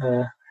 liksom.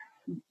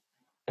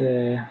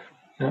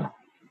 Ja.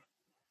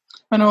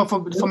 Men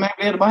for meg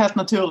blir det bare helt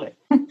naturlig.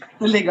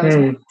 Det ligger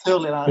liksom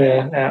naturlig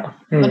der.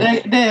 Men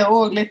det er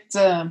også litt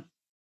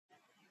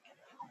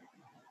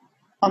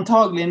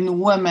antagelig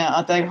noe med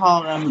at jeg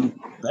er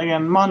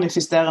en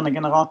manifesterende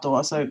generator,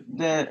 altså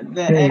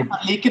jeg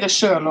liker det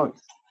selv også.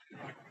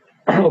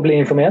 Å bli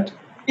informert?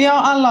 Ja,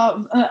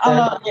 eller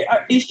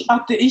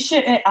at det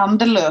ikke er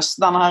endeløs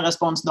denne her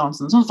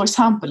responsdansen, sånn for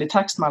eksempel i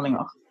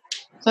tekstmeldinger.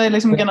 Så er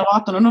liksom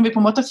generatoren, når vi på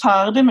en måte er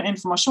ferdig med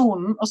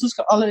informasjonen, og så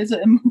skal alle disse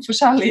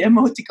forskjellige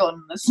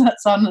emoticonene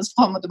sendes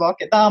frem og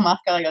tilbake, der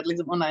merker jeg at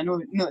liksom, nei, nå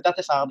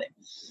dette er ferdig.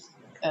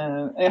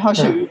 Jeg har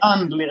ikke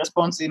uendelig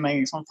respons i meg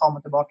sånn frem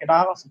og tilbake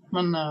der, altså.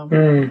 Men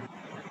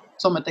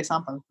som et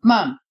eksempel.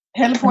 Men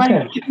hele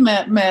poenget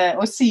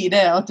med å si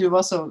det at du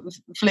var så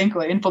flink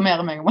å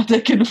informere meg om at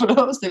jeg kunne få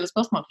lov å stille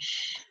spørsmål,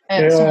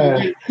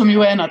 som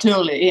jo er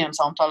naturlig i en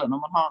samtale når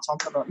man har en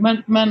samtale.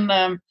 Men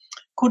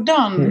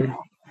hvordan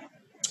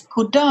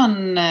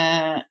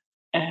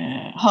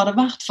har det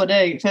vært for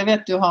deg, for jeg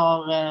vet du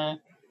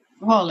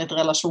har litt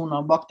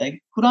relasjoner bak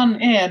deg, hvordan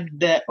er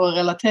det å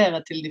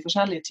relatere til de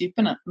forskjellige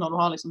typene når du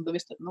har liksom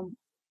bevisstheten om det?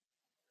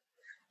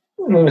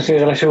 Når du sier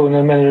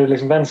relasjoner, mener du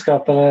liksom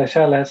vennskap eller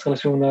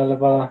kjærlighetsrelasjoner eller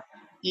bare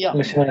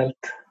eller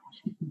generelt?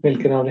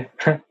 Hvilken av de?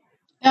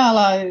 Ja,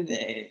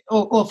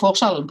 og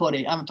forskjellen på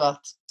de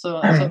eventuelt. Så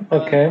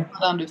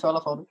den du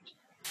føler for det.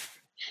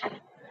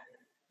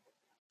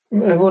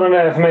 Hvordan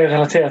er det for meg å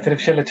relatere til de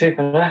forskjellige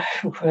typene?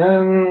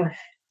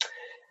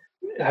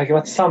 Jeg har ikke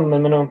vært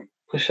sammen med noen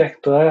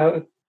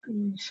prosjekter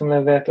som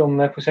jeg vet om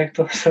med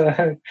prosjekter,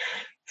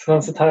 så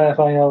tar jeg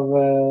erfaring av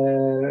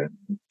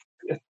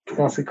et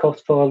ganske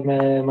kort forhold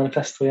med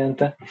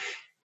manifestorjente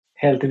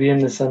helt i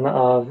begynnelsen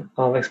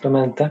av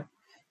eksperimentet.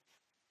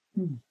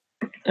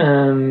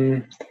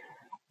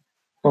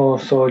 Og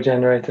så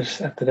generators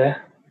etter det.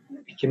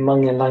 Ikke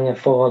mange lange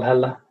forhold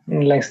heller.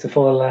 Det lengste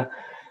forholdet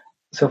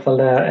i så fall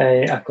det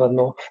er akkurat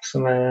nå,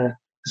 som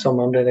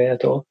sommeren blir det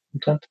et år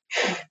omtrent.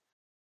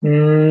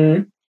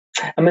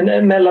 Men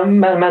mellom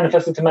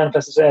manifestor til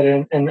manifestor så er det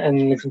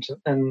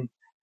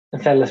en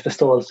felles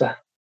forståelse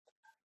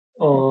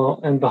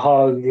og en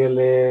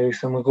behagelig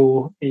liksom, ro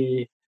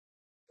i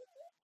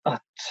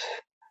at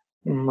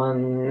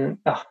man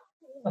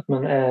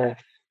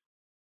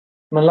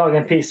lager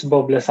en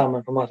peace-boble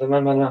sammen på en måte,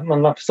 men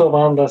man forstår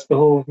hverandres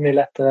behov mye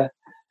lettere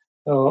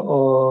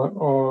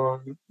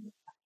og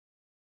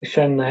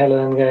skjønner hele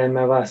den greien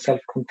med å være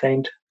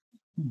self-contained.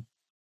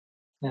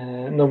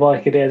 Nå var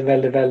ikke det et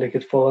veldig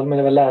vellykket forhold, men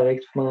det var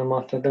lærerikt på mange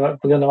måter. Det var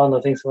på grunn av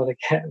andre ting så var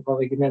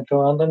vi ikke ment for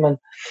hverandre,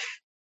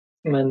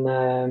 men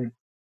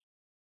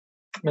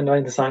det var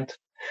interessant.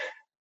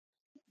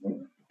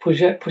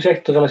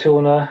 Prosjekt og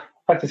relasjoner.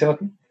 Faktisk har jeg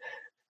vært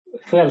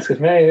forelsket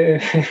med i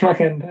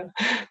mange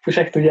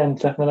prosjekt og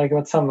jenter, men jeg har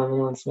ikke vært sammen med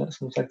noen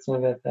som sagt som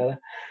jeg vet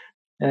det.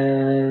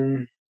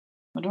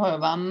 Men du har jo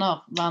venner.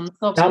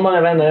 Jeg har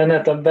mange venner, jeg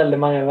har veldig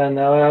mange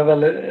venner, og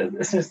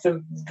jeg synes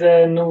det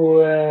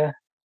noe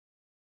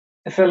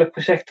jeg føler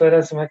prosjekter er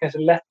den som er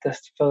kanskje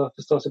lettest for å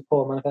forstå seg på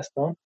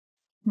manifestoren.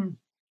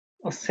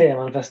 Og se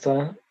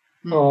manifestoren.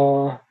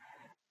 Og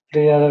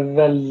det gjør det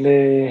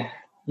veldig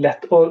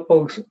lett.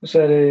 Og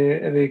så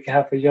er vi ikke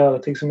her for å gjøre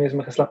ting så mye som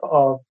man kan slappe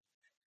av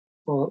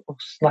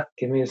og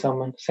snakke mye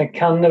sammen. Sen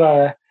kan det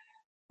være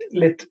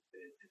litt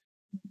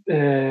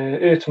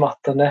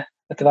utmattende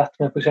etter hvert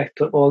med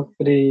prosjekter, og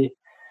fordi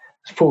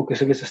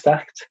fokuset blir så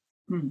sterkt.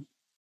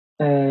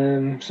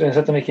 Så jeg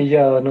setter meg ikke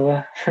gjør noe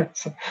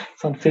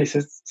sånn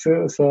fysisk,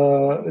 så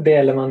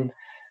deler man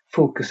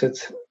fokuset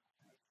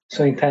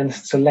så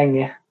intenst, så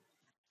lenge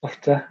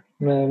ofte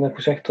med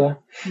prosjekter.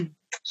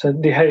 Så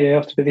de høyer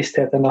ofte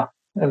bevisstheten da,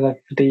 eller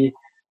fordi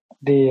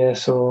de er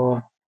så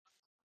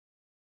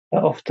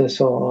ofte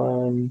så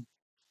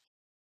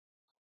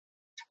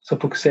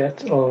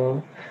fokusert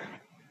og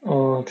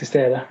til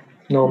stede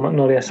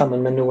når de er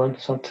sammen med noen,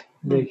 sant?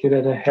 Det er ikke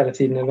det hele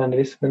tiden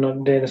nødvendigvis, men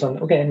når det er sånn,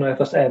 ok, når jeg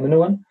først er med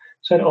noen,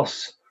 så er det oss.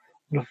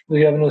 Da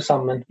gjør vi noe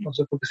sammen, og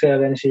så fokuserer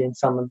vi energien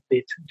sammen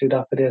dit. Det er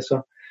derfor det er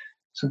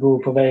så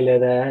god på å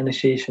veilede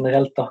energi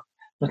generelt da.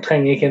 Nå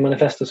trenger ikke en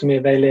manifesto så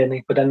mye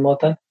veiledning på den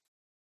måten,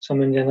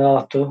 som en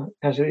generator,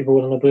 kanskje i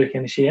hvordan å bruke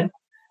energien,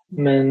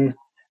 men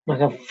man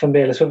kan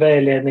fremdeles få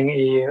veiledning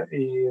i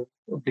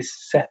å bli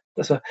sett.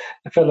 Altså,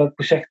 jeg føler at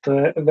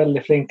prosjekter er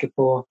veldig flinke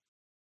på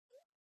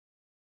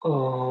å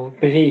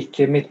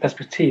berike mitt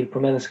perspektiv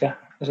på mennesker.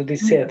 Altså, de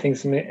ser ting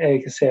som jeg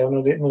ikke ser, og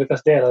når de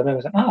kan dele det med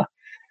meg, sånn,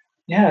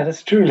 yeah,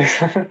 that's true,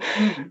 liksom.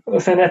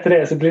 Og sen etter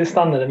det så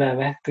stanner det med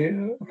meg.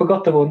 På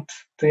godt og vondt.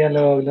 Det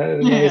gjelder også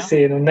når vi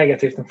sier noe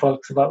negativt om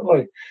folk, så bare,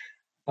 oi,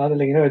 ja, det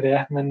ligger noe i det,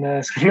 men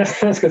jeg skulle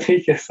nesten ønske at vi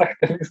ikke sagt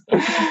det, liksom.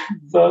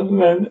 Så,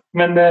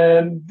 men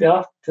ja,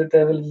 det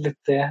er vel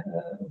litt det,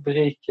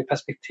 berike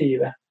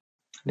perspektivet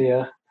de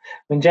gjør.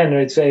 Men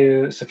Generates er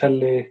jo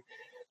selvfølgelig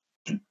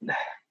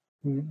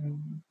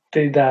det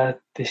er der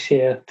det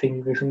skjer ting,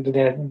 liksom. Det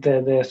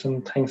er det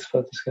som trengs for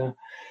at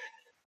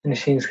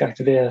energien skal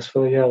aktiveres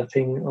for å gjøre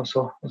ting, og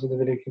så. Altså, det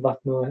ville ikke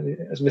vært noe,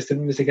 altså, hvis det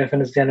ikke hadde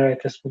funnet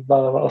generators,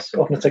 bare var oss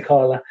åpnet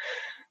sakaler,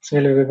 så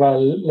ville vi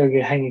bare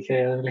lage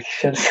hengekreier, det ville ikke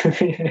skjedd så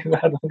mye i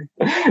verden.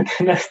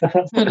 Nesten.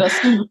 Det er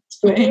surt,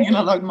 for ingen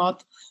har lagd mat.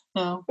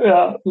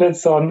 Ja, litt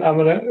sånn. Ja,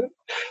 men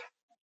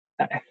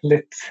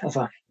litt,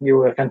 altså,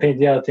 jo, jeg kan fint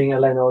gjøre ting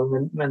alene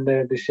også, men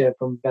det skjer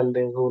på en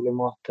veldig rolig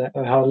måte.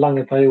 Jeg har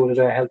lange perioder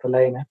der jeg er helt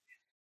alene,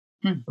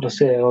 og da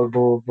ser jeg også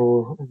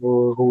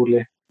hvor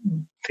rolig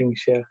ting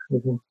skjer i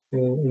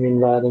min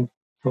verden,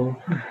 og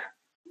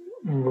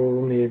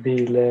hvor mye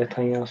bil jeg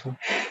trenger, altså.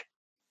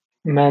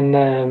 Men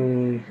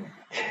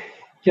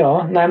ja,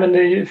 nei, men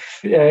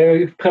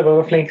jeg prøver å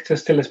være flink til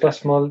å stille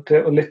spørsmål,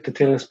 til å lytte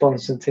til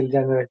responsen til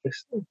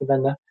generators og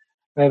venner.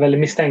 Jeg er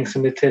veldig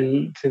mistenksom til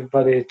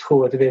hva de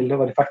tror at de vil, og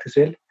hva de faktisk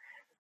vil.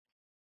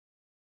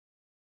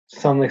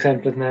 Som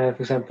eksempel med,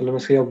 for eksempel, om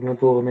jeg skal jobbe med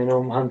broren min,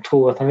 om han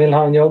tror at han vil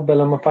ha en jobb,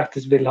 eller om han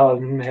faktisk vil ha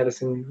med hele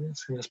sin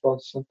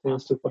respons. Det er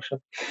en stor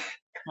forskjell.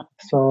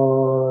 Så,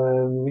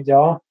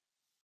 ja.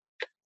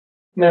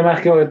 Men jeg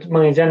merker også at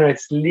mange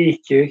generators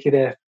liker jo ikke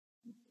det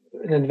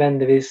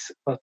nødvendigvis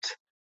at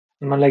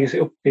man legger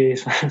seg opp i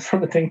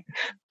sånne ting.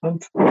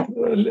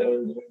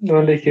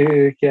 Noen liker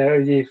jo ikke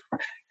å gi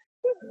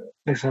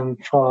liksom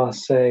fra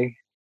seg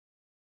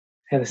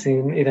hele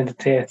sin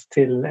identitet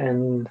til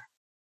en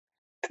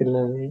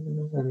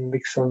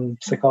liksom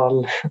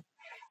sakal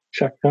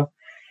chakra.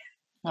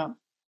 Ja.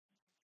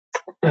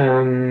 Det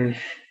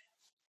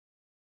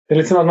er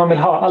litt sånn at man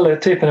vil ha, alle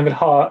typene vil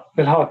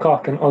ha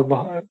kaken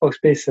og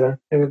spise den.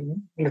 Det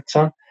er litt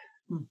sånn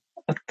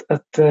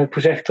at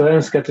prosjekter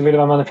ønsker at det vil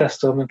være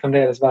manifester, men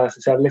fremdeles være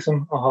seg selv, liksom,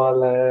 og ha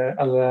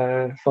alle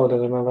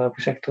fordeler med å være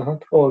prosjekter,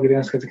 sant? Og de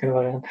ønsker at det kunne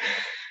være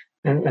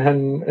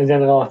en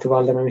generator av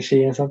all den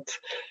energien, sant?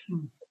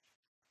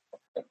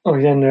 Og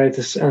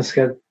generators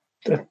ønsker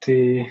at de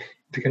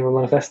kunne være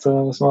manifester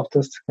som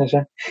oftest,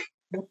 kanskje.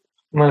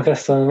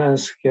 Manifesteren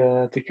ønsker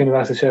at de kunne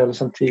være seg selv og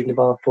samtidig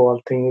bare få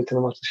allting uten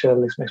å måtte selv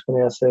liksom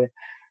eksponere seg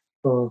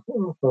for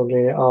å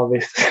bli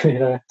avvist og så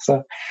videre. Så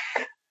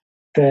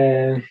det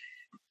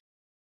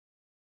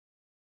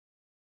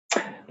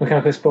nå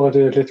kan jeg spørre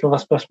du litt hva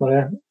spørsmålet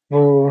er.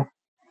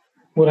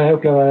 Hvordan jeg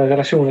opplever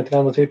relasjoner til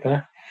andre typer.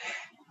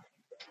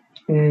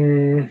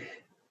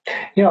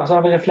 Ja, så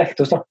har vi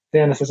reflektors da. Det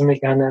eneste som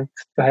ikke har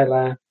nevnt på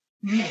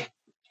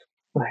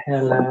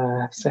hele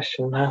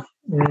sessionen her.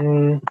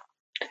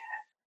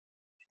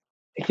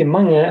 Jeg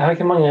har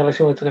ikke mange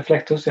relasjoner til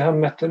reflektors. Jeg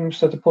har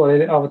støttet på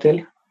det av og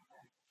til.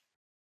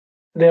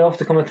 Det jeg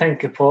ofte kommer å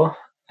tenke på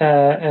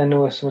er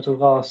noe som jeg tror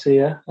Ra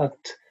sier,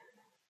 at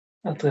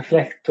at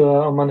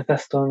reflektor og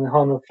manifestoren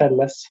har noe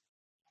felles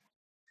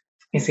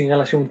i sin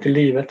relasjon til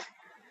livet.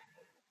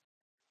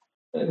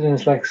 Det er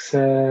en slags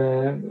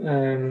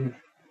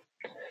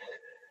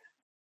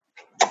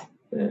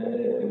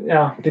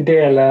de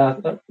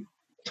deler,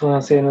 tror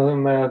han sier noe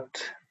med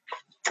at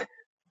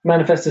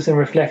manifestors and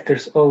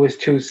reflectors always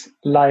choose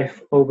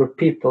life over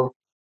people,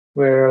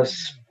 whereas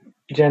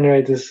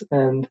generators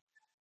and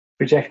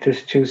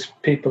projectors choose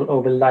people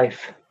over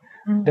life.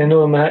 Det er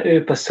noe med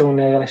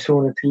upersonlige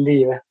relasjoner til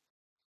livet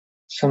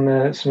som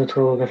jeg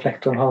tror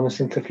reflektoren har med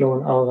sin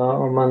teflon-aura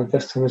og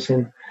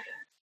manifestoren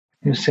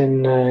med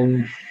sin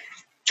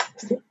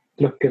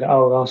lukkede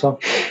aura og sånn.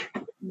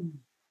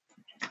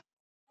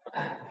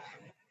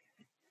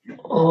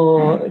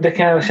 Og det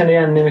kan jeg kjenne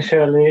igjen i meg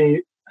selv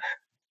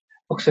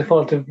også i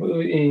forhold til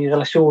i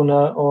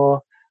relasjoner,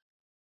 og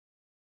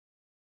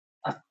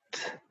at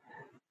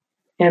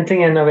en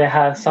ting er når vi er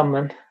her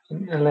sammen,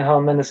 eller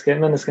har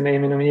menneskene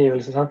i min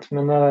omgivelse, sant?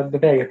 Men når jeg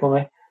beveger på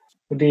meg,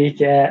 og de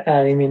ikke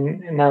er i min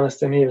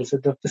nærmeste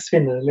omgivelse, da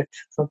forsvinner det litt.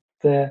 Sant?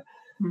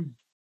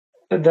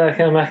 Der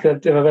kan jeg merke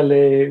at jeg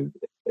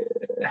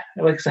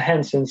var ikke så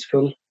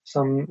hensynsfull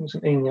som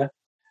yngre.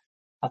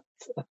 At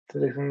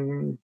liksom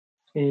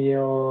i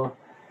å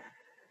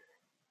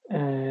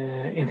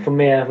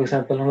informere for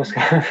eksempel om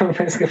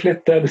jeg skal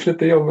flytte eller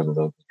slutte jobben og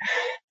sånt.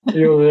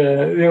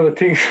 Gjorde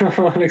ting som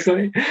var liksom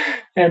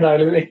en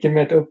dag ikke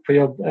møte opp på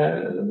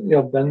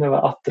jobben. Jeg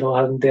var 18 år,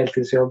 hadde en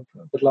deltidsjobb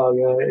på et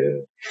lager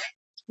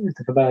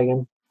utenfor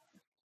Bergen.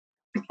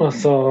 Og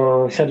så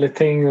skjedde litt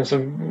ting, og så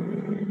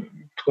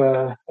tror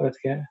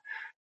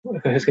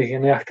jeg husker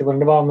ikke nøyaktig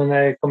hvordan det var, men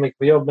jeg kom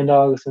ikke på jobb en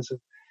dag, og så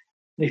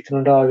gikk det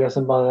noen dager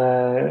som bare,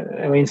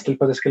 jeg var innstilt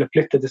på at jeg skulle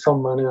flytte til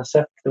sommeren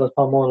uansett. Det var et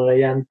par måneder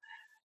igjen.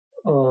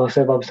 Og så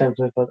jeg bare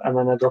bestemte meg for at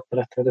jeg dropper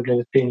dette. Det ble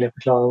litt pinlig å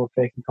forklare hvorfor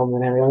jeg ikke kom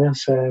den ene gangen,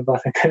 så jeg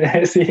bare tenkte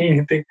jeg sier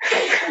ingenting.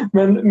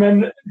 Men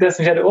det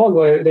som skjedde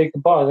også, det er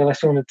ikke bare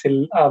relasjoner til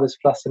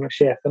arbeidsplassen og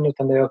sjefen,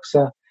 utan det er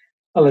også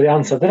alle de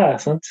ansatte der,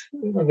 sant?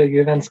 Man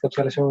bygger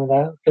vennskapsrelasjoner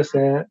der.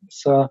 Plutselig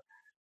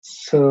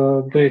så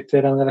bryter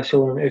jeg den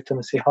relasjonen uten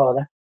å si ha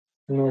det,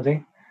 eller noen ting.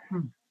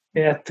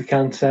 I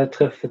etterkant så har jeg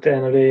truffet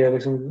en av de og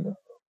liksom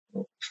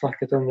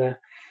snakket om det,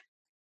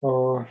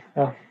 og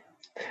ja.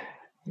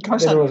 Det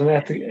er noe som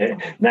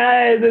nei,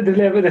 det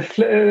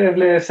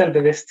ble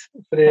selvbevisst,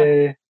 fordi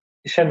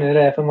jeg skjønner jo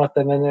det på en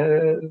måte,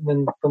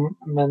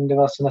 men det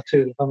var så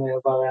naturlig for meg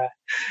å bare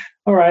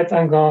all right,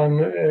 I'm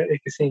gone,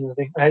 ikke si noe.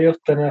 Jeg har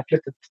gjort det når jeg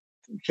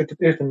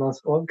flyttet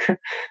utenlands og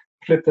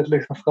flyttet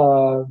liksom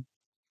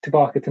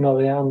tilbake til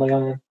Norge andre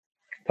gangen,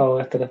 et par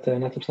år etter dette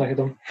jeg nettopp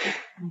snakket om,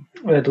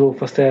 og jeg dro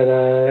på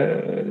stedet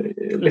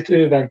litt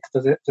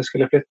uventet at jeg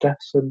skulle flytte,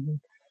 så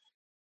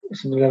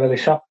det ble veldig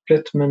kjapt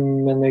litt,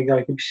 men jeg ga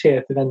ikke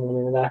beskjed til vennene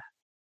mine der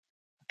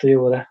at jeg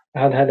gjorde det.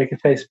 Jeg hadde heller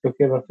ikke Facebook,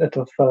 et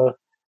år før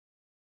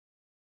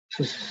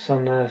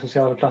sånne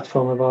sosiale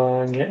plattformer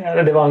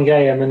det var en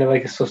greie, men det var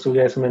ikke så stor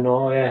greie som det nå,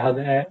 og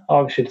jeg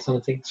avskydde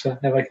sånne ting, så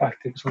jeg var ikke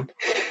aktiv på sånt.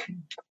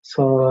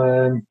 Så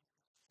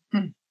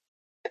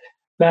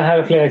men her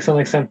er flere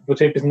sånne eksempler på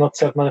typisk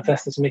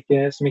not-self-manifester som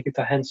ikke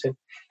tar hensyn.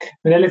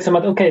 Men det er litt som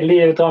at, ok,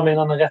 livet drar meg i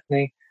en annen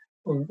retning,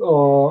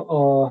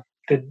 og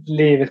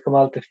livet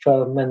kommer alltid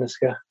før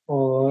mennesker,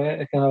 og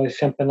jeg kan ha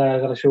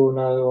kjempenære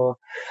relasjoner og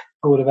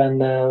gode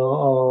venner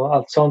og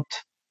alt sånt,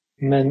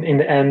 men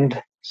in the end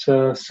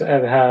så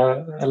er vi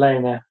her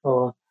alene,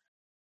 og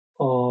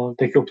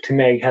det er ikke opp til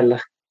meg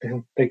heller. Det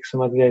er ikke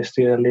som at jeg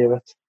styrer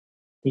livet.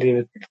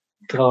 Livet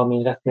drar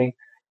min retning,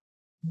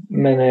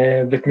 men jeg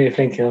er blitt mye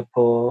flinkere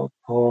på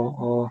å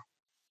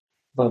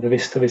være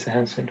bevisst og vise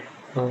hensyn.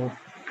 Og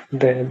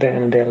det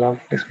er en del av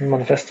liksom,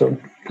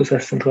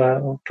 manifestoprosessen, tror jeg,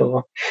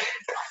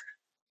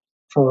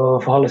 for å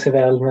forholde seg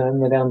vel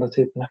med de andre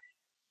typene.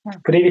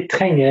 Fordi vi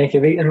trenger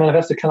ikke, en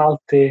manifestor kan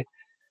alltid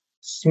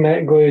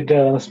gå ut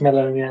døren og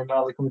smelle den igjen og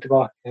aldri komme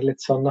tilbake,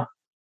 litt sånn da.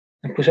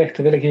 En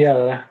prosjekter vil ikke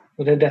gjøre det,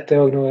 og dette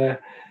er også noe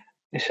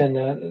jeg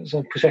kjenner,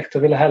 så prosjekter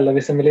ville heller,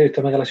 hvis en vil ut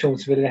av en relasjon,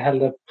 så vil de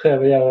heller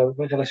prøve å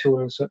gjøre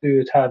relasjonen så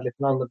uutherdelig for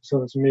den andre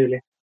personen som mulig,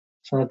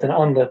 sånn at den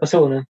andre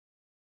personen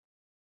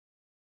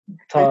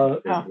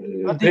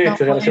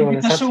bryter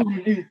relasjonen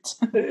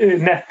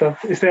nettopp,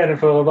 i stedet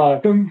for å bare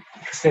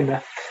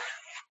forsvinne.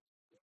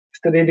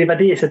 Så de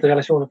verdisetter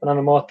relasjoner på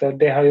denne måten.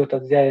 Det har gjort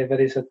at jeg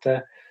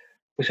verdisetter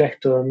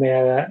prosjekter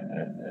mer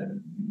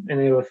enn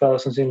jeg gjorde før,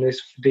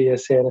 sannsynligvis fordi jeg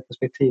ser det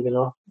perspektivet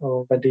nå,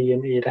 og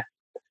verdien i det.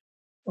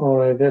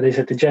 Og jeg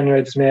verdisetter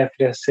generators mer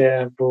fordi jeg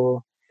ser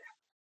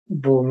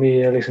hvor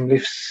mye liksom,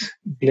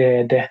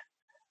 livsglede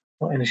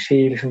og energi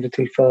liksom, det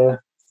tilfører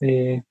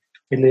i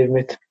livet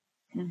mitt.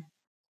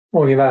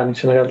 Og i verden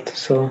generelt.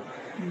 Så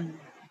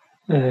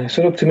det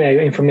er opp til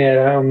meg å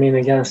informere om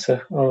mine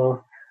grenser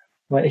og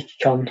hva jeg ikke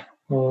kan.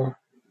 Og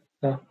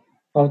ja,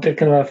 av og til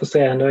kan det være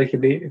frustrerende å ikke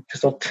bli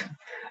forstått.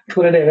 Jeg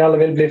tror det er det vi alle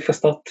vil bli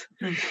forstått.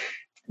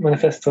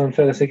 Manifestoren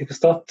føler seg ikke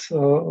forstått,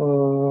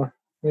 og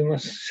vi må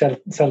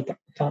selv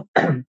ta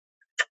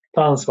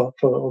ansvar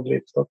for å bli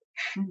forstått.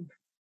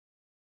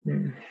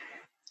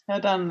 Ja,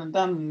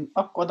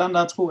 akkurat den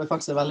der tror jeg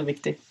faktisk er veldig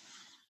viktig.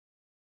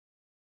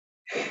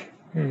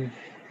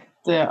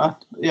 Det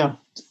at,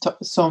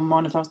 som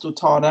manifesto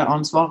ta det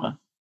ansvaret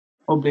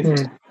og bli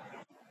forstått.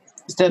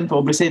 I stedet for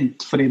å bli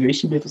sint fordi du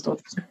ikke blir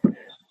forstått.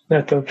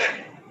 Nettopp.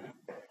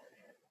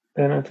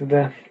 Det nettopp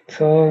det.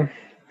 Så,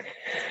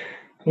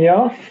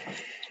 ja.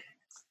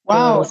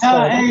 Wow,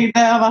 det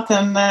har vært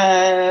en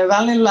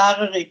veldig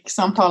lærerik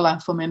samtale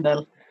for min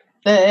del.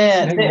 Det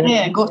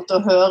er godt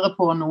å høre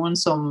på noen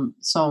som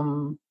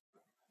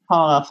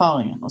har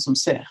erfaringen og som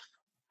ser.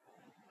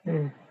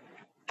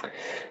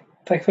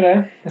 Takk for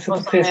det. Jeg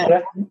setter pris på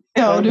det.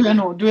 Ja, og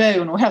du er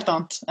jo noe helt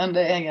annet enn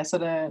det jeg er, så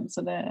det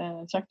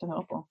er kjekt å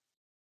høre på.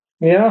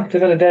 Ja, det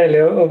er veldig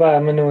deilig å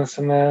være med noen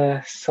som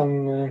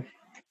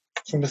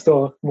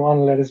består hvor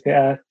annerledes vi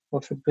er,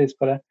 og setter pris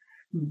på det.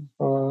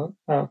 Og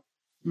ja,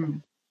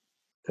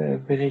 det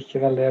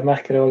beriker veldig. Jeg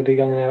merker det også de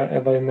gangene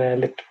jeg var med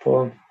litt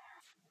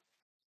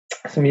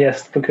som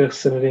gjest på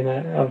kursene dine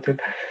av og til,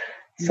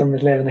 som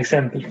et levende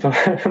eksempel på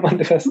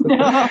manifestet.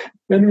 Ja.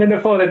 Men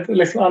å få litt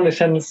liksom,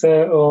 anerkjennelse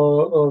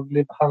og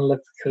bli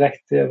behandlet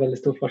korrekt, det er veldig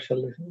stor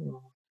forskjell. Liksom.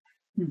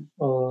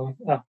 Og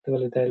ja, det er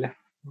veldig deilig.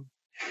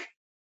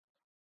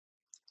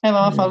 Jeg var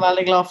i hvert fall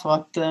veldig glad for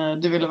at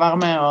du ville være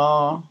med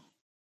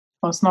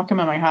og snakke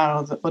med meg her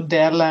og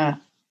dele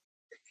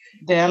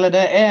det.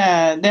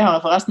 Det har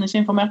jeg forresten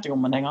ikke informert deg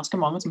om, men det er ganske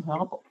mange som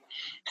hører på.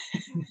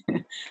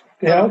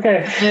 Ja, ok.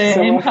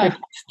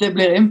 Det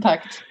blir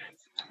impact.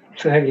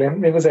 Så hyggelig.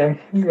 Vi får se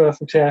hva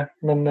som skjer.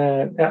 Men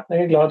ja, jeg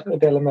er glad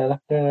å dele med det.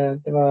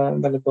 Det var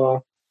en veldig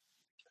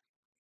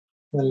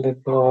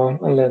bra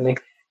anledning.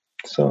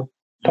 Så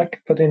takk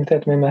for at du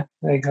inviterte meg med.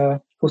 Jeg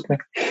har kost meg.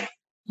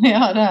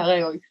 Ja, det har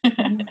jeg også.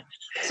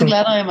 Så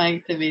gleder jeg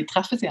meg til vi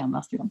treffes igjen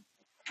neste gang.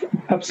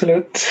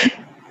 Absolutt.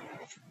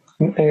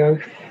 Jeg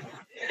også.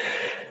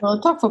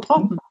 Og takk for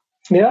praten.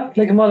 Ja,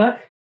 like måte.